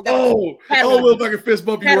 Oh, Will, if I can fist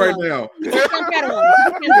bump you right now.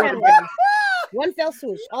 One fell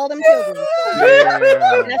swoosh. All them children.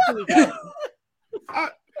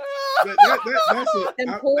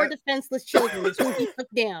 Them poor defenseless children is who he took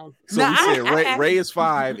down. So we said Rey is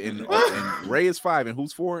 5 and Rey is 5 and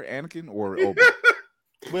who's 4? Anakin or Obi?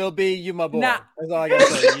 Will be you, my boy. That's all I gotta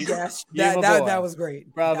say. That was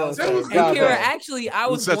great. Bravo. And Kira, actually, I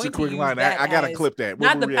was such a quick line. I gotta clip that.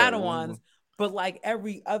 Not the Padawans, but like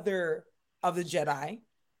every other of the Jedi.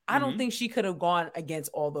 I don't think she could have gone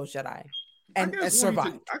against all those Jedi and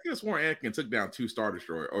survived. I could have sworn Anakin took down 2 Star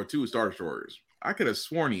Destroyers. I could have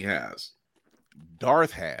sworn he has.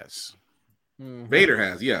 Darth has. Vader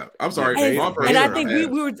has, yeah. I'm sorry. And I think we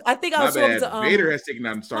were. I think I was talking to Vader has taken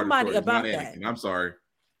down Star somebody Destroyers, about not that. Anakin. I'm sorry.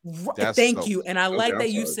 Thank you, and I like that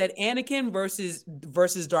you said Anakin versus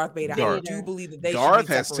Darth Vader. I do believe that they Darth should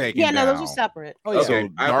be has separated. taken no, those are separate. Oh, yeah. So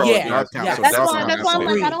Darth that's why I'm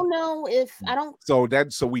like, I don't know if I don't.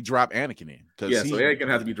 So we drop Anakin in. Yeah, so Anakin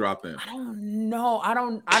has to be dropped in. I don't know. I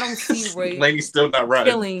don't see Rey. Lady's still not right.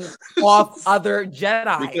 Killing off other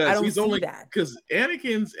Jedi. Because I don't see that. Because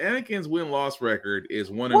Anakin's win-loss record is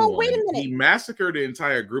 1-1. Wait a minute. He massacred the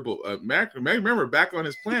entire group of. Remember, back on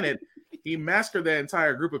his planet. He massacred that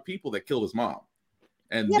entire group of people that killed his mom,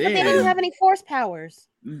 and but they didn't have any force powers.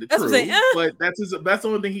 True, but that's the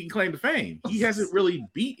only thing he can claim to fame. He hasn't really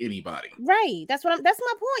beat anybody. Right. That's my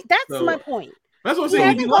point. That's my point. That's what I'm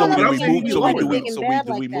saying. She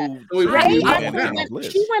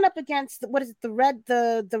went up against what is it? The red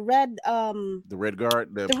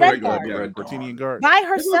guard, the Cortinian guard by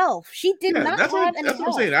herself. She did not have any. That's what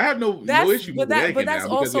I'm saying. I have no issue with that. But that's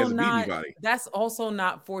also not. That's also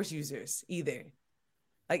not Force users either.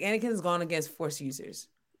 Like Anakin's gone against Force users.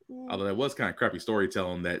 Although that was kind of crappy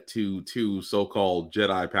storytelling that two so-called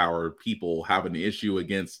Jedi powered people have an issue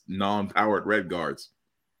against non-powered red guards.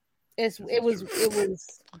 It was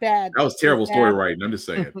bad. That was terrible story writing. I'm just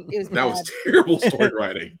saying. That was terrible story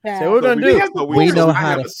writing. So we're gonna do. We know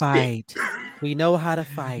how to fight. We know how to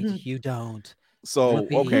fight. You don't. So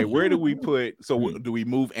okay, where do we put? So do we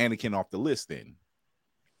move Anakin off the list then?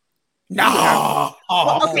 No.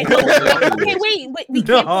 Okay, wait. We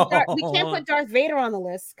can't put Darth Vader on the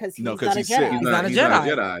list because he's not a Jedi. He's not a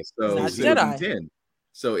Jedi. So he's Jedi. 10.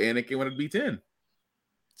 So Anakin would be 10.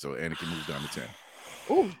 So Anakin moves down to 10.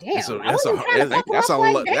 Oh damn! That's a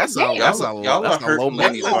low bar. That's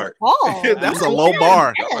a low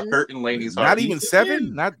bar. Hurting Laney's heart. Not even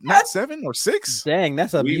 7. Not 7 or 6. Dang,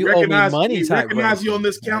 that's a we recognize you on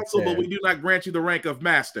this council, but we do not grant you the rank of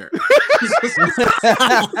master.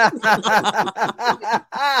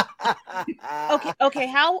 Okay.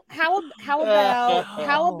 How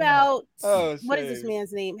about what is this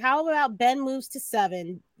man's name? How about Ben moves to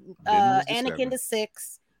 7, Anakin to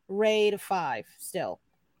 6. Rey to 5 still.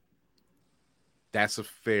 That's a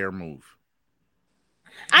fair move.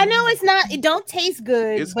 I know it's not. It don't taste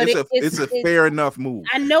good, it's a fair enough move.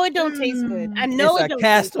 I know it don't taste good. I know it's a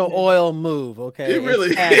castor oil move. Okay, it really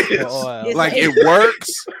is. Like it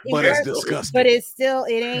works, but it's disgusting. But it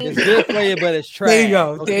ain't. It's good for you, but it's trash. There you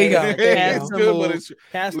go. There you go. It's good, but it's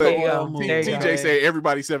castor oil move. TJ say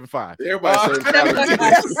everybody 7'5". Everybody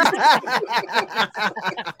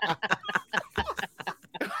 7'5".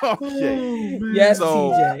 Okay. Yes,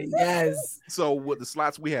 TJ. Yes. So what the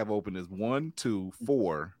slots we have open is 1, 2,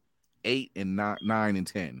 4, 8, and 9 and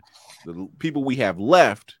 10. The people we have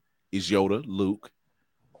left is Yoda, Luke.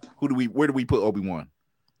 Where do we put Obi-Wan?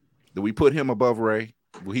 Do we put him above Rey?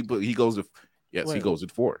 Well, he goes to he goes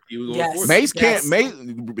at 4. Yes. Mace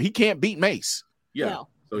can't beat Mace. Yeah. No.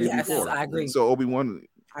 So yes, I agree. So Obi-Wan.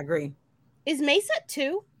 I agree. Is Mace at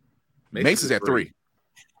 2? Mace is at 3.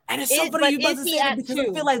 And it's so funny you about to say that because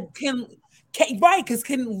I feel like because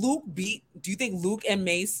can Luke beat? Do you think Luke and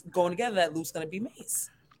Mace going together that Luke's going to be Mace?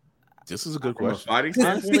 This is a good question.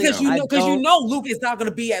 Because you know Luke is not going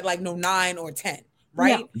to be at 9 or 10,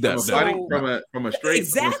 right? No. From a straight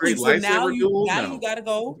exactly. So now you got to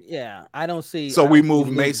go. Yeah, I don't see. So we move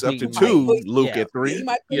Mace up to 2, Luke at 3.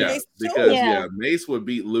 Mace would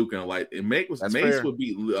beat Luke in Mace would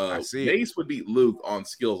beat Luke on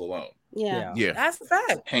skills alone. Yeah. That's a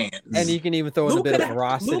fact. Hands. And you can even throw in a bit of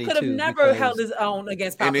ferocity. Luke could have never held his own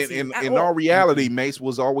against Palpatine. And in all reality, Mace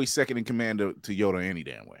was always second in command to Yoda any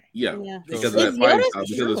damn way. Yeah. Because of that fighting style,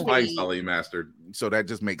 because of his fighting style he mastered. So that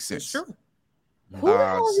just makes sense. It's true. Who the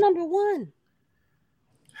hell is number one?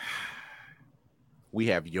 We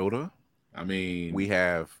have Yoda. I mean, we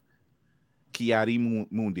have Ki-Adi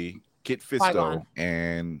Kit Fisto,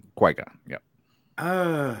 and Qui-Gon. Yep.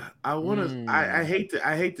 I want to. I hate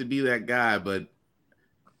to be that guy, but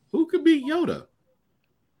who could beat Yoda?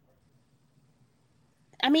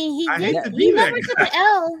 I mean, he never took an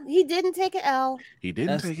L. He didn't take an L. He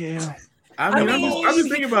didn't take an L. I mean, I've been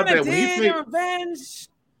thinking about that when he played Revenge.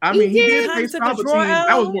 I mean, he did face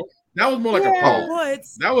Palpatine. That was more like a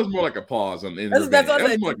pause. That was more like a pause on that was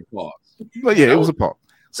more like a pause. But yeah, it was a pause.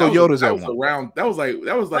 So Yoda's at one. That was like okay.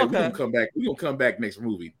 We're gonna come back. We're gonna come back next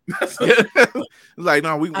movie. Like,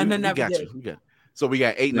 no, we got you. We got. So we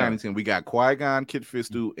got 8, 9, and 10. We got Qui-Gon, Kit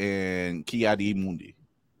Fisto, and Ki-Adi Mundi.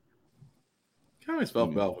 Kind of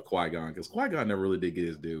felt bad for Qui-Gon because Qui-Gon never really did get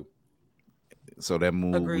his due. So that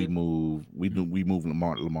move, we move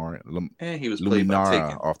Lamar, and he was played by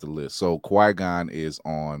Taken off the list. So Qui-Gon is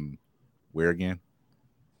on where again?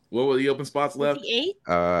 What were the open spots left? 8?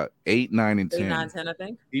 8, 9, and 10. 8, 9, 10, I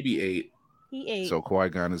think. He'd be 8. He 8. So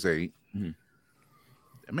Qui-Gon is 8. Mm-hmm.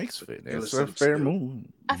 That makes it. That's a fair move.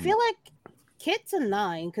 I feel like Kit's a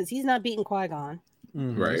 9 because he's not beating Qui-Gon.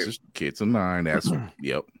 Mm-hmm. Right. Kit's a 9. That's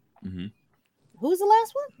yep. Mm-hmm. Who's the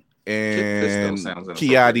last one? And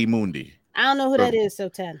Ki-Adi Mundi. I don't know who that is. So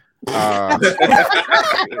 10.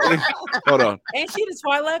 Hold on. Ain't she the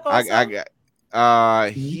Twilight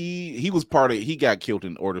also? He was part of. He got killed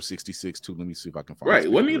in Order 66 too. Let me see if I can find. Right,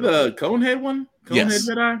 wasn't he the Conehead one? Yes.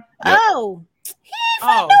 Jedi. Yep. Oh, he ain't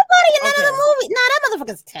fight nobody in another movie. Nah, that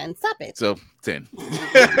motherfucker's 10. Stop it. So 10.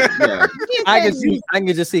 I can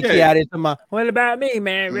just see Ki-Adi to my. What about me,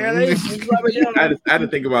 man? Really? I had to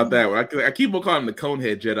think about that one. I keep on calling him the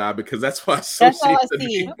Conehead Jedi because that's why I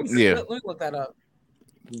see. Yeah, let me look that up.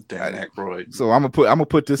 Dan Aykroyd. So I'm gonna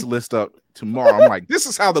put this list up tomorrow. I'm like, this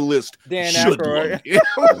is how the list should look.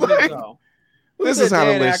 This is how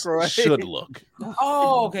the list should look.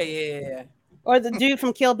 Oh, okay, yeah. Or the dude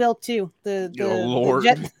from Kill Bill 2. The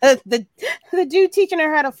dude teaching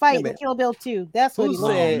her how to fight in Kill Bill 2. That's what he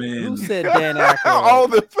said. Who said Dan Aykroyd? All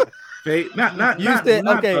the not you said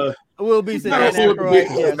okay. Will be said Dan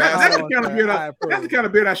Aykroyd. That's the kind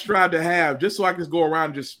of beard I strive to have, just so I can just go around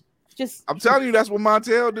and just. I'm telling you, that's what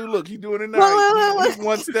Montel do. Look, he's doing it now. He's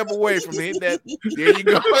one step away from hitting that. There you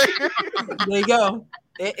go. There you go.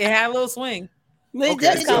 It had a little swing. Okay,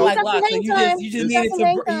 it's kind of like locks. So you just need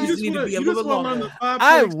to be a little bit longer.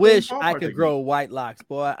 I wish I could grow white locks,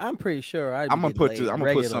 boy. I'm pretty sure I'm gonna put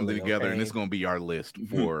something together, and it's gonna be our list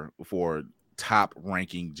for top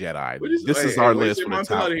ranking Jedi. This is our list for the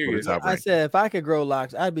top. I said if I could grow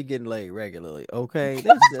locks, I'd be getting laid regularly. Okay,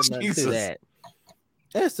 there's nothing to that.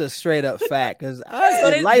 That's a straight up fact because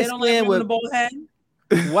I light skin with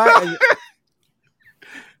why.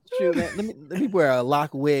 Shoot, man, let me wear a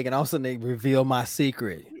lock wig and all of a sudden they reveal my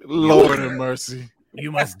secret. Lord have mercy.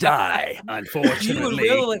 You must die, unfortunately.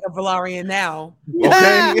 You really like a Valarian now.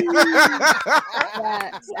 Okay.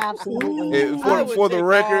 That's absolutely. For the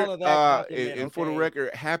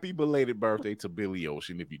record, happy belated birthday to Billy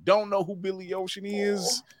Ocean. If you don't know who Billy Ocean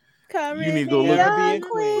is, you need to go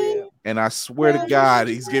look. And I swear to God,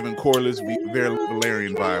 he's giving Corliss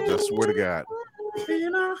Valerian vibes. I swear to God.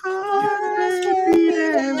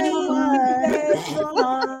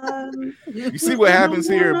 You see what happens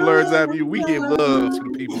here at Blurred's Eye View? We give love to the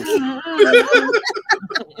people.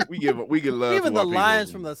 we give love. Even to the lines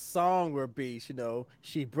people. from the song were beats.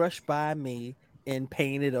 She brushed by me and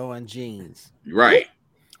painted on jeans. Right.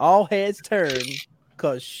 All heads turned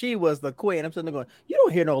because she was the queen. I'm sitting there going, you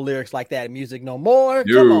don't hear no lyrics like that in music no more.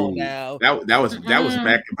 Dude, come on now. That was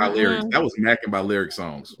macking by lyrics. That was macking by lyric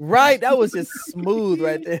songs. Right. That was just smooth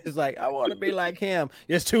right there. It's like, I want to be like him.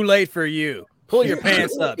 It's too late for you. Pull your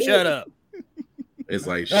pants up. Shut up. It's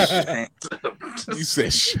like you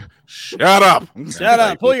said shut up. Shut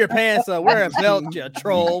up. Pull your pants up. Wear a belt, you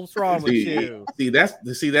troll. What's wrong with you? See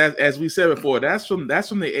that as we said before, that's from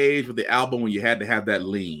the age of the album when you had to have that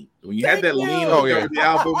lean. When you had that lean on the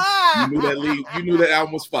album, you knew that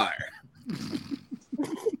album was fire.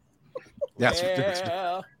 That's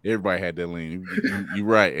everybody had that lean. You're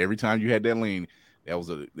right. Every time you had that lean, that was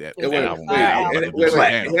album.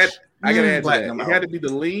 I gotta add that. It had to be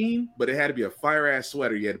the lean, but it had to be a fire ass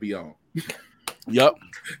sweater you had to be on. Yep.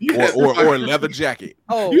 Or a leather jacket.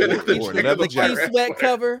 Oh, the key sweat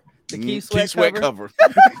cover. The key sweat cover.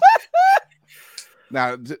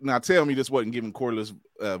 Now tell me this wasn't giving Corliss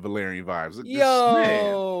Valerian vibes.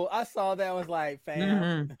 Yo, I saw that, was like,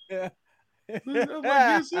 fam. Like,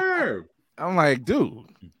 yes, sir. I'm like, dude.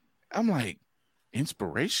 I'm like,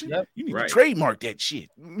 inspiration? Yep. You need to trademark that shit.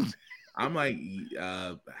 I'm like,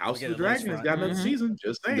 House of the Dragon has got another season.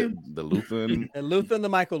 Just saying. The Luther and the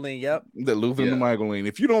Michael Lean. Yep. The Luther and the Michael Lean.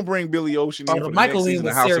 If you don't bring Billy Ocean in for the Michael next Lean season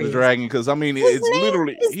of was House serious. of the Dragon, because I mean, he's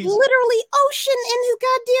literally Ocean in his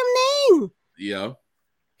goddamn name. Yeah.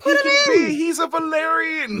 Put him in. He's a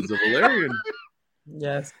Valerian. He's a Valerian.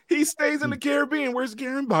 Yes. He stays in the Caribbean. Where's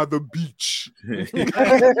Garen? By the beach.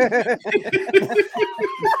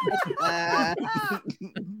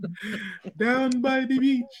 Down by the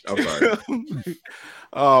beach. I'm sorry.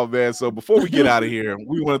 Oh man. So before we get out of here,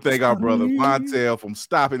 we want to thank our brother Montel from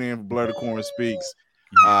stopping in for Blur the Corn Speaks.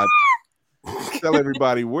 Tell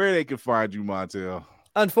everybody where they can find you, Montel.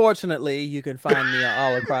 Unfortunately, you can find me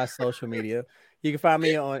all across social media. You can find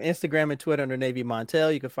me on Instagram and Twitter under Navy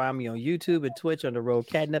Montel. You can find me on YouTube and Twitch under Road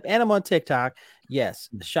Catnip, and I'm on TikTok. Yes,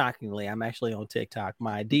 shockingly, I'm actually on TikTok.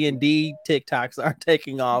 My D&D TikToks are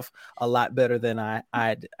taking off a lot better than I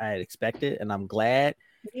had expected, and I'm glad.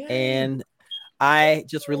 Yeah. And I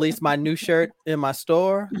just released my new shirt in my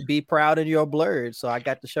store. Be proud of your blurred. So I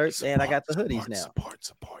got the shirts and I got the hoodies now. Support.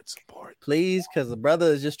 Please, because the brother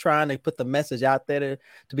is just trying to put the message out there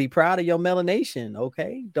to be proud of your melanation.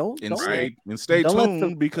 Okay, stay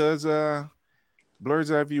tuned because Blur's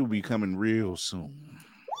Eye View will be coming real soon.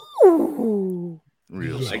 Ooh.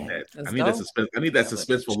 Real soon. Like that. I need that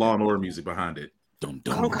suspenseful Law and Order music behind it. I need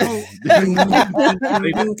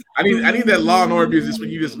that Law and Order music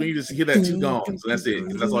when you just hear that two gongs. That's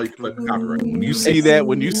it. That's all you can put in copyright. When you see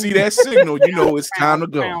that signal, you know it's time to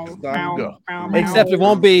go. Except it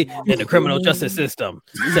won't be in the criminal justice system.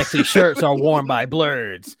 Sexy shirts are worn by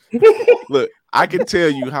blurs. Look, I can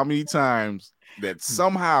tell you how many times that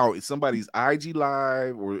somehow it's somebody's IG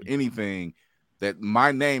live or anything that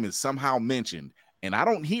my name is somehow mentioned and I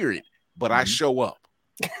don't hear it, but I show up.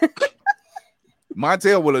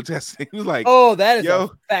 Montel will attest. He was like, "Oh, that is a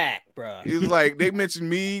fact, bro." He was like, "They mentioned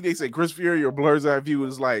me. They say Chris Fury or Blur's Eye View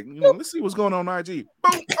is like, let's see what's going on IG.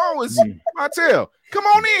 Boom! Oh, it's Montel. Come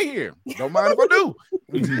on in here. Don't mind if I do."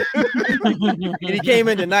 And he came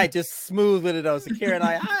in tonight just smooth with it on secure, and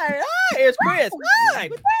hi, here's Chris. Hi,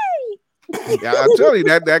 yeah, I tell you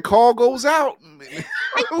that call goes out.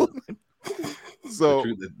 So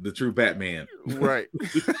the true Batman, right?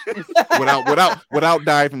 without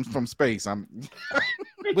diving from space. I'm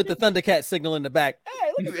with the Thundercat signal in the back.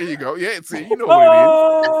 Hey, there you go. Yeah, see, you know what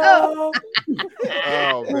it is.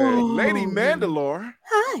 Oh man, Lady Mandalore.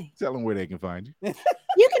 Hi. Tell them where they can find you.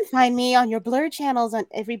 You can find me on your Blurred channels on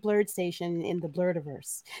every Blurred station in the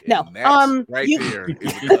Blurdiverse. Right there.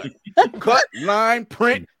 Cut, line,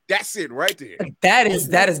 print. That's it right there. That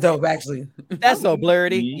is dope, actually. That's so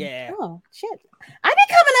blurry. Yeah. Oh shit. I be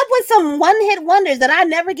coming up with some one-hit wonders that I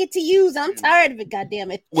never get to use. I'm tired of it,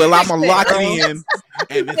 goddammit. Well, I'm gonna lock it in.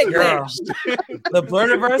 And the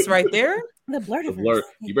Blurdiverse right there. The Blurdiverse.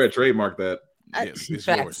 You better trademark that. Yes, it's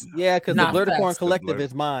yours. Yeah, because the Blur the Corn Collective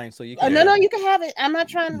is mine, so you can. No, you can have it. I'm not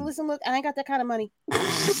trying to listen. Look, I ain't got that kind of money.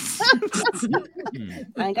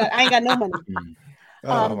 I ain't got no money.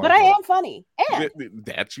 But I am funny. And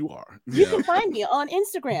that you are. You can find me on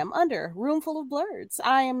Instagram under Roomful of Blurs.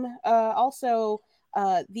 I am also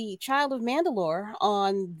the Child of Mandalore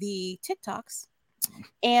on the TikToks.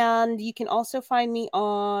 And you can also find me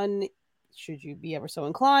on, should you be ever so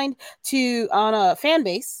inclined, on a fan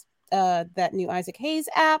base, that new Isaac Hayes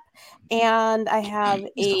app. And I have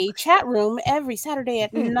a chat room every Saturday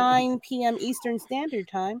at 9 p.m. Eastern Standard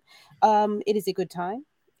Time. It is a good time.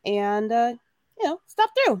 And stop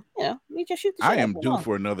through. We just shoot the shit. I am due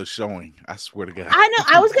for another showing. I swear to God. I know.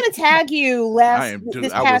 I was gonna tag you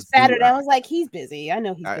this past Saturday. I was like, he's busy. I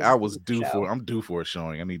know he's busy. I was due for. I'm due for a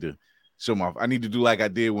showing. I need to show my. I need to do like I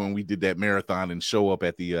did when we did that marathon and show up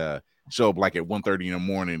at the like at 1:30 in the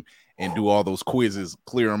morning and do all those quizzes,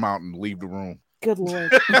 clear them out, and leave the room. Good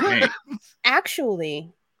Lord.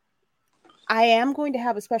 Actually, I am going to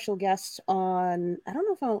have a special guest on. I don't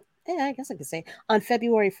know if I'll. I guess I could say on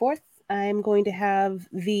February 4th. I'm going to have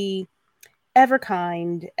the ever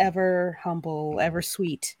kind, ever humble, ever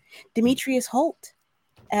sweet Demetrius Holt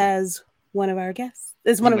as one of our guests.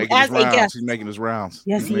 As a guest. He's making his rounds.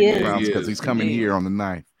 Yes, he is. Because he's coming here on the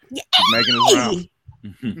 9th. Yeah. He's making his rounds.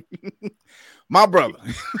 My brother.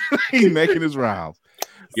 He's making his rounds.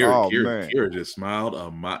 Kira just smiled.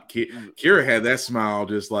 Kira had that smile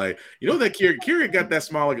just like, you know that Kira got that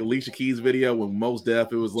smile like Alicia Keys video when Mos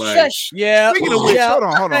Def. It was like, shush. Yeah. Hold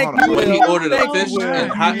on. When he ordered a fish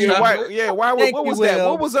and hot chocolate. What was that?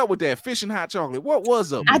 What was up with that fish and hot chocolate? What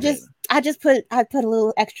was up? I just put a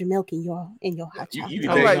little extra milk in your hot chocolate.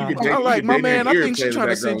 I like my man. I think she's trying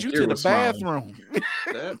to send you to the bathroom.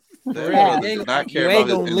 Not care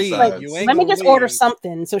about his insides. Let me just order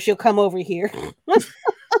something so she'll come over here.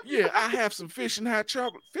 Yeah, I have some fish and hot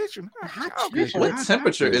chocolate. Fish and hot chocolate. What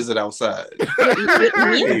temperature is it outside?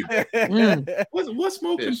 What's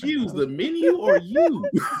more confused, the menu or you?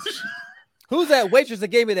 Who's that waitress that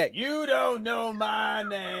gave me that? You don't know my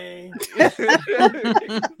name. Can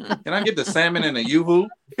I get the salmon and a yoo-hoo?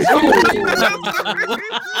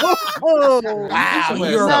 Wow,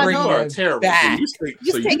 you're terrible. Back. Just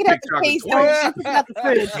take it out the case. Don't out the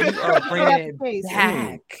fridge. You are bringing it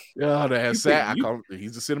back. Oh, that's sad.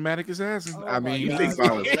 He's a cinematic assassin. I mean, you think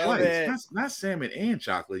about it twice. Not salmon and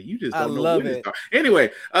chocolate. You just don't know love it.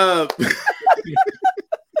 Anyway, let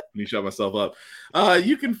me shut myself up.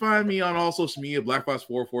 You can find me on all social media,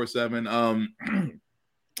 BlackFox447.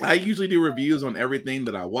 I usually do reviews on everything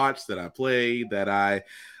that I watch, that I play, that I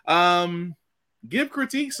give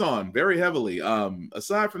critiques on very heavily.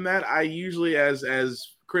 Aside from that, I usually, as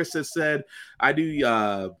Chris has said, I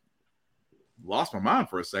do lost my mind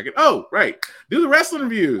for a second. Oh, right. Do the wrestling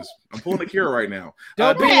reviews. I'm pulling Akira right now.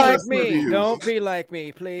 Don't be like me. Reviews. Don't be like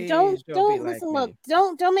me, please. Don't listen. Look,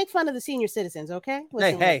 don't make fun of the senior citizens, okay?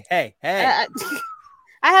 Listen, hey. I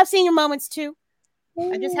have senior moments too.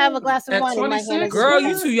 I just have a glass of wine in my hand. Girl,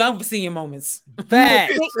 you too young for senior moments.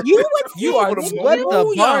 Fact. You are what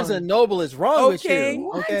the Barnes and Noble is wrong with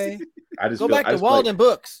you. Okay. I just go back to Walden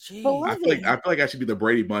Books. I feel like I should be the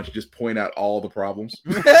Brady Bunch and just point out all the problems.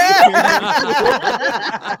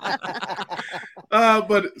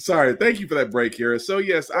 But sorry, thank you for that break here. So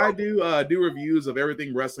yes, I do reviews of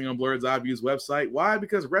everything wrestling on Blurred's Eye View's website. Why?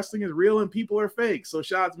 Because wrestling is real and people are fake. So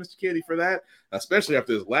shout out to Mr. Kitty for that, especially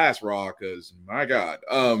after this last Raw, because my God,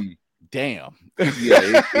 damn,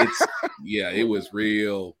 it was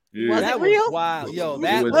real. Yeah. Was it real? Was wild. Yo,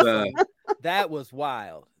 that was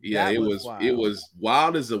wild. Yeah, it was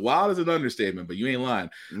wild as an understatement, but you ain't lying.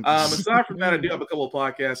 Aside from that, I do have a couple of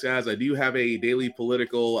podcasts, guys. I do have a daily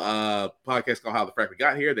political podcast called How the Frack We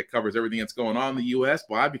Got Here that covers everything that's going on in the U.S.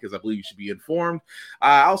 Why? Because I believe you should be informed.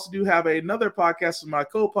 I also do have another podcast with my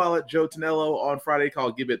co-pilot, Joe Tonello, on Friday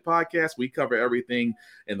called Give It Podcast. We cover everything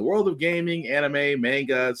in the world of gaming, anime,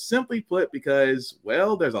 manga, simply put, because,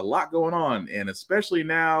 well, there's a lot going on, and especially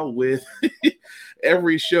now with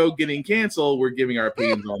every show getting canceled, we're giving our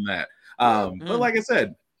opinions on that. But like I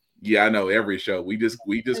said, yeah, I know every show. We just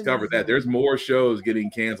covered that. There's more shows getting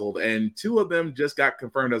canceled, and 2 of them just got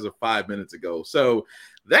confirmed as of 5 minutes ago. So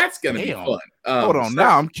that's gonna be fun. Hold on,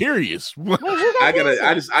 now I'm curious.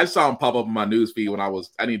 I just saw them pop up in my news feed when I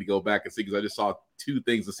need to go back and see, because I just saw 2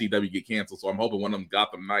 things in CW get canceled. So I'm hoping one of them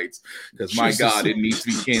Gotham Knights, because my God, it needs to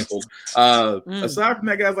be canceled. Aside from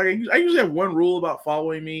that, guys, like I usually have one rule about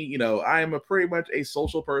following me. You know, I am pretty much a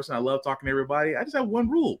social person. I love talking to everybody. I just have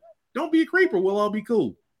one rule: don't be a creeper. We'll all be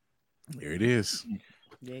cool. There it is.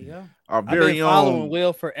 There you go. Our very following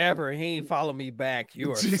Will forever. He ain't follow me back.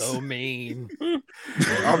 You are so mean.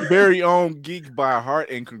 Our very own Geek by Heart,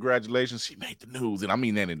 and congratulations, she made the news, and I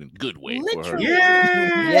mean that in a good way. Literally. For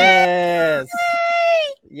her. Yes.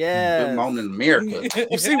 Good morning, America.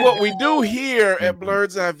 You see what we do here at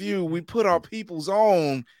Blurred's Eye View? We put our peoples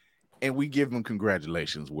on, and we give them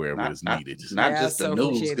congratulations wherever it's needed. Not just the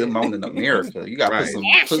news. Good morning, America. You got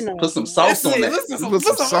to put some sauce on that.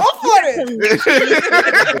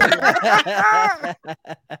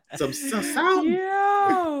 Some sauce.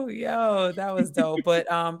 Yo, that was dope. But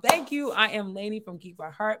thank you. I am Lainey from Geek by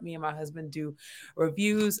Heart. Me and my husband do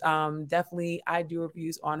reviews. Definitely, I do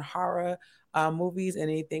reviews on horror movies and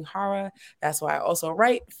anything horror. That's why I also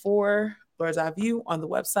write for Blurred's Eye View on the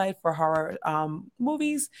website for horror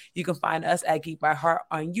movies. You can find us at Geek by Heart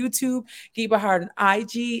on YouTube, Geek by Heart on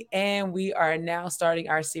IG, and we are now starting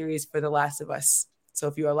our series for The Last of Us. So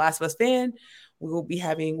if you're a Last of Us fan, we will be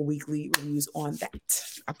having weekly reviews on that.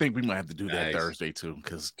 I think we might have to do that Thursday too,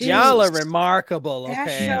 because y'all are remarkable.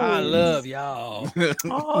 Okay, I love y'all.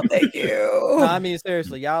 Oh, thank you. No, I mean,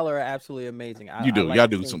 seriously, y'all are absolutely amazing. Y'all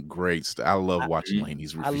do some great stuff. I love watching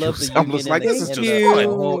Lainey's reviews. I love the I'm just like, this is just fun.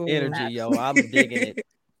 Whole energy, yo. I'm digging it.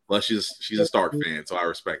 Well, she's a Stark fan, so I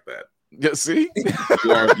respect that. Yeah, see,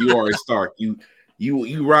 you are a Stark. You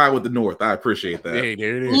ride with the North. I appreciate that. Hey,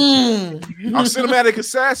 there it is. Our cinematic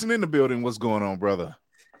assassin in the building. What's going on, brother?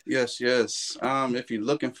 Yes. If you're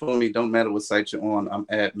looking for me, don't matter what site you're on. I'm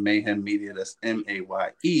at Mayhem Media. That's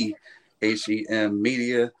MAYEHEM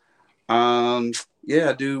Media. Yeah,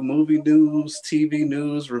 I do movie news, TV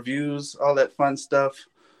news, reviews, all that fun stuff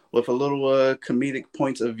with a little comedic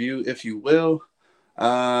point of view, if you will.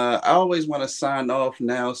 I always want to sign off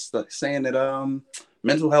now saying that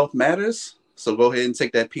mental health matters. So go ahead and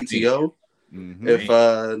take that PTO. Mm-hmm. If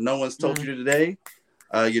no one's told you today,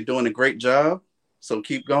 you're doing a great job. So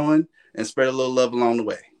keep going and spread a little love along the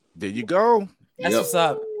way. There you go. That's what's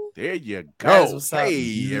up. There you go.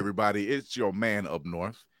 Hey, everybody. It's your man up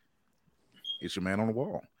north. It's your man on the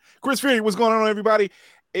wall. Chris Fury, what's going on, everybody?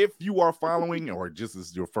 If you are following or just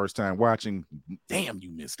this is your first time watching, damn, you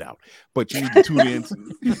missed out. But you need to tune in.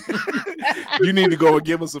 You need to go and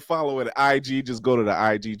give us a follow at IG. Just go to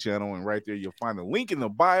the IG channel, and right there you'll find the link in the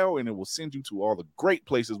bio, and it will send you to all the great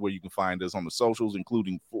places where you can find us on the socials,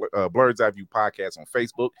 including Blurred's Eye View Podcast on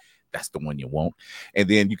Facebook. That's the one you want. And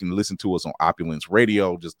then you can listen to us on Opulence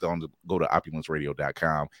Radio. Just go to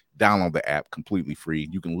opulenceradio.com. Download the app completely free.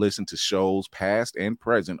 You can listen to shows past and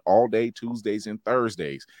present all day, Tuesdays and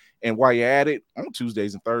Thursdays. And while you're at it, on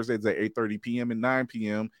Tuesdays and Thursdays at 8:30 p.m. and 9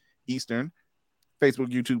 p.m. Eastern, Facebook,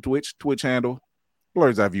 YouTube, Twitch handle,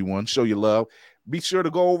 Blurred's Eye View 1. Show your love. Be sure to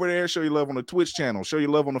go over there, show your love on the Twitch channel, show your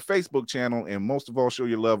love on the Facebook channel, and most of all, show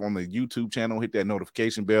your love on the YouTube channel. Hit that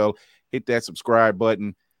notification bell, hit that subscribe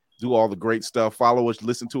button. Do all the great stuff. Follow us,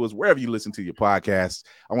 listen to us wherever you listen to your podcasts.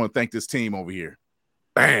 I want to thank this team over here.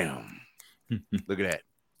 Bam. Look at that.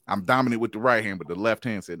 I'm dominant with the right hand, but the left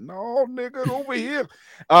hand said, no, nigga, over here.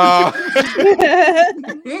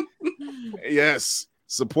 Yes.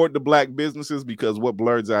 Support the black businesses, because what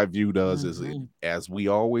Blurred's Eye View does is, as we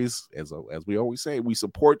always say, we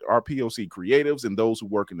support our POC creatives and those who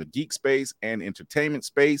work in the geek space and entertainment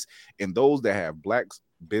space, and those that have black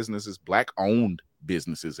businesses, black-owned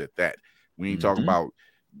businesses at that. We ain't talking about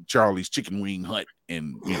Charlie's Chicken Wing Hut,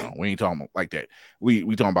 and we ain't talking about like that. We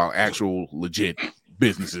talking about actual legit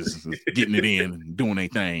businesses getting it in, doing their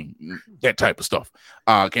thing, that type of stuff.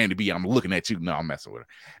 Candy B, I'm looking at you. No, I'm messing with her.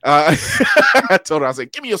 I told her, I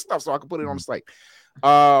said, give me your stuff so I can put it on the site.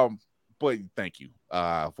 But thank you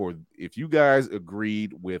for, if you guys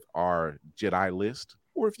agreed with our Jedi list,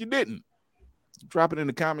 or if you didn't, drop it in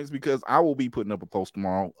the comments, because I will be putting up a post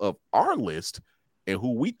tomorrow of our list and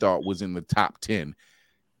who we thought was in the top 10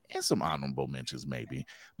 and some honorable mentions maybe.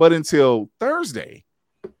 But until Thursday,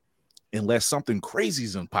 unless something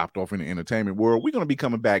crazy's popped off in the entertainment world, we're going to be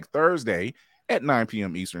coming back Thursday at 9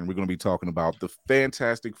 p.m. Eastern. We're going to be talking about the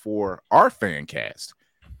Fantastic Four, our fan cast.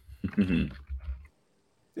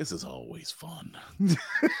 This is always fun. It's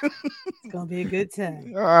going to be a good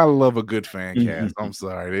time. I love a good fan cast. I'm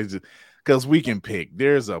sorry. Because we can pick.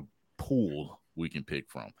 There's a pool we can pick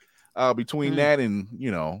from. Between that and,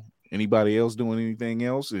 anybody else doing anything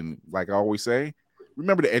else. And like I always say,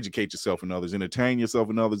 remember to educate yourself and others, entertain yourself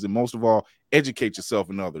and others, and most of all, educate yourself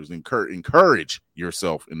and others, encourage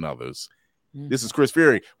yourself and others. This is Chris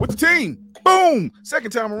Fury with the team. Boom!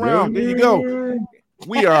 Second time around. There you go.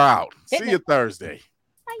 We are out. See you Thursday.